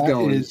beam is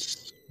going. That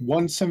is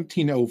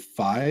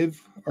 1:17:05,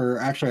 or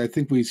actually, I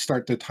think we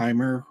start the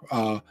timer.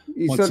 You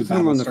once start the the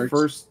timer on the starts.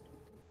 first,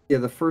 yeah,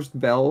 the first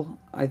bell.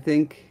 I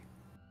think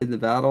in the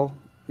battle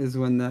is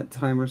when that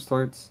timer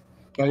starts.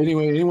 But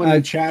anyway, anyone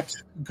in chat,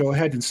 go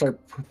ahead and start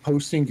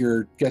posting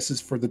your guesses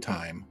for the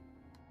time.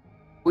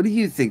 What do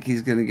you think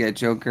he's gonna get,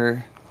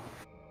 Joker?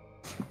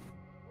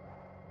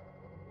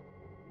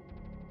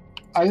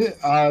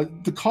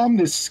 The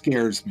calmness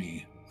scares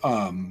me.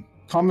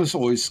 Calmness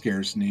always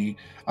scares me.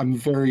 I'm a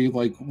very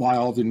like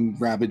wild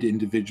and rabid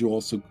individual,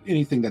 so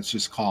anything that's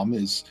just calm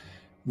is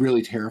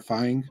really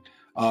terrifying.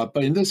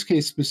 But in this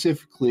case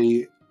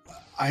specifically,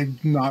 I'm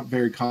not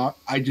very calm.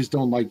 I just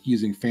don't like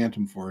using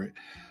Phantom for it.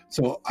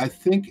 So I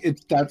think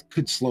that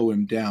could slow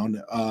him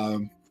down.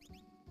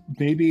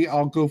 Maybe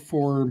I'll go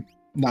for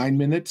 9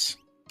 minutes.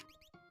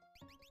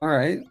 All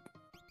right.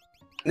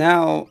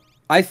 Now,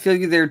 I feel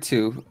you there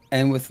too.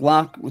 And with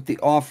Locke, with the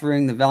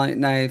offering, the Valiant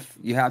Knife,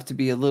 you have to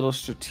be a little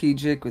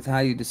strategic with how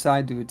you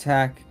decide to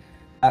attack.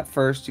 At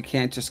first, you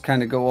can't just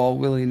kind of go all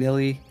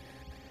willy-nilly.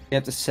 You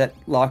have to set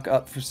Locke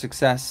up for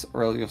success,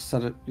 or you'll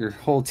set your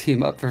whole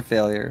team up for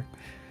failure.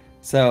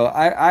 So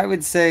I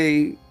would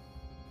say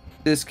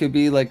this could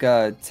be like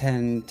a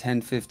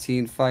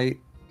 10-15 fight.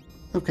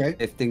 Okay.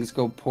 If things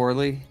go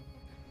poorly.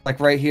 Like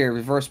right here,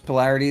 reverse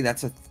polarity,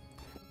 that's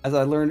as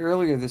I learned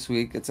earlier this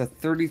week, it's a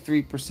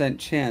 33%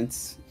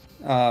 chance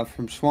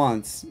from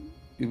Schwantz.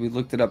 We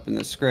looked it up in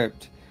the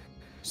script.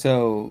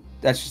 So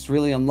that's just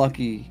really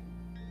unlucky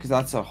because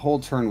that's a whole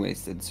turn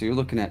wasted. So you're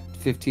looking at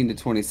 15 to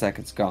 20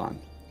 seconds gone.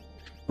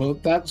 Well,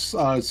 that's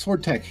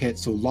Sword Tech hit,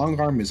 so Long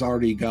Arm is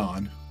already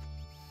gone.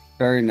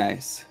 Very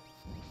nice.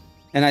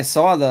 And I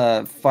saw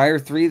the Fire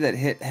 3 that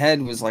hit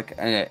head was like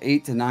an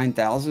 8 to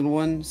 9,000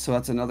 one. So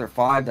that's another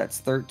 5. That's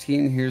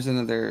 13. Here's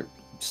another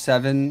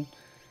 7.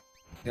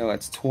 You know,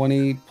 that's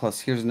 20. Plus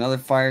here's another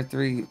Fire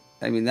 3.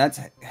 I mean, that's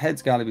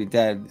head's got to be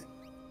dead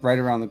right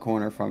around the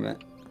corner from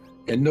it.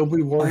 And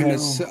Nobody War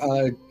has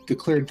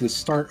declared the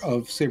start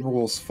of Sabre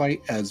Wolf's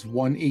fight as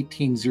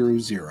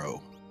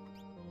 1:18:00.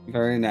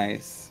 Very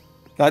nice.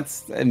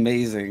 That's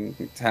amazing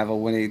to have a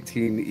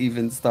 118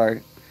 even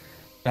start.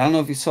 I don't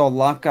know if you saw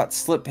Locke got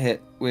slip hit,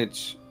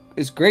 which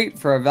is great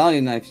for a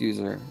Valiant Knife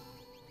user.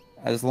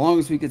 As long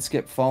as we could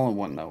skip Fallen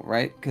One, though,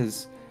 right?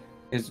 Because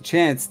there's a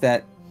chance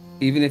that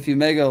even if you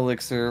Mega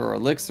Elixir or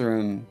Elixir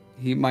him,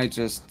 he might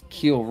just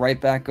keel right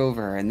back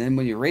over. And then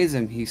when you raise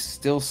him, he's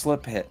still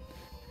slip hit.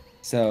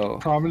 So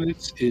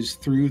Prominence is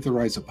through the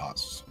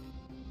Rizzipoth.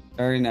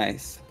 Very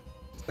nice.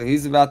 So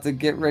he's about to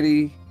get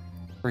ready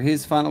for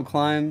his final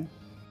climb.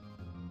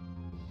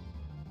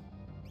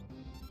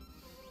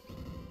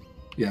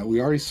 Yeah,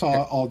 we already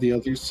saw all the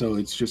others, so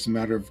it's just a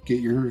matter of get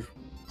your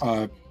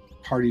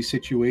party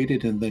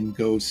situated and then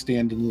go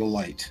stand in the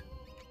light.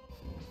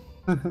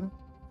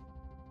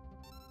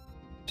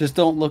 Just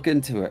don't look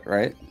into it,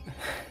 right?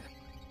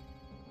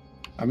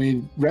 I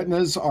mean,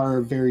 retinas are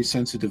very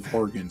sensitive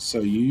organs, so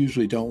you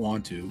usually don't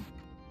want to.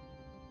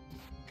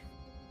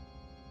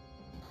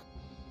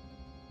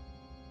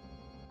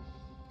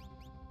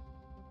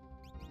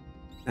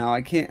 Now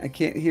I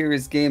can't hear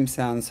his game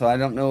sound, so I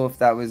don't know if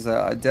that was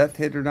a death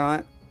hit or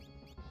not.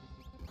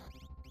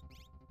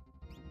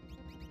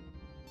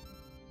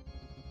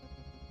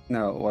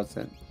 No, it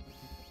wasn't.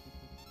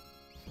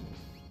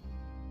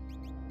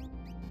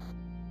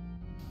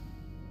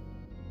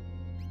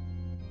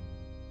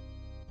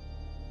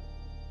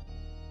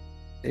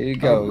 There you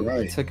go.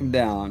 Right. Took him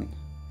down.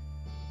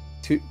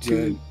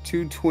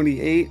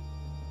 228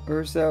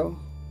 or so.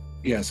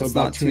 Yeah, so it's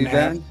about not too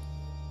bad.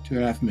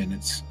 2.5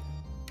 minutes.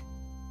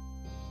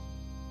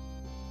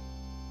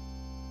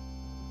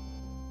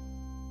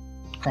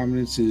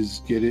 Prominence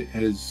has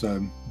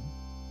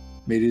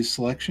made his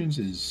selections,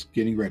 is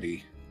getting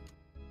ready.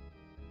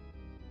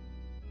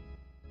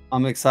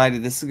 I'm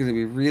excited. This is going to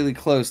be really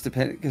close,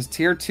 because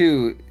tier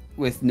 2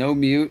 with no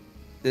mute,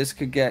 this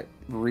could get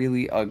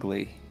really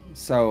ugly.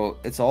 So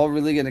it's all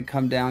really going to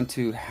come down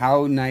to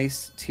how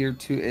nice tier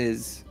 2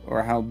 is,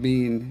 or how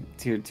mean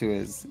tier 2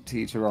 is to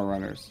each of our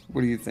runners.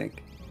 What do you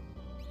think?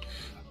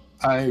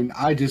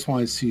 I just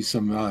want to see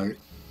some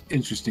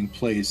interesting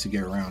plays to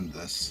get around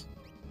this,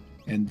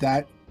 and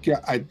that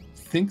I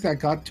think that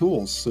got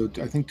Tools. So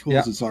I think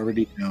Tools is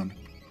already down.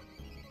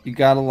 You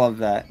gotta love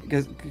that,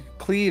 because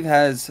Cleave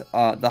has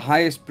the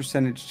highest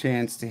percentage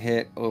chance to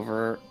hit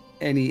over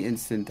any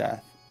instant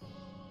death,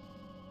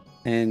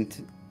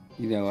 and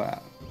you know,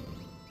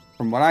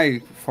 from what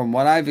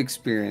I've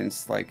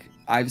experienced, like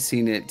I've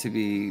seen it to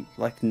be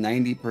like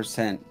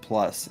 90%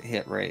 plus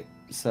hit rate.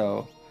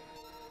 So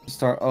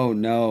oh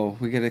no,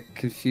 we get a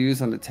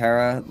confused on the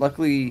Terra.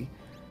 Luckily,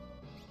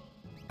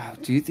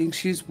 do you think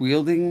she's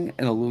wielding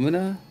an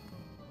Illumina?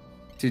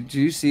 Did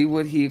you see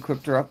what he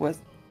equipped her up with?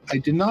 I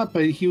did not,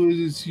 but he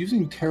was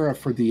using Terra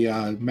for the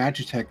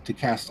Magitech to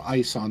cast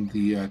ice on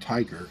the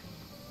Tiger.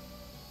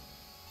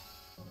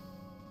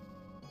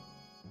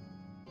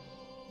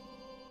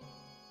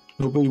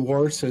 Nobody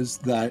War says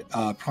that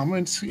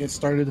Prominence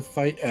started the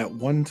fight at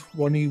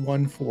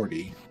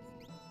 1:21:40.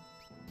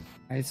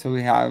 Alright, so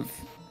we have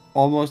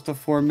almost a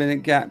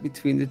 4-minute gap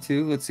between the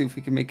two. Let's see if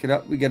we can make it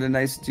up. We get a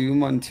nice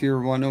Doom on tier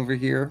 1 over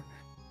here.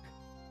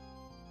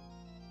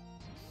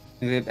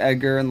 And we have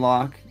Edgar and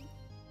Locke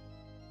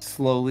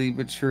slowly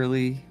but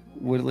surely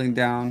whittling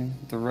down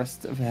the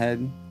rest of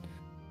Head.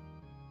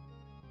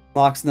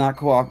 Locke's not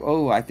co-op.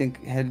 Oh, I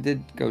think Head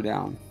did go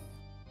down.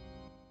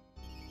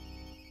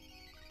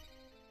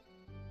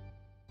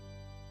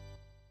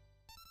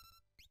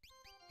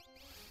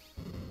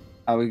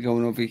 How are we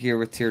going over here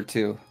with tier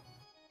 2?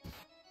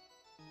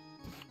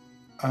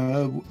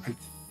 I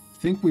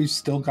think we've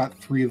still got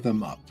 3 of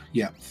them up.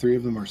 Yeah, 3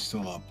 of them are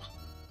still up.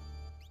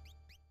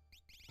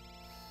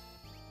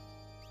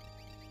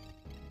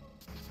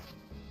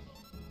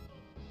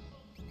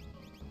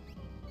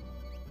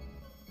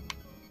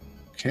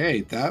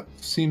 Okay, that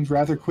seems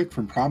rather quick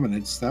from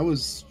Prominence. That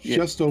was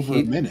just over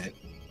a minute.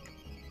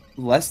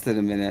 Less than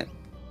a minute.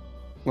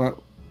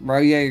 Well,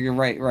 yeah, you're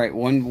right. You're right.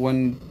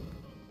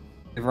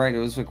 You're right. It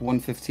was like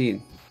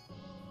 1:15.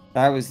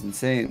 That was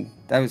insane.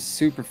 That was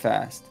super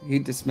fast. He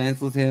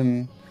dismantled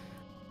him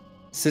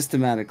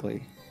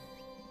systematically.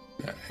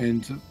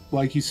 And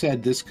like you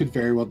said, this could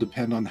very well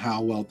depend on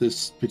how well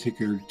this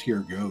particular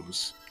tier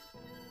goes.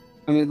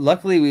 I mean,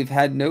 luckily we've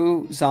had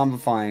no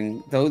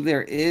zombifying, though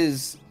there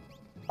is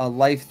a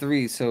life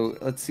 3. So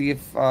let's see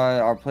if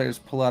our players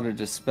pull out a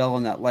Dispel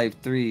on that life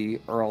 3,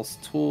 or else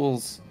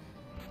Tools.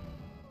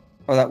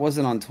 Oh, that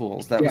wasn't on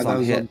Tools. That was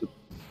on Hit.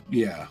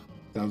 Yeah,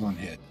 that was on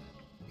Hit.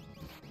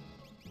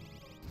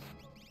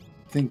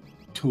 I think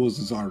Tools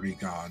is already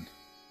gone.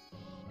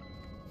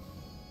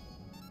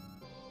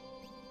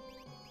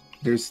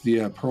 There's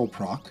the Pearl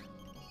proc.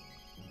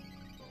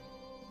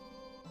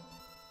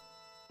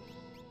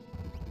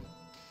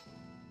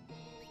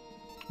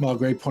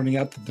 Malgré pointing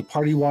out that the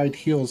party-wide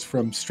heals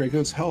from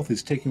Strago's health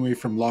is taking away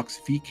from Locke's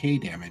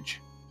VK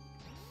damage.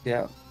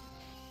 Yeah.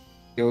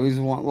 You always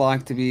want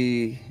Locke to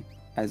be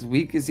as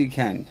weak as he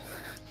can.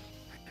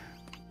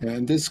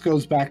 And this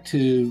goes back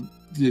to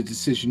the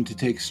decision to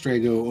take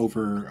Strago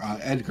over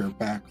Edgar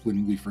back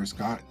when we first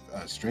got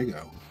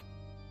Strago.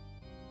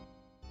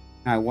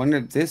 I wonder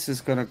if this is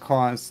going to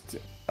cost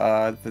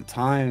the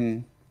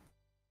time.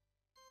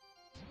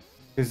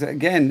 Because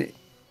again,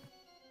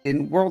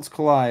 in Worlds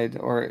Collide,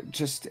 or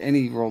just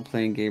any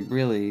role-playing game,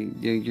 really,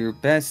 your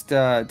best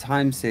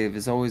time save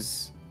is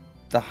always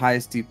the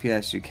highest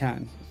DPS you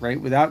can,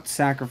 right? Without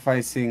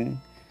sacrificing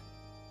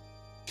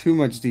too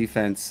much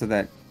defense so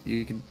that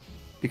you can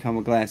become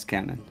a glass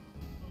cannon.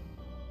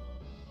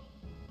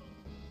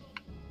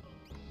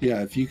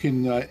 Yeah, if you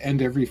can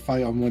end every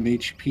fight on 1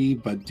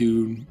 HP, but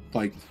do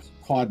like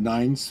quad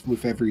 9s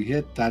with every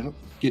hit, that'll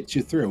get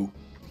you through.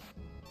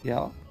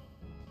 Yeah.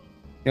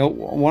 You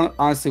know,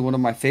 honestly, one of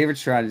my favorite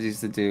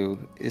strategies to do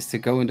is to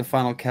go into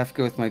Final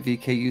Kefka with my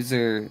VK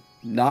user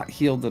not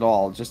healed at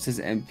all, just his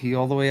MP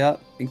all the way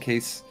up, in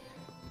case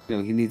he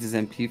needs his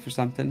MP for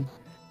something.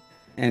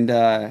 And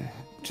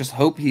just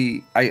hope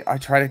I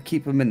try to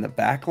keep him in the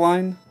back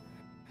line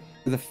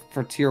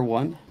for tier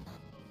 1,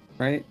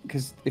 right?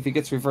 Because if he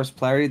gets reverse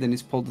polarity, then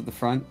he's pulled to the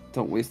front.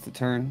 Don't waste the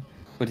turn.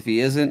 But if he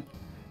isn't,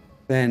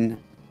 then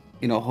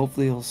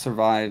hopefully he'll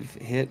survive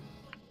hit.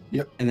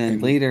 Yep. And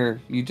then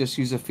later you just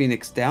use a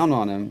Phoenix down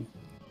on him,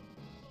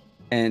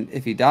 and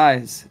if he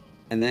dies,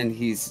 and then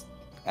he's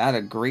at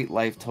a great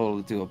life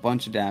total to do a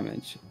bunch of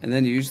damage, and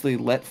then you usually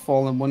let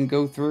Fallen 1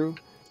 go through,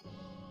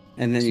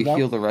 and then you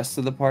heal the rest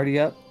of the party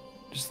up.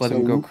 Just let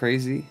him go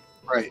crazy.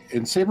 Right,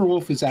 and Sabre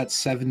Wolf is at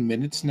 7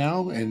 minutes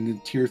now, and in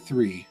tier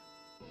 3,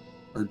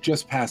 or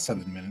just past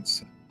 7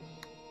 minutes.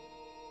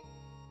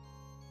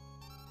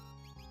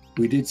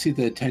 We did see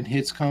the 10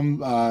 hits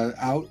come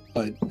out,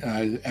 but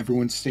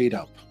everyone stayed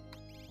up.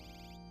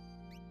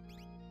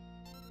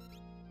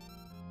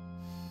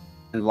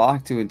 And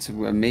Locke doing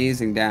some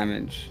amazing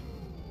damage.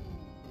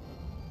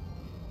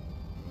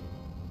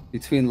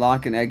 Between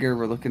Locke and Edgar,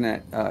 we're looking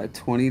at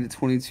 20 to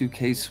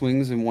 22k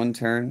swings in one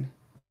turn.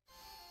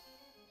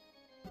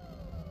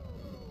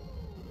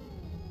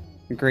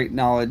 Great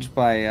knowledge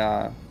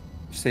by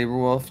Sabre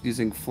Wolf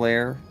using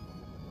Flare.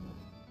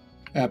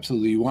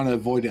 Absolutely. You want to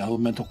avoid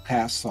elemental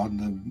casts on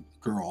the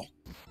girl.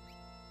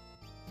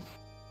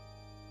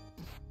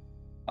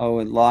 Oh,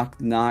 and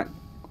Locke not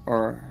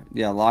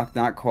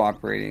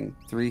cooperating.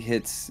 3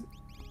 hits.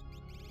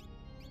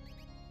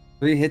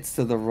 3 hits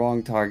to the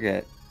wrong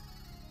target.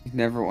 You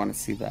never want to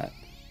see that.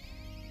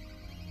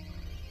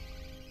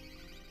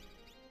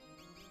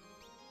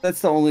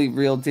 That's the only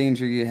real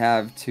danger you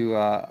have to,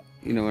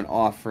 an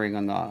offering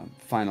on the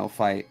final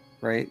fight,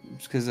 right?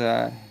 Because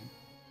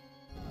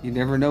you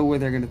never know where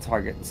they're going to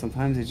target.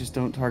 Sometimes they just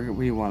don't target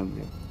where you want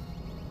them to.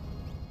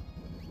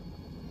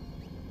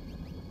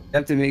 You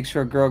have to make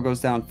sure a girl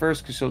goes down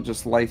first because she'll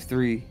just life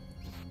 3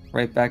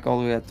 right back all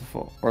the way up to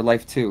full. Or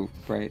life 2,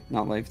 right?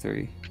 Not life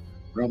 3.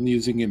 I'm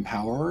using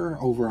Empower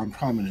over on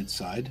Prominence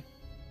side.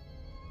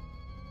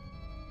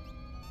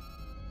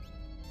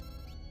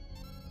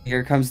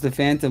 Here comes the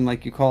Phantom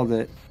like you called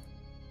it.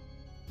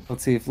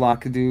 Let's see if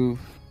Locke could do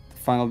the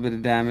final bit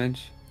of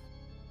damage.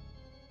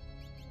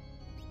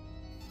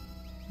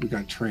 We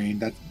got trained.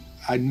 That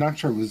I'm not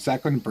sure. Was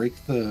that going to break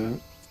the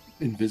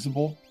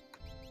invisible?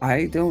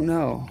 I don't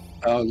know.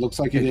 It looks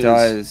like it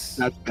does.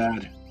 That's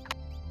bad.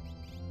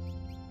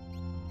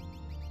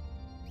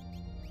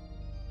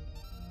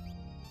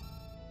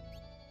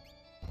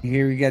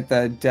 Here we get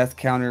the death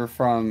counter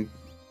from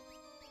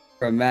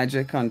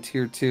Magic on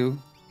tier 2.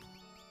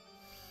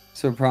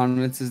 So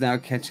Prominence is now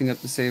catching up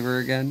to Sabre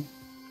again.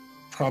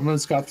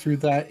 Prominence got through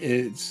that.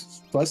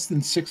 It's less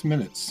than 6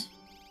 minutes.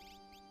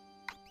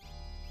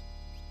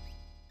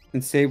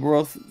 And Sabre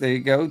Wolf, there you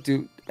go.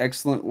 Do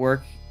excellent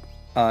work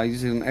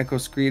using an Echo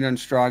Screen on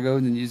Strago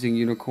and then using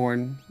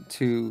Unicorn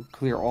to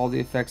clear all the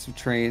effects of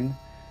Train.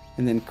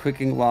 And then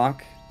quicking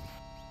Lock.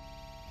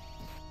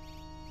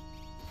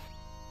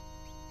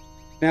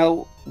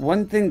 Now,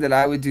 one thing that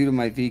I would do to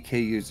my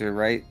VK user,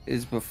 right,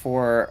 is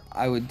before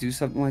I would do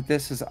something like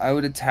this, is I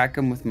would attack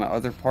him with my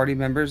other party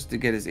members to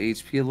get his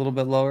HP a little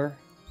bit lower.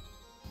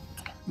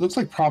 Looks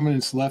like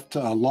Prominence left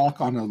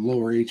Locke on a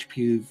lower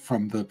HP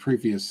from the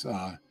previous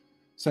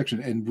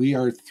section, and we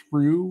are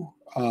through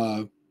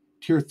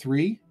tier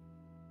 3.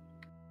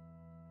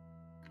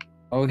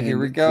 Oh, here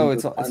we go.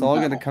 It's all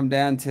going to come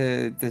down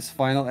to this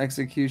final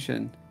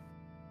execution.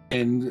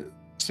 And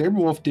Sabre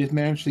Wolf did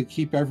manage to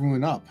keep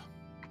everyone up.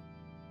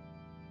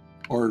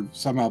 Or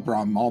somehow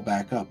brought them all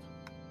back up.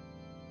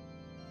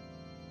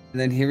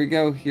 And then here we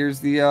go. Here's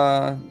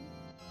the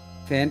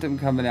Phantom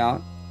coming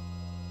out.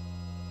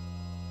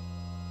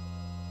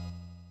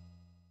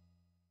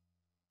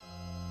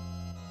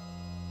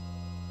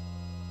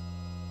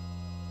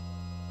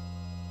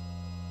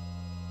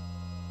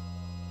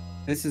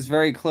 This is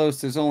very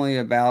close. There's only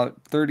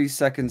about 30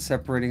 seconds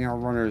separating our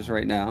runners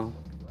right now.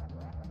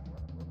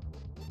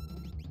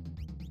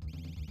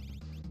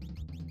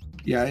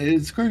 Yeah,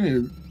 it's going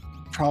to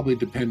probably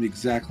depend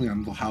exactly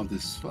on how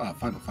this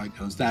final fight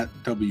goes. That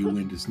W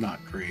wind is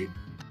not great.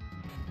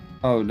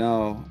 Oh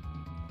no.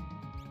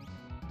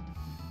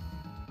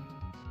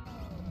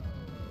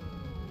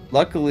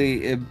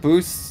 Luckily, it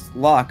boosts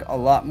Locke a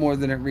lot more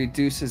than it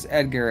reduces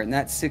Edgar, and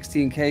that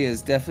 16k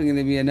is definitely going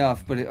to be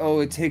enough, but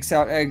it takes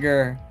out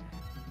Edgar.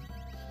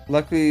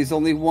 Luckily, he's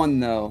only 1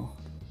 though.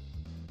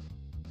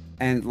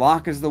 And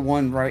Locke is the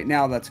one right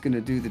now that's going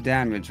to do the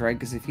damage, right?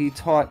 Because if he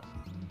taught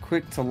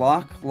quick to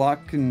Locke,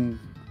 Locke can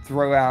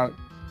throw out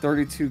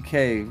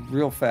 32k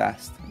real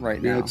fast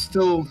right now. Yeah, it's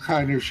still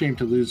kind of a shame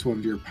to lose one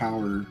of your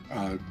power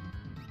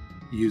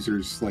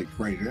users like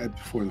right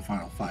before the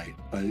final fight,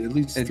 but at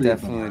least it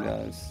definitely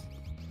does.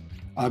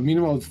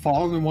 Meanwhile, the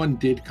fallen one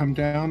did come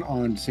down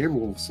on Sabre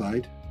Wolf's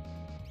side,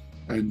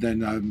 and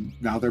then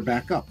now they're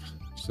back up.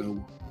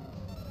 So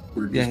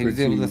we're just he was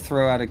able to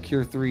throw out a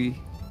Cure 3.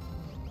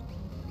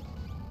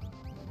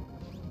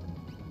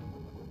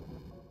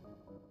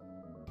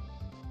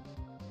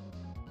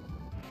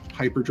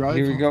 Hyperdrive.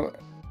 Here we go.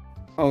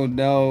 Oh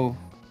no.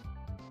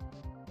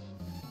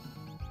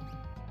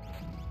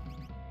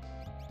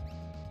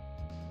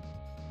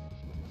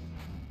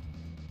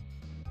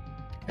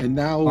 And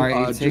now all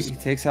right, he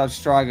takes out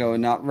Strago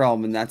and not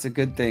Realm, and that's a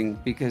good thing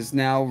because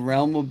now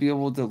Realm will be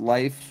able to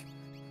life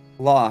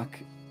Locke,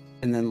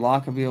 and then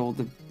Locke will be able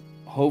to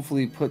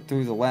hopefully put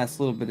through the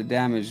last little bit of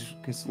damage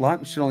because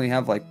Locke should only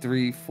have like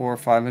 300, 400,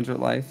 500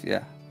 life.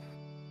 Yeah.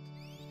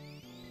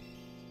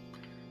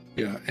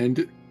 Yeah,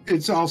 and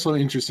it's also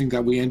interesting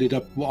that we ended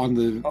up on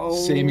the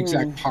same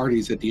exact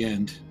parties at the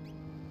end.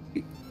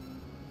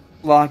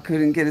 Locke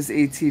couldn't get his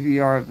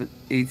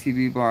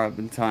ATB bar up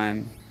in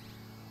time.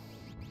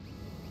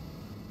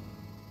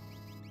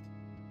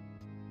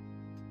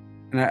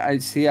 And I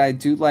see, I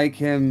do like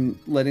him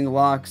letting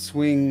Locke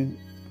swing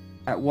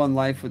at 1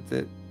 life with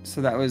it.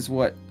 So that was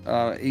what,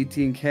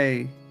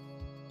 18k.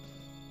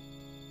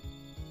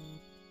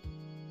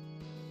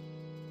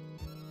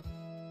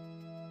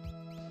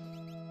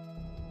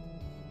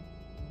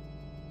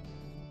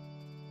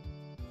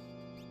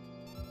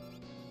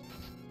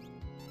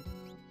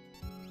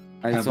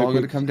 Alright, it's all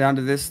going to come down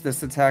to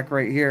this attack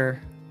right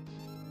here.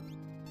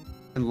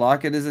 And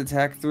Locket his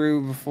attack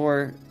through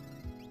before.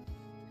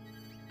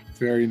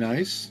 Very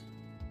nice.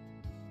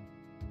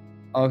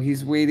 Oh,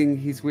 he's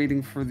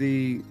waiting for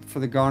the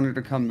Garner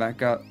to come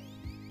back up.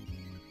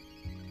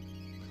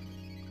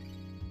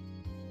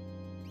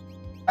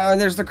 Oh,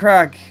 there's the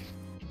crack.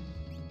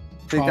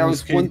 I think that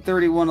was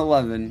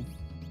 131.11.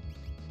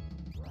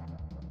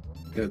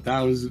 Yeah,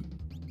 that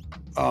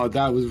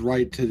was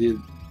right to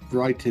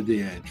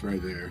the edge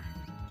right there.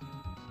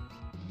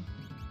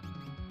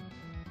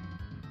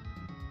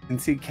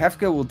 And see,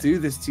 Kefka will do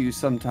this to you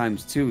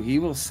sometimes too. He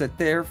will sit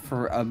there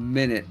for a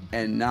minute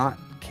and not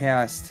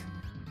cast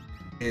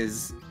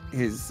his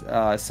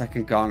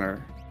second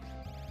Goner.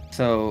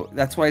 So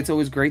that's why it's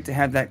always great to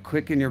have that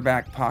quick in your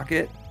back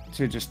pocket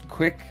to just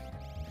quick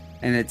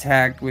and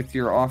attack with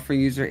your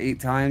offering user 8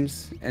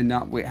 times and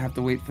not have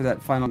to wait for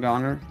that final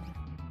Goner.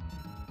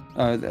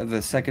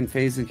 The second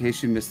phase in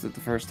case you missed it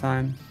the first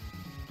time.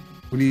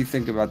 What do you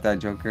think about that,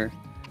 Joker?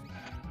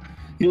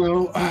 You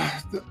know,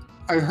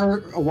 I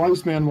heard a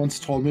wise man once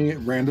told me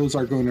randos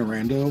are going to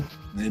rando,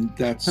 and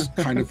that's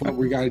kind of what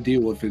we got to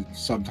deal with it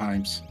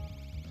sometimes.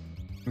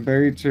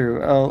 Very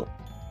true.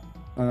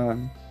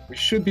 We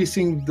should be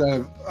seeing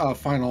the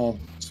final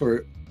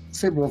sort of.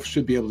 Sabrewolf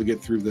should be able to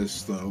get through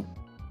this, though.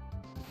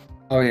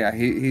 Oh yeah,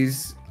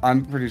 he's.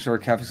 I'm pretty sure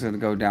Kefka's going to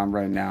go down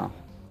right now.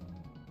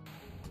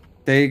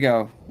 There you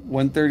go.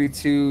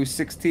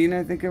 132.16,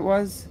 I think it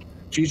was.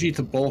 GG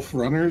to both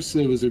runners.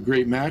 It was a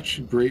great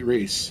match, great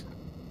race.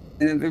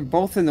 And they're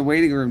both in the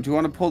waiting room. Do you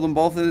want to pull them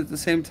both in at the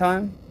same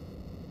time?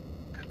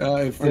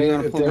 If they're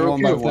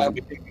okay with that,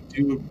 we can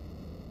do.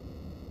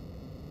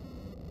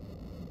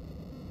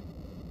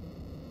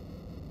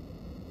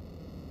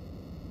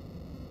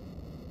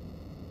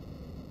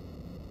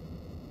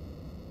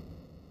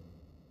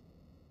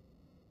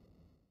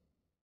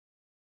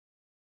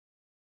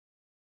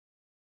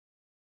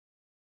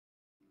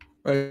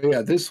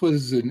 Yeah, this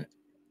was a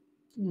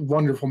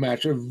wonderful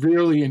match, a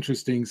really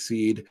interesting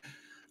seed.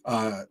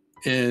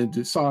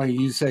 And Sonny,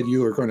 you said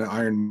you were going to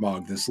Iron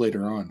Mog this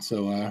later on,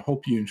 so I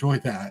hope you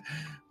enjoyed that.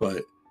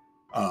 But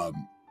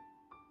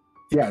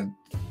yeah,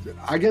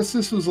 I guess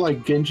this was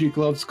like Genji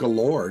gloves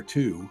galore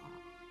too.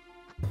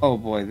 Oh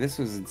boy, this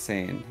was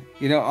insane.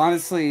 You know,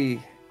 honestly,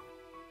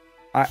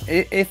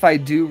 if I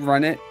do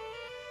run it,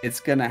 it's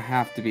gonna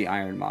have to be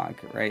Iron Mog,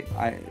 right?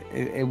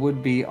 It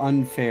would be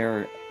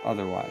unfair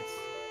otherwise.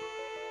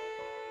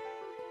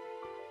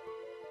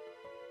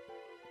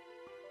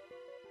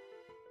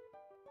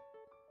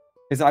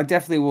 Because I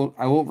definitely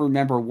won't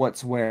remember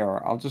what's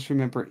where. I'll just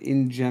remember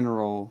in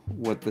general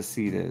what the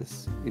seed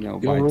is. You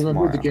know, You'll remember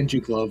tomorrow. the Genji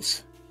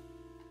gloves.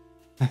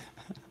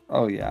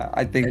 Oh yeah,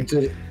 I think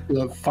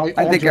fight.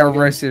 I think our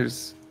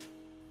racers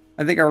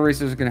are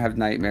gonna have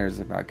nightmares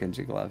about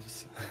Genji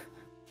gloves.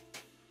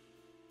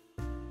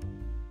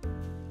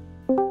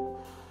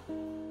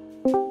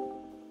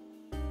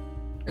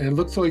 And it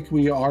looks like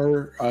we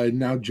are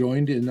now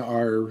joined in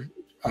our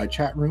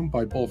chat room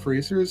by both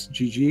racers.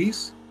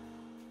 GG's.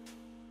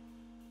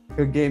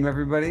 Good game,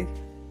 everybody.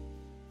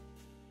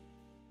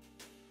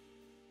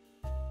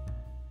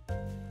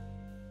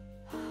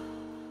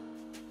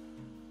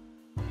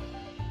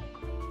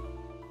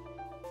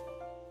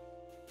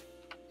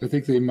 I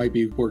think they might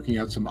be working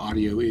out some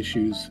audio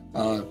issues.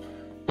 But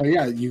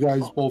yeah, you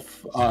guys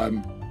both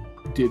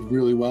did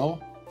really well.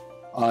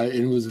 And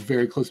it was a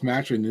very close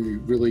match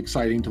and really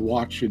exciting to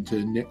watch and to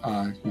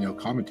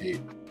commentate.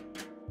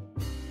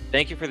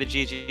 Thank you for the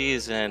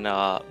GGs. And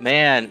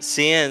man,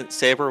 seeing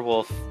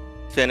Sabrewolf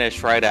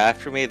finish right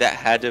after me, that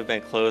had to have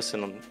been close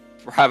and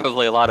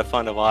probably a lot of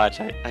fun to watch.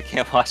 I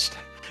can't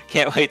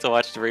wait to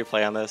watch the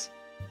replay on this.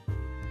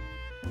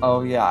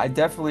 Oh yeah, I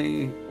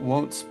definitely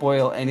won't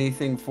spoil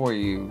anything for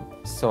you,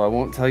 so I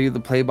won't tell you the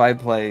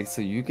play-by-play,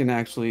 so you can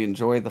actually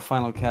enjoy the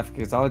final Kefka,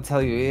 because I would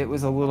tell you it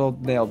was a little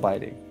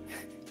nail-biting.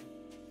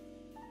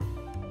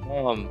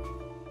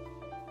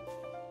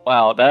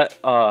 Wow, that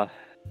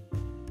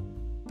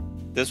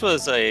this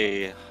was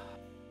a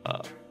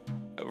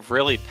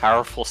really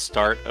powerful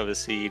start of a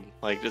seed,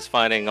 like just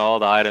finding all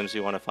the items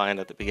you want to find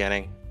at the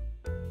beginning.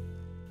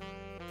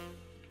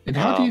 And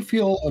how do you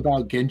feel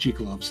about Genji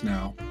gloves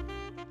now?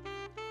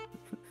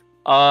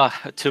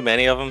 Too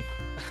many of them.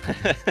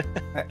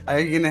 Are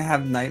you gonna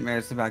have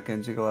nightmares about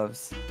Genji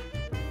gloves?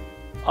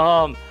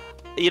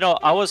 You know,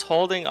 I was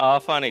holding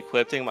off on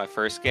equipping my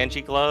first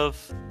Genji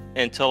glove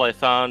until I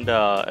found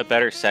a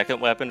better second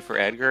weapon for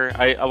Edgar.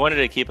 I wanted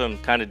to keep him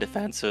kind of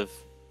defensive,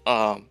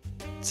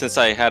 since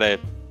I had a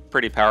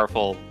pretty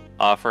powerful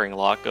offering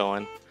lock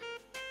going.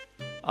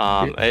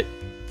 It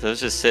was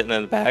just sitting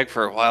in the bag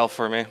for a while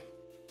for me.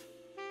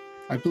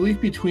 I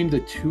believe between the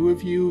two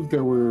of you,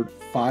 there were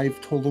 5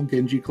 total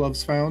Genji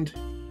gloves found.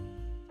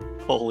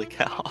 Holy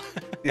cow.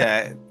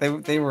 Yeah,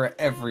 they were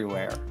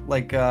everywhere.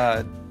 Like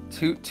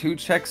two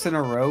checks in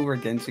a row were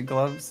Genji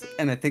gloves,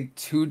 and I think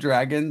 2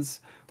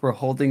 dragons were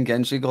holding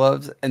Genji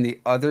gloves, and the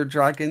other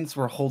dragons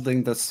were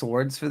holding the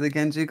swords for the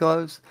Genji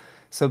gloves.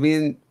 So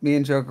me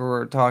and Joker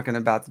were talking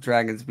about the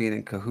dragons being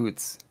in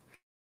cahoots.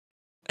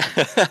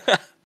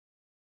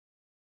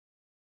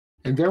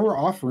 And there were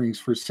offerings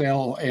for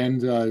sale,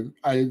 and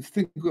I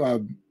think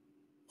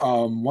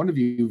one of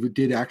you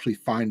did actually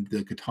find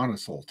the katana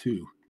soul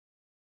too.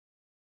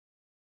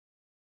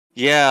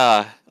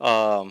 Yeah,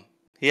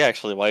 he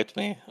actually wiped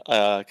me.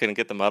 Couldn't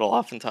get the medal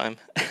off in time.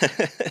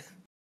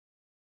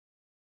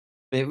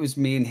 It was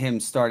me and him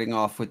starting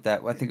off with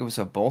that. I think it was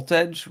a bolt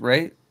edge,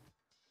 right?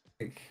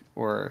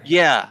 Or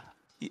yeah,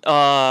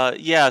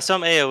 yeah.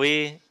 Some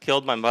AOE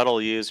killed my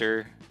medal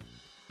user,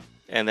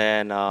 and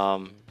then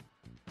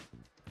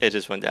it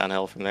just went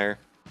downhill from there.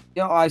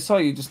 yeah, I saw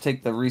you just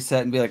take the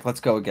reset and be like, "Let's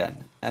go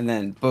again," and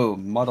then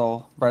boom,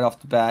 muddle right off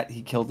the bat.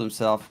 He killed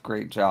himself.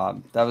 Great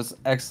job. That was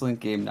excellent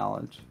game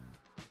knowledge.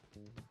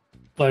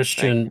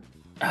 Question: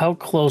 how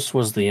close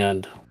was the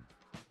end?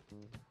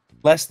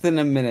 Less than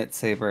a minute,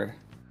 Sabre.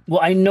 Well,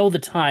 I know the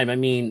time. I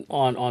mean,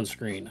 on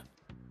screen.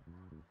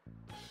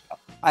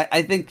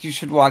 I think you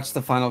should watch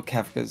the final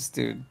Kefkas,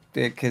 dude,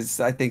 because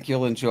I think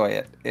you'll enjoy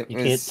it.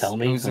 Can't tell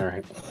me. All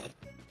right.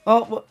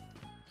 Oh, well...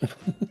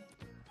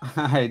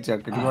 Hi,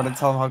 Joker. Do you want to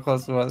tell him how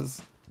close it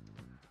was?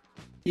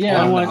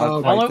 Yeah.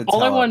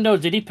 All I want to know: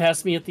 did he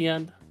pass me at the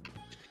end?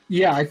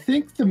 Yeah, I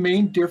think the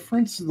main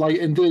difference,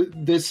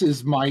 this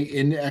is my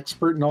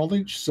inexpert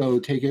knowledge, so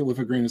take it with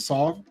a grain of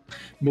salt,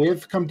 may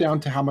have come down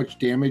to how much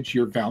damage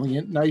your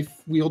Valiant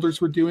knife wielders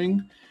were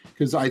doing,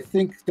 because I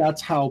think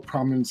that's how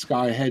Prominence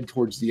got ahead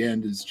towards the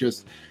end, is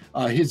just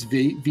his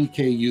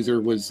VK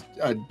user was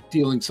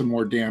dealing some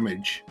more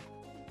damage.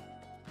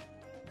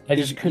 I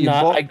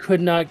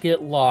could not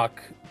get Locke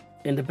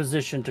into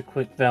position to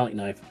quick Valiant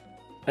knife.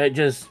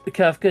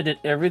 Kefka did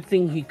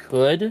everything he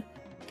could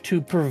to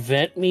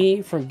prevent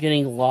me from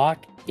getting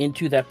Locke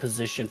into that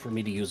position for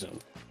me to use him.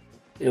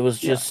 It was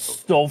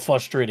just so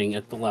frustrating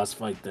at the last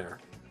fight there.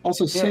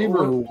 Also,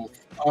 Sabre,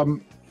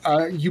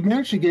 you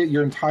managed to get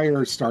your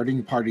entire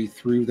starting party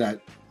through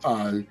that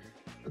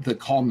the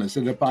calmness,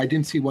 and I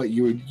didn't see what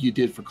you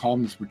did for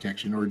calmness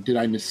protection, or did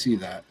I missee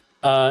that?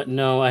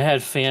 No, I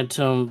had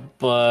Phantom,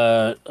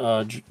 but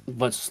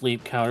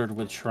Sleep countered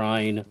with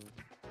Shrine,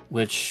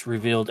 which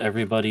revealed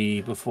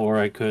everybody before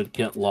I could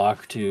get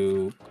Locke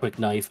to quick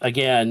knife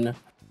again.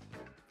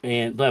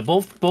 And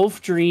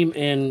both Dream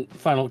and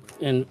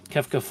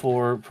Kefka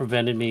 4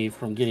 prevented me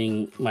from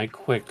getting my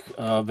quick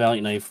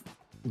Valiant knife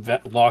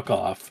lock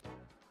off.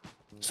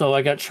 So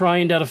I got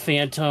Shrined out of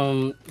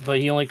Phantom, but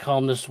he only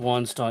calmed this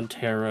once on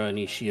Terra,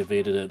 and she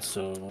evaded it.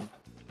 So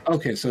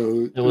okay,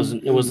 so it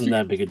wasn't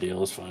that big a deal.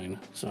 It was fine.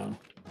 So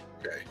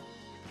okay.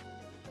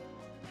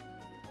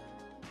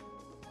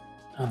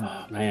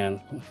 Oh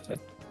man.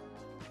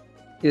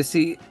 You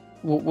see,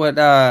 what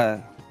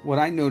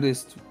I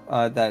noticed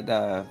that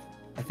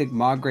I think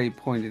Magre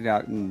pointed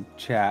out in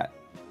chat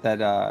that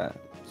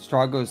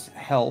Strago's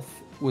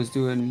health was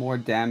doing more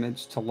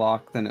damage to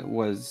Locke than it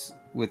was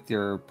with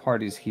your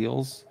party's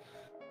heals,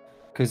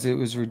 because it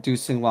was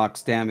reducing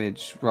Locke's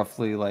damage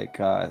roughly like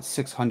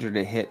 600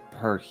 a hit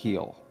per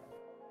heal.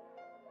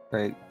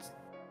 Right?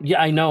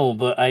 Yeah, I know,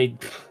 but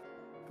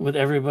with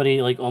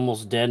everybody like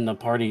almost dead in the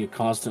party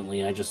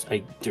constantly, I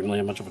didn't really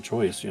have much of a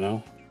choice, you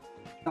know?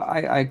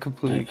 I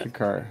completely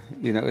concur.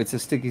 You know, it's a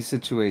sticky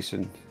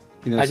situation.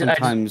 You know,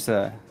 sometimes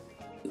the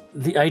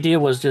idea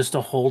was just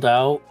to hold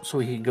out so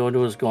he could go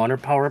to his Goner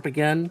power up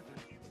again,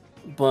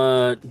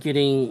 but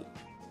getting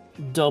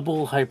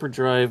double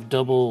hyperdrive,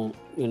 double,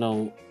 you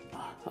know.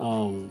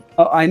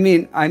 I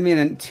mean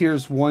in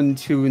tiers 1,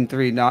 2, and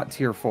 3, not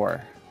tier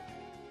 4.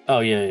 Oh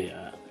yeah.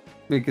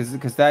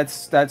 Because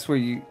that's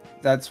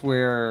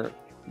where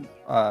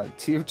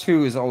tier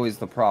 2 is always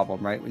the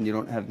problem, right? When you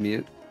don't have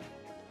mute,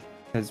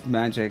 because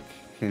magic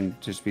can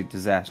just be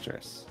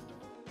disastrous.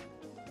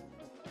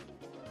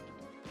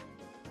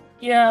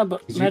 Yeah,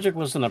 but magic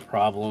wasn't a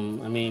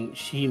problem. I mean,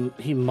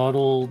 he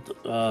muddled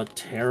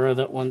Terra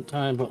that one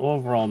time, but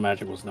overall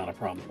magic was not a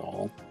problem at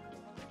all.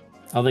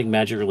 I don't think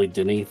magic really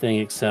did anything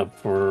except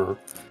for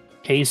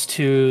haste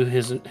 2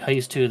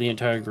 the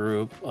entire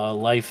group,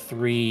 life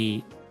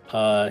 3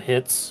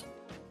 hits,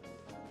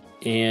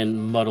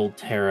 and muddled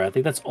Terra. I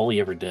think that's all he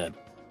ever did.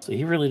 So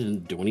he really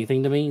didn't do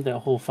anything to me that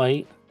whole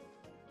fight.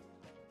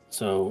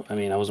 So, I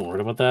mean, I wasn't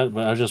worried about that,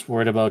 but I was just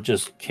worried about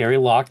just carry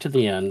Locke to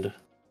the end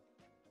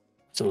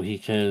so he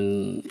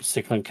can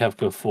stick on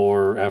Kefka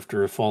 4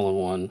 after a fallen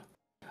one.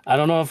 I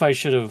don't know if I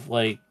should have,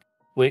 like,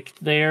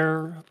 quicked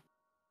there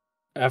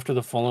after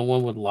the fallen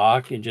one with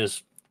Locke and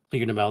just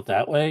figured him out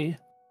that way.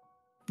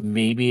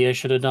 Maybe I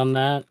should have done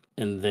that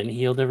and then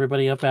healed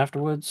everybody up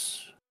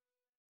afterwards.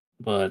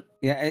 But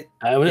yeah,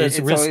 it's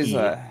risky.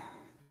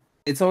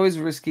 It's always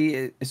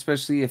risky,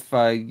 especially if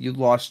you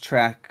lost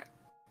track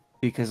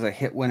because a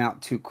hit went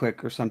out too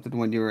quick or something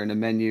when you were in a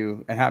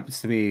menu. It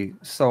happens to me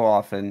so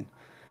often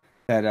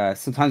that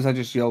sometimes I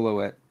just YOLO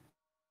it.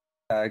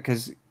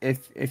 Because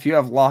if you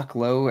have lock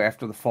low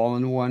after the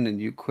fallen one and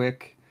you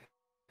quick,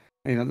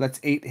 that's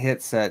 8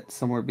 hits at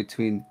somewhere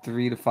between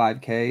 3 to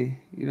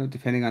 5k,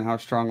 depending on how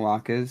strong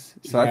lock is.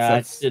 So yeah,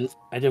 that's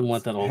I didn't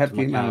want that hefty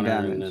ultimate amount of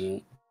counter and damage.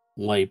 then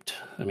wiped.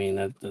 I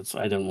mean, that's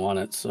I didn't want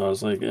it, so I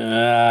was like,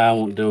 I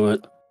won't do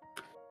it.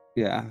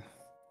 Yeah.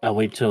 I'll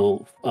wait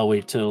till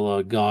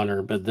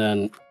Goner, but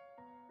then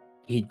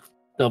he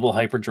double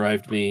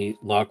hyperdrived me.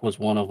 Lock was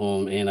one of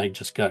them, and I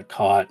just got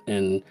caught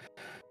in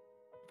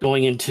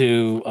going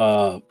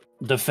into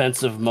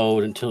defensive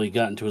mode until he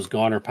got into his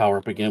Goner power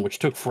up again, which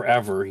took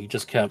forever. He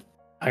just kept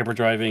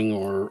hyperdriving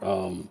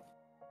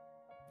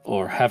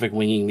or havoc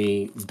winging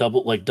me,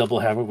 double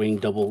havoc wing,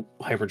 double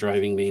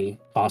hyperdriving me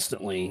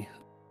constantly.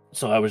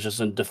 So I was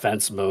just in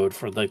defense mode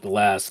for like the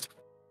last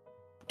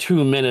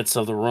 2 minutes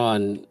of the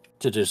run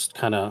to just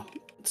kind of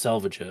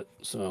salvage it.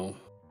 So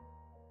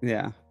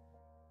yeah.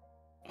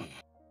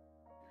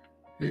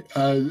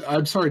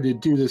 I'm sorry to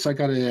do this. I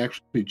got to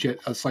actually jet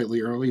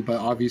slightly early, but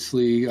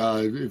obviously,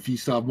 if you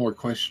still have more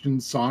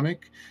questions,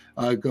 Sonic,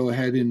 go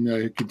ahead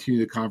and continue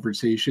the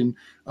conversation.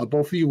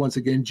 Both of you, once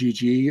again,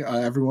 GG.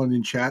 Everyone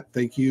in chat,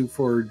 thank you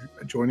for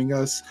joining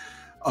us.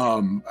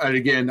 And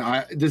again,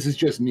 this is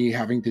just me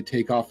having to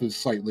take off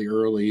slightly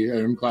early, and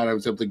I'm glad I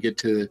was able to get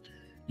to,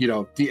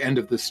 the end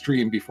of the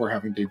stream before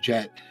having to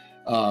jet.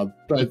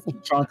 But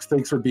Fox,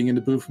 thanks for being in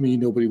the booth with me.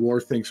 Nobody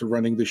War, thanks for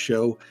running the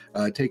show.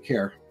 Take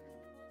care.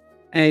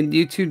 And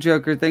you too,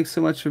 Joker. Thanks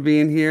so much for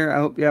being here. I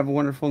hope you have a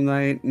wonderful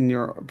night and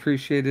you're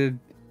appreciated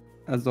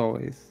as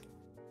always.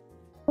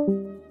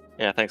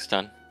 Yeah, thanks,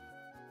 Ton.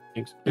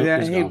 thanks.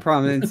 Yeah, hey,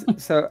 Prominence.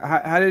 So,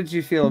 how did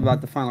you feel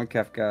about the final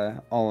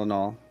Kefka, all in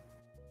all?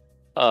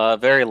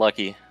 Very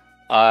lucky.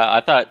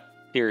 I thought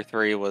Tier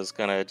 3 was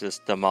gonna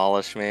just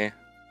demolish me.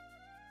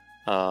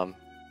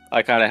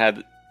 I kind of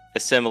had a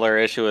similar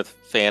issue with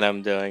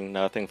Phantom doing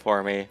nothing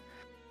for me,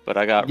 but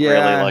I got really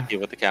lucky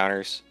with the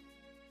counters.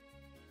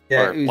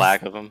 Yeah, or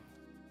lack of them.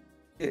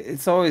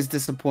 It's always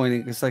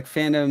disappointing because, like,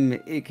 Phantom,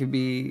 it could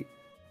be,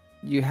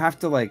 you have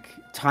to, like,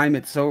 time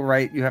it so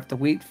right. You have to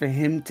wait for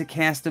him to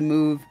cast a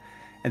move,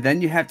 and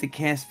then you have to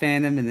cast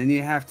Phantom, and then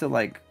you have to,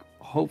 like,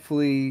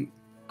 hopefully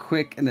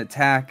quick an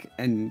attack,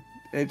 and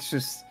it's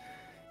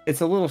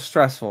a little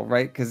stressful,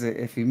 right? Because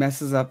if he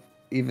messes up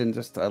even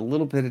just a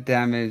little bit of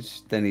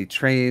damage, then he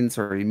trains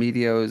or he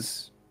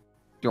meteos,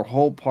 your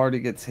whole party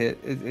gets hit.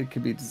 It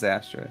could be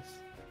disastrous.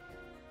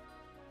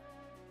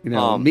 I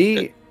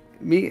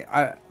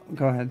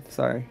go ahead.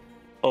 Sorry.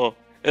 Oh,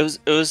 it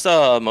was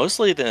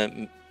mostly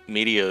the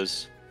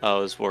meteos I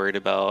was worried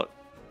about.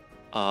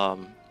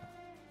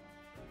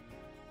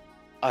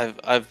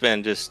 I've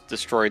been just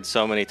destroyed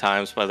so many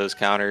times by those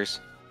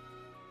counters.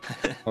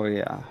 Oh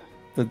yeah,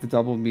 the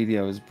double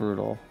meteo is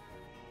brutal.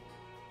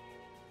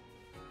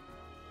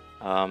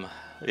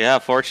 Yeah,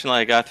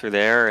 fortunately I got through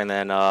there, and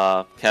then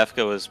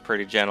Kefka was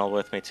pretty gentle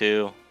with me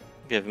too,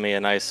 giving me a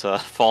nice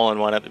fallen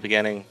one at the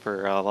beginning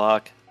for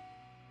lock.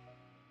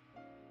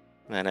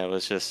 And it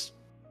was just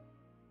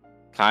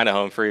kind of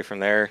home free from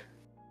there.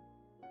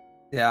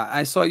 Yeah,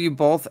 I saw you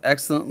both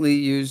excellently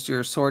used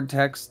your sword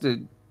text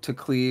to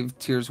cleave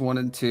tiers 1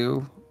 and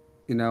 2.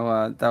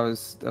 That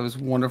was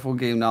wonderful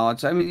game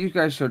knowledge. I mean, you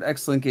guys showed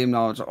excellent game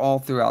knowledge all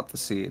throughout the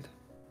seed.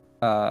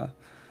 The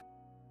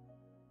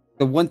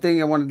one thing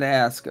I wanted to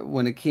ask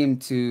when it came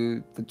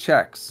to the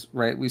checks,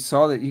 right? We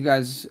saw that you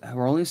guys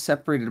were only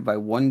separated by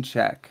 1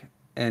 check,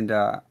 and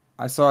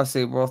I saw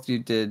Sabre, both you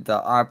did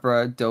the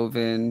Opera,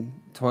 Dovin,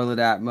 Toilet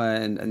Atma,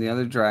 and the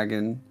other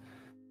dragon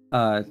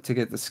to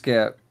get the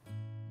skip.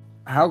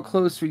 How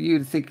close were you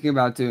to thinking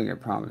about doing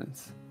it,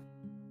 Prominence?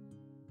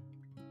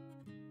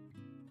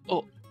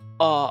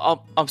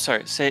 Oh, I'm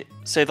sorry. Say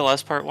the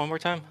last part one more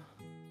time.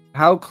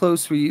 How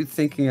close were you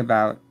thinking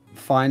about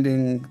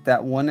finding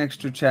that 1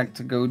 extra check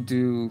to go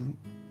do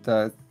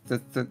the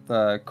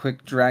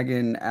quick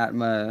dragon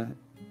Atma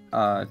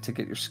to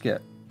get your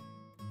skip?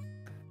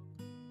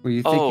 Were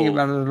you thinking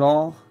about it at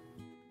all?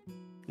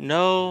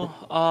 No.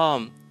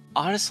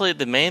 Honestly,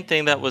 the main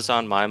thing that was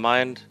on my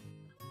mind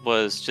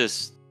was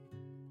just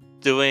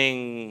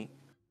doing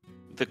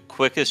the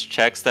quickest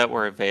checks that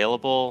were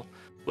available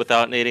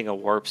without needing a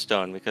warp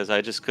stone, because I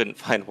just couldn't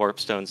find warp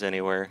stones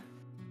anywhere.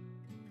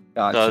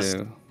 Got So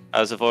you. I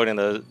was avoiding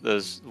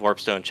those warp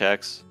stone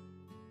checks,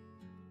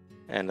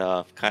 and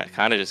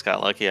kind of just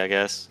got lucky, I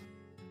guess.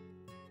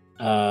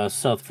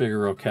 South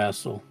Figaro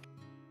Castle.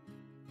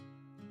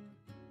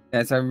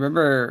 Yes, I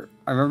remember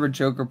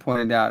Joker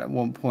pointed out at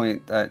one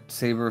point that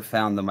Sabre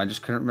found them. I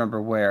just couldn't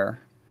remember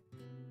where.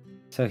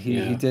 So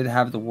he did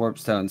have the warp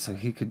stone, so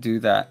he could do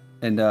that.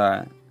 And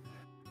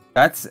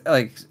that's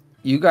like,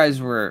 you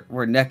guys were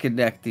neck and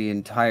neck the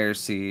entire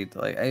seed.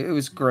 Like, it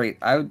was great.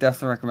 I would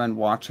definitely recommend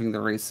watching the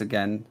race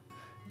again.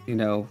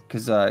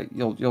 Because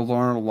you'll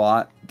learn a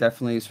lot,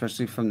 definitely,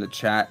 especially from the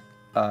chat.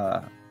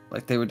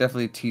 Like, they were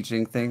definitely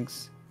teaching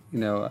things.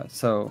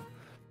 So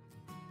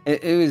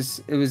It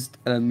was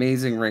an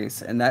amazing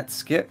race, and that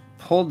skip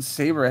pulled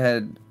Sabre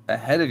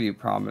ahead of you,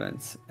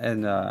 Prominence,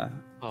 and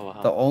Oh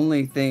wow. the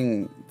only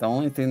thing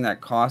that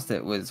cost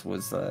it was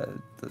the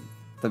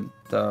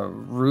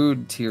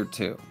rude tier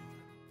 2.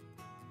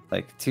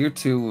 Like tier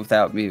 2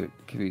 without mute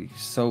can be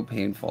so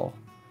painful.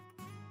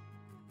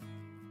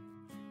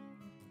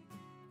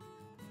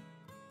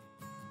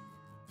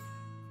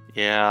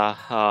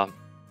 Yeah,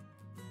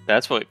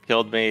 that's what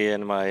killed me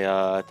in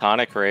my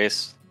tonic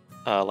race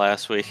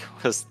last week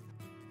was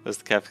the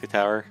Kefka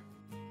Tower.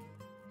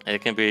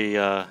 It can be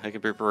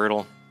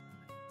brutal.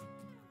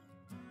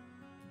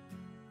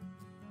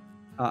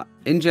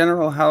 In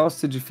general, how else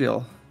did you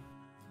feel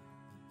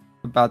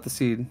about the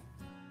seed?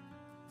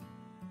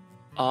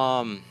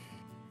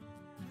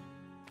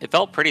 It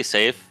felt pretty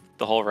safe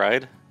the whole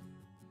ride.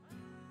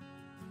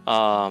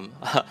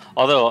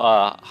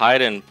 Although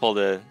Hayden pulled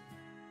a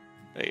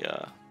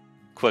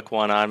quick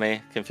one on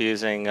me,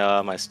 confusing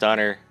my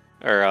stunner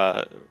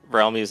or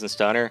realm using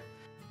stunner.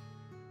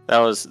 That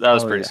was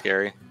pretty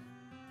scary.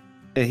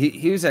 Yeah,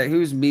 he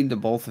was mean to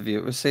both of you.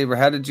 It was Sabre.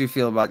 How did you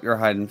feel about your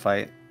Hayden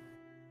fight?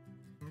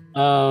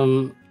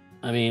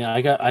 I mean,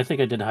 I think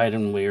I did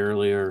Hayden way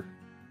earlier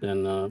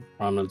than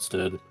Prominence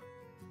did,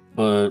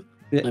 but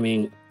Yeah. I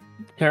mean,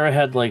 Tara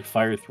had like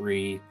Fire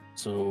 3,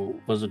 so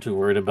wasn't too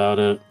worried about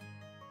it.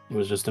 It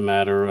was just a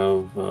matter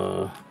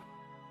of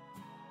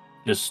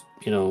just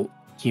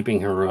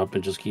keeping her up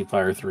and just keep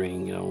Fire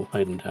 3ing,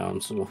 Hayden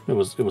down. So it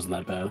wasn't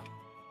that bad.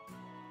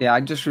 Yeah, I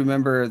just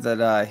remember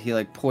that he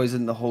like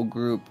poisoned the whole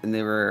group, and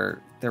they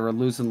were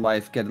losing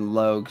life, getting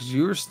low, because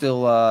you were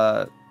still.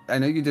 I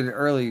know you did it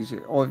early.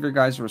 All of your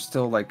guys were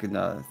still like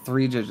in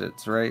 3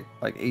 digits, right?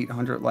 Like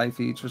 800 life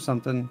each or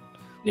something.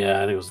 Yeah,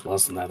 I think it was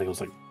less than that. I think it was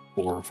like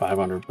 400 or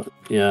 500, but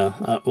yeah,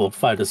 well,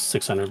 500 to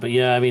 600. But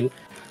yeah, I mean,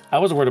 I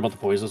wasn't worried about the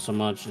poison so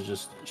much. It's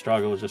just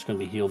Strago was just going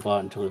to be heal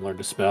bot until he learned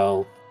to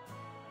spell,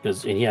 and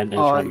he had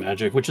an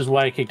magic, which is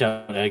why I kicked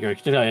out Edgar. I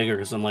kicked out Edgar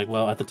because I'm like,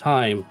 well, at the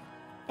time,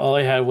 all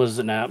I had was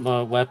an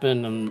Atma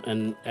weapon,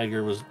 and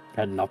Edgar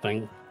had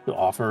nothing to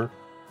offer.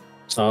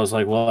 So I was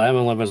like, well,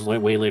 Atma was a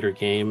way later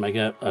game. I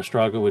got a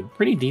Strago with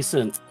pretty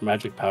decent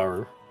magic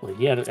power. Like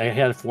I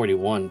had a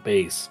 41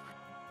 base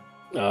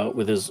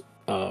with his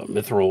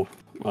mithril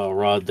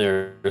rod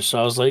there. So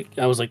I was like,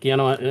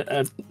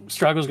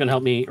 Strago's gonna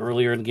help me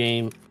earlier in the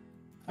game.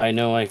 I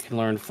know I can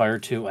learn Fire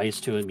 2, Ice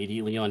 2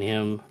 immediately on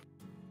him.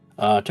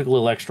 Took a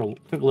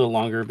little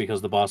longer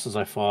because the bosses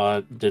I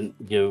fought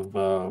didn't give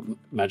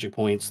magic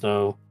points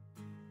though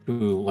to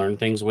learn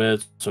things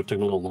with, so it took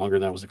me a little longer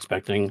than I was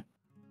expecting.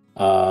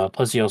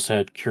 Plus he also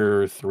had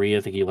Cure 3.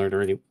 I think he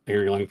learned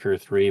Cure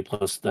 3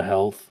 plus the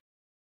health.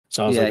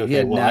 So I was like,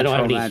 okay, well, I don't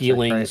have any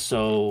healing, right?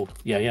 So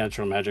yeah,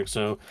 natural magic.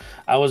 So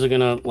I wasn't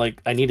gonna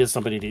I needed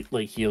somebody to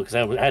like heal because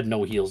I had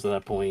no heals at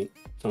that point.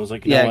 So I was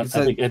like, you know what?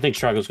 I think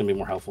Strago's gonna be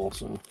more helpful.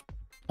 So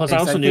plus I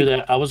also knew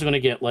that I wasn't gonna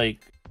get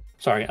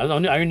sorry,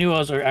 I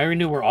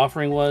knew where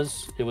offering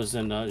was. It was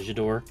in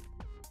Jador.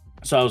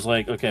 So I was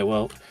like, okay,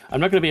 well,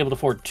 I'm not gonna be able to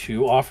afford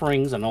 2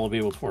 offerings. I'm only be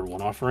able to afford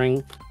 1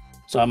 offering.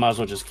 So I might as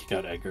well just kick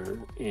out Edgar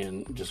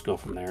and just go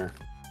from there.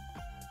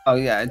 Oh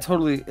yeah,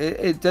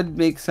 it did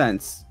make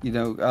sense.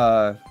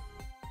 The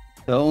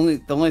only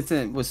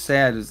thing that was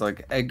sad is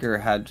like Edgar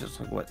had just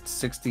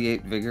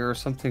 68 vigor or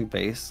something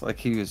base. Like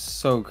he was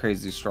so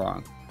crazy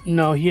strong.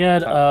 No, he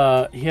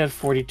had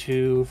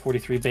 42,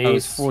 43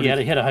 base. He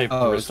had a high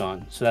burst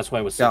on, so that's why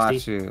it was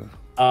 60.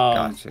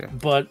 Got you.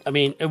 But I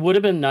mean, it would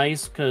have been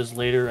nice because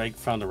later I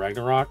found the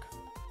Ragnarok,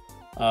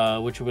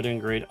 which would have been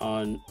great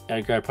on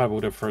Edgar. I probably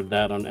would have preferred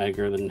that on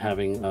Edgar than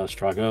having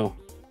Strago.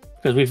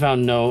 Because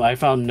I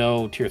found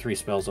no tier 3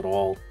 spells at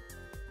all.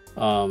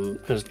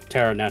 Because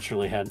Tara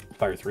naturally had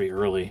Fire 3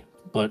 early.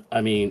 But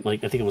I mean, I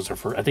think it was her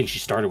first. I think she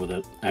started with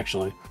it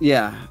actually.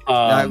 Yeah.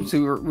 So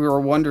we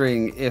were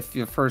wondering if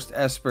your first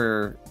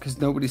Esper,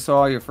 because nobody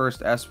saw your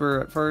first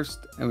Esper at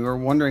first, and we were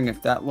wondering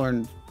if that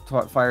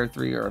taught Fire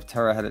 3 or if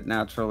Tara had it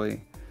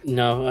naturally.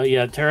 No,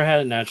 yeah, Tara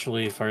had it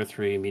naturally, Fire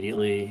 3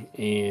 immediately,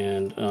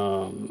 and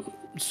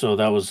so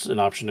that was an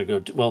option to go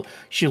to. Well,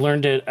 she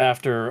learned it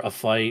after a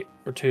fight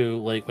or two,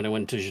 like when I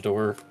went to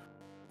Jador.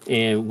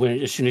 And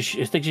as soon as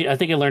I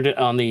think I learned it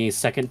on the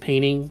second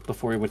painting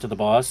before we went to the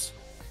boss.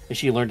 And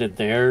she learned it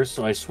there,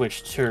 so I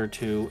switched her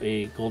to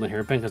a golden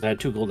hairpin because I had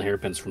 2 golden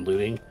hairpins from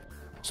looting.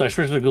 So I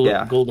switched to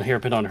the golden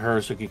hairpin on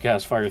her so I could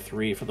cast Fire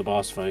 3 for the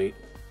boss fight.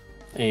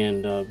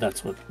 And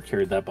that's what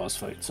carried that boss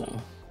fight, so.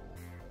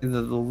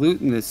 The loot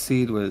in this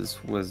seed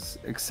was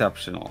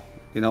exceptional.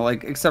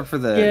 Except for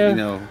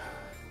the,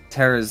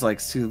 Tara's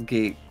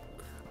Soothgate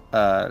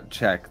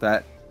check.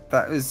 That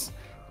was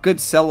good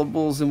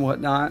sellables and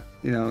whatnot.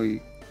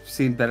 You've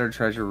seen better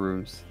treasure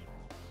rooms.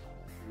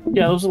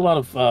 Yeah, there was a lot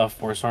of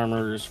force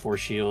armors,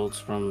 force shields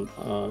from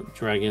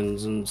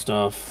dragons and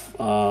stuff.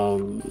 A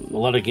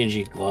lot of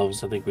Genji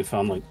gloves. I think I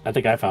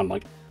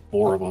found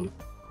 4 of them.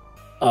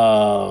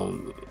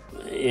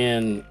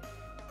 And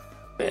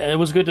it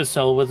was good to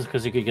sell with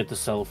because you could get to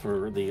sell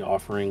for the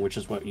offering, which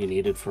is what you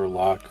needed for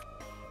lock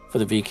for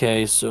the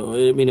VK. So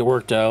I mean, it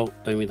worked out.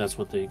 I mean, that's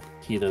what the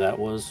key to that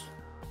was.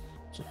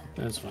 So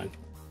that's fine.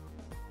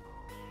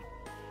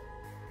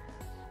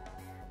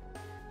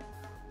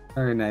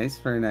 Very nice,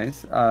 very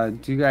nice.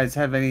 Do you guys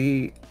have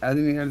any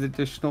other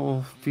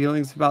additional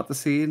feelings about the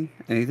seed?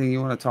 Anything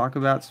you want to talk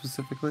about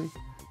specifically?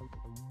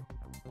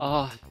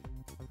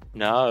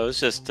 No, it was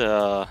just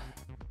a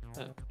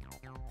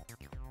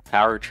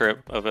power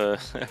trip of a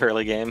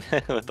early game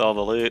with all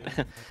the loot.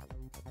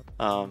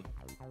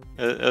 It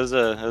was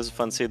a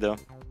fun seed though.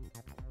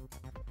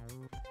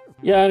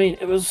 Yeah, I mean,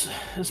 it's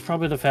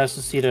probably the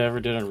fastest seed I ever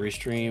did on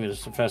restream.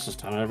 It's the fastest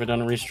time I ever done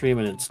on restream,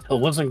 and it still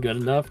wasn't good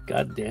enough.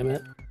 God damn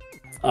it.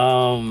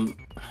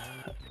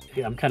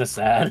 Yeah, I'm kind of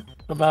sad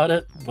about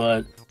it,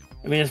 but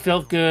I mean, it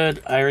felt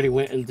good. I already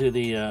went into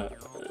the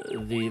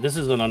this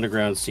is an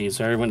underground seed,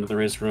 so I already went to the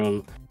race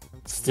room.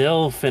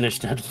 Still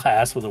finished dead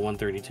last with a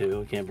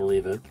 132. I can't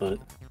believe it, but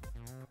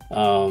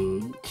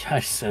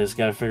I just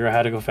gotta figure out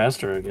how to go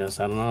faster. I guess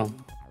I don't know.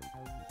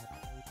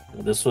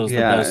 This was the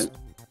best.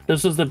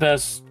 This was the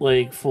best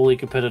like fully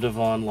competitive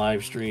on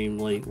live stream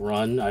like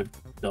run I've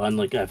done.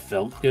 Like I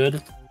felt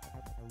good.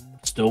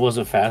 Still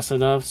wasn't fast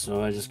enough,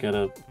 so I just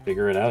gotta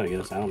figure it out. I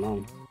guess I don't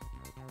know.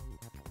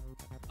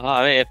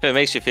 I mean, if it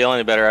makes you feel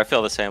any better, I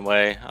feel the same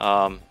way.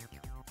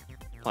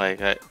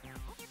 Like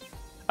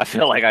I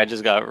feel like I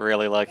just got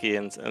really lucky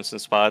in some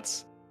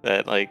spots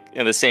that, like,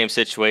 in the same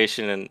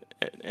situation,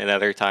 and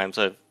other times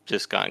I've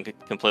just gotten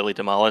completely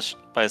demolished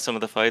by some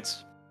of the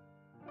fights.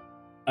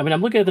 I mean,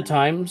 I'm looking at the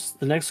times.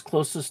 The next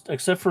closest,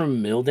 except for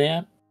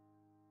Mildan,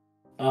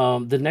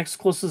 the next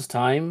closest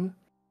time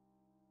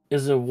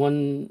is a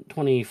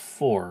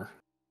 124.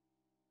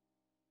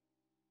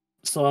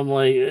 So I'm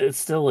like, it's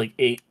still like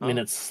 8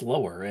 minutes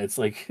slower. It's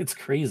like, it's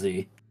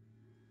crazy.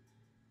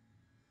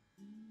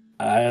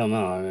 I don't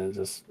know. I mean,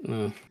 just.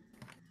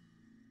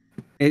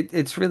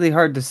 It's really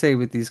hard to say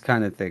with these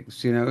kind of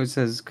things, you know. It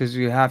says because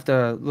you have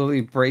to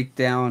literally break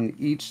down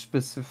each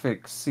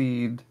specific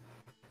seed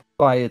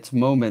by its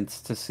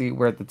moments to see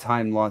where the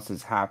time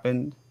losses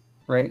happened,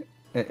 right?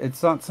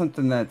 It's not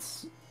something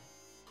that's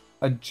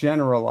a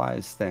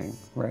generalized thing,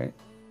 right?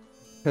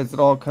 Because it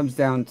all comes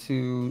down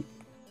to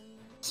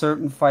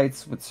certain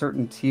fights with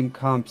certain team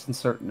comps and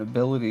certain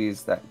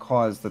abilities that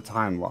cause the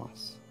time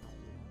loss.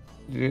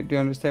 Do you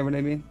understand what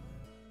I mean?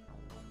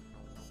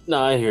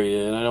 No, I hear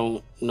you, and I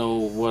don't know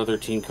what other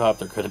team comp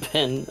there could have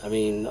been. I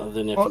mean, other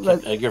than if you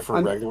kept Edgar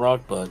for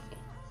Ragnarok, but.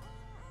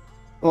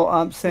 Well,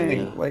 I'm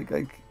saying,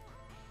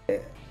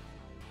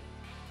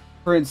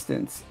 for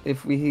instance,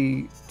 if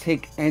we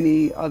take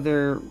any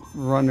other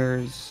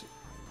runner's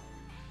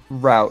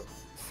route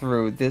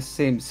through this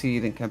same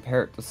seed and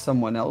compare it to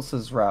someone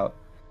else's route,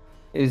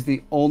 is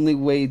the only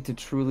way to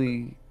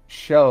truly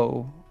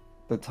show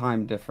the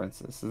time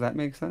differences. Does that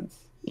make sense?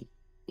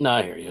 No,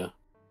 I hear you.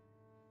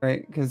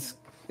 Right, because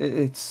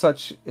it's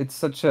such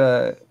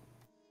a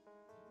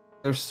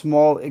there's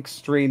small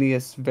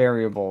extraneous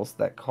variables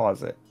that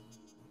cause it,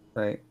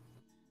 right?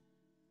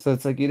 So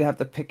it's like you'd have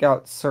to pick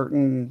out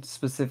certain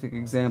specific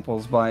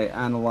examples by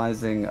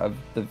analyzing of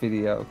the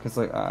video, because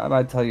like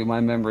I tell you,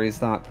 my memory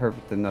is not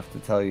perfect enough to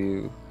tell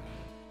you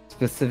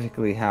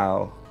specifically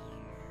how.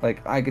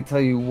 Like I could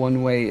tell you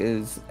one way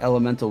is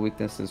elemental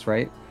weaknesses,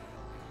 right?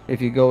 If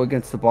you go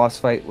against the boss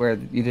fight where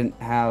you didn't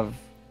have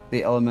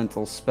the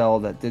elemental spell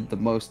that did the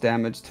most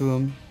damage to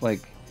him,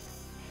 like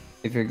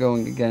if you're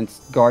going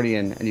against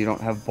Guardian and you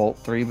don't have Bolt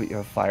 3 but you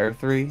have Fire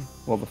 3,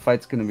 well, the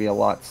fight's going to be a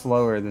lot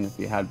slower than if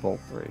you had Bolt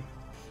 3.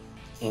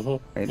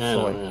 Mm-hmm. Right?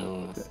 So like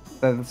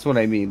that's what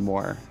I mean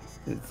more.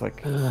 It's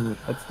like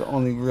that's the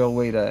only real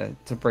way to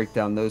break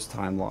down those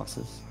time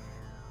losses.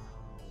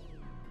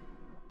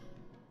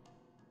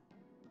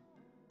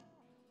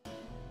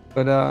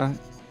 But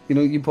you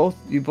know, you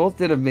both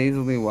did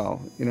amazingly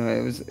well. You know,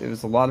 it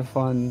was a lot of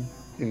fun.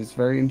 It was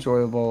very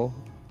enjoyable.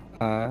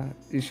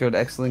 You showed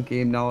excellent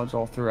game knowledge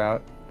all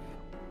throughout.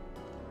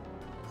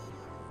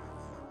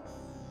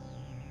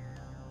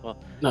 Well,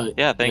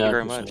 yeah, thank you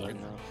very much.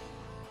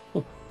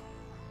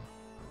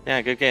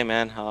 Yeah, good game,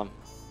 man.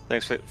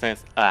 Thanks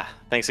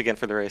again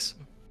for the race.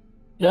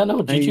 Yeah,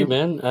 no, GG,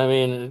 man. I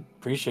mean,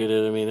 appreciate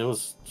it. I mean, it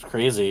was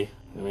crazy.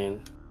 I mean,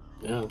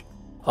 yeah,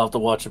 I'll have to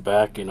watch it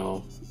back, you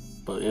know.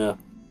 But yeah,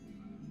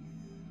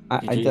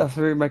 I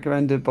definitely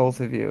recommend it,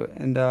 both of you.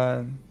 And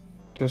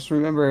just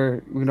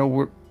remember, you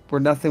know, we're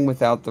nothing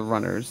without the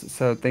runners.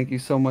 So thank you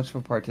so much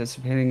for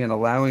participating and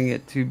allowing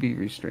it to be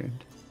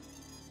restreamed.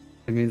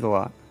 It means a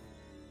lot.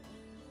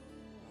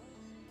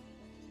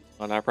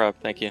 Oh, no problem.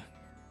 Thank you.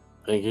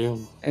 Thank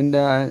you. And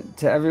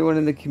to everyone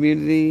in the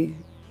community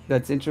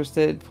that's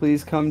interested,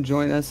 please come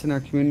join us in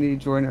our community.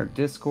 Join our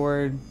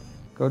Discord.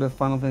 Go to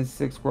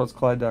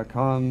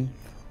FF6WorldsCollide.com.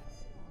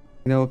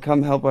 You know,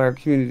 come help our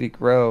community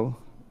grow.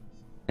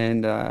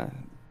 And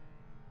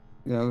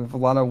you know, we have a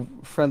lot of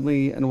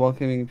friendly and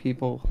welcoming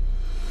people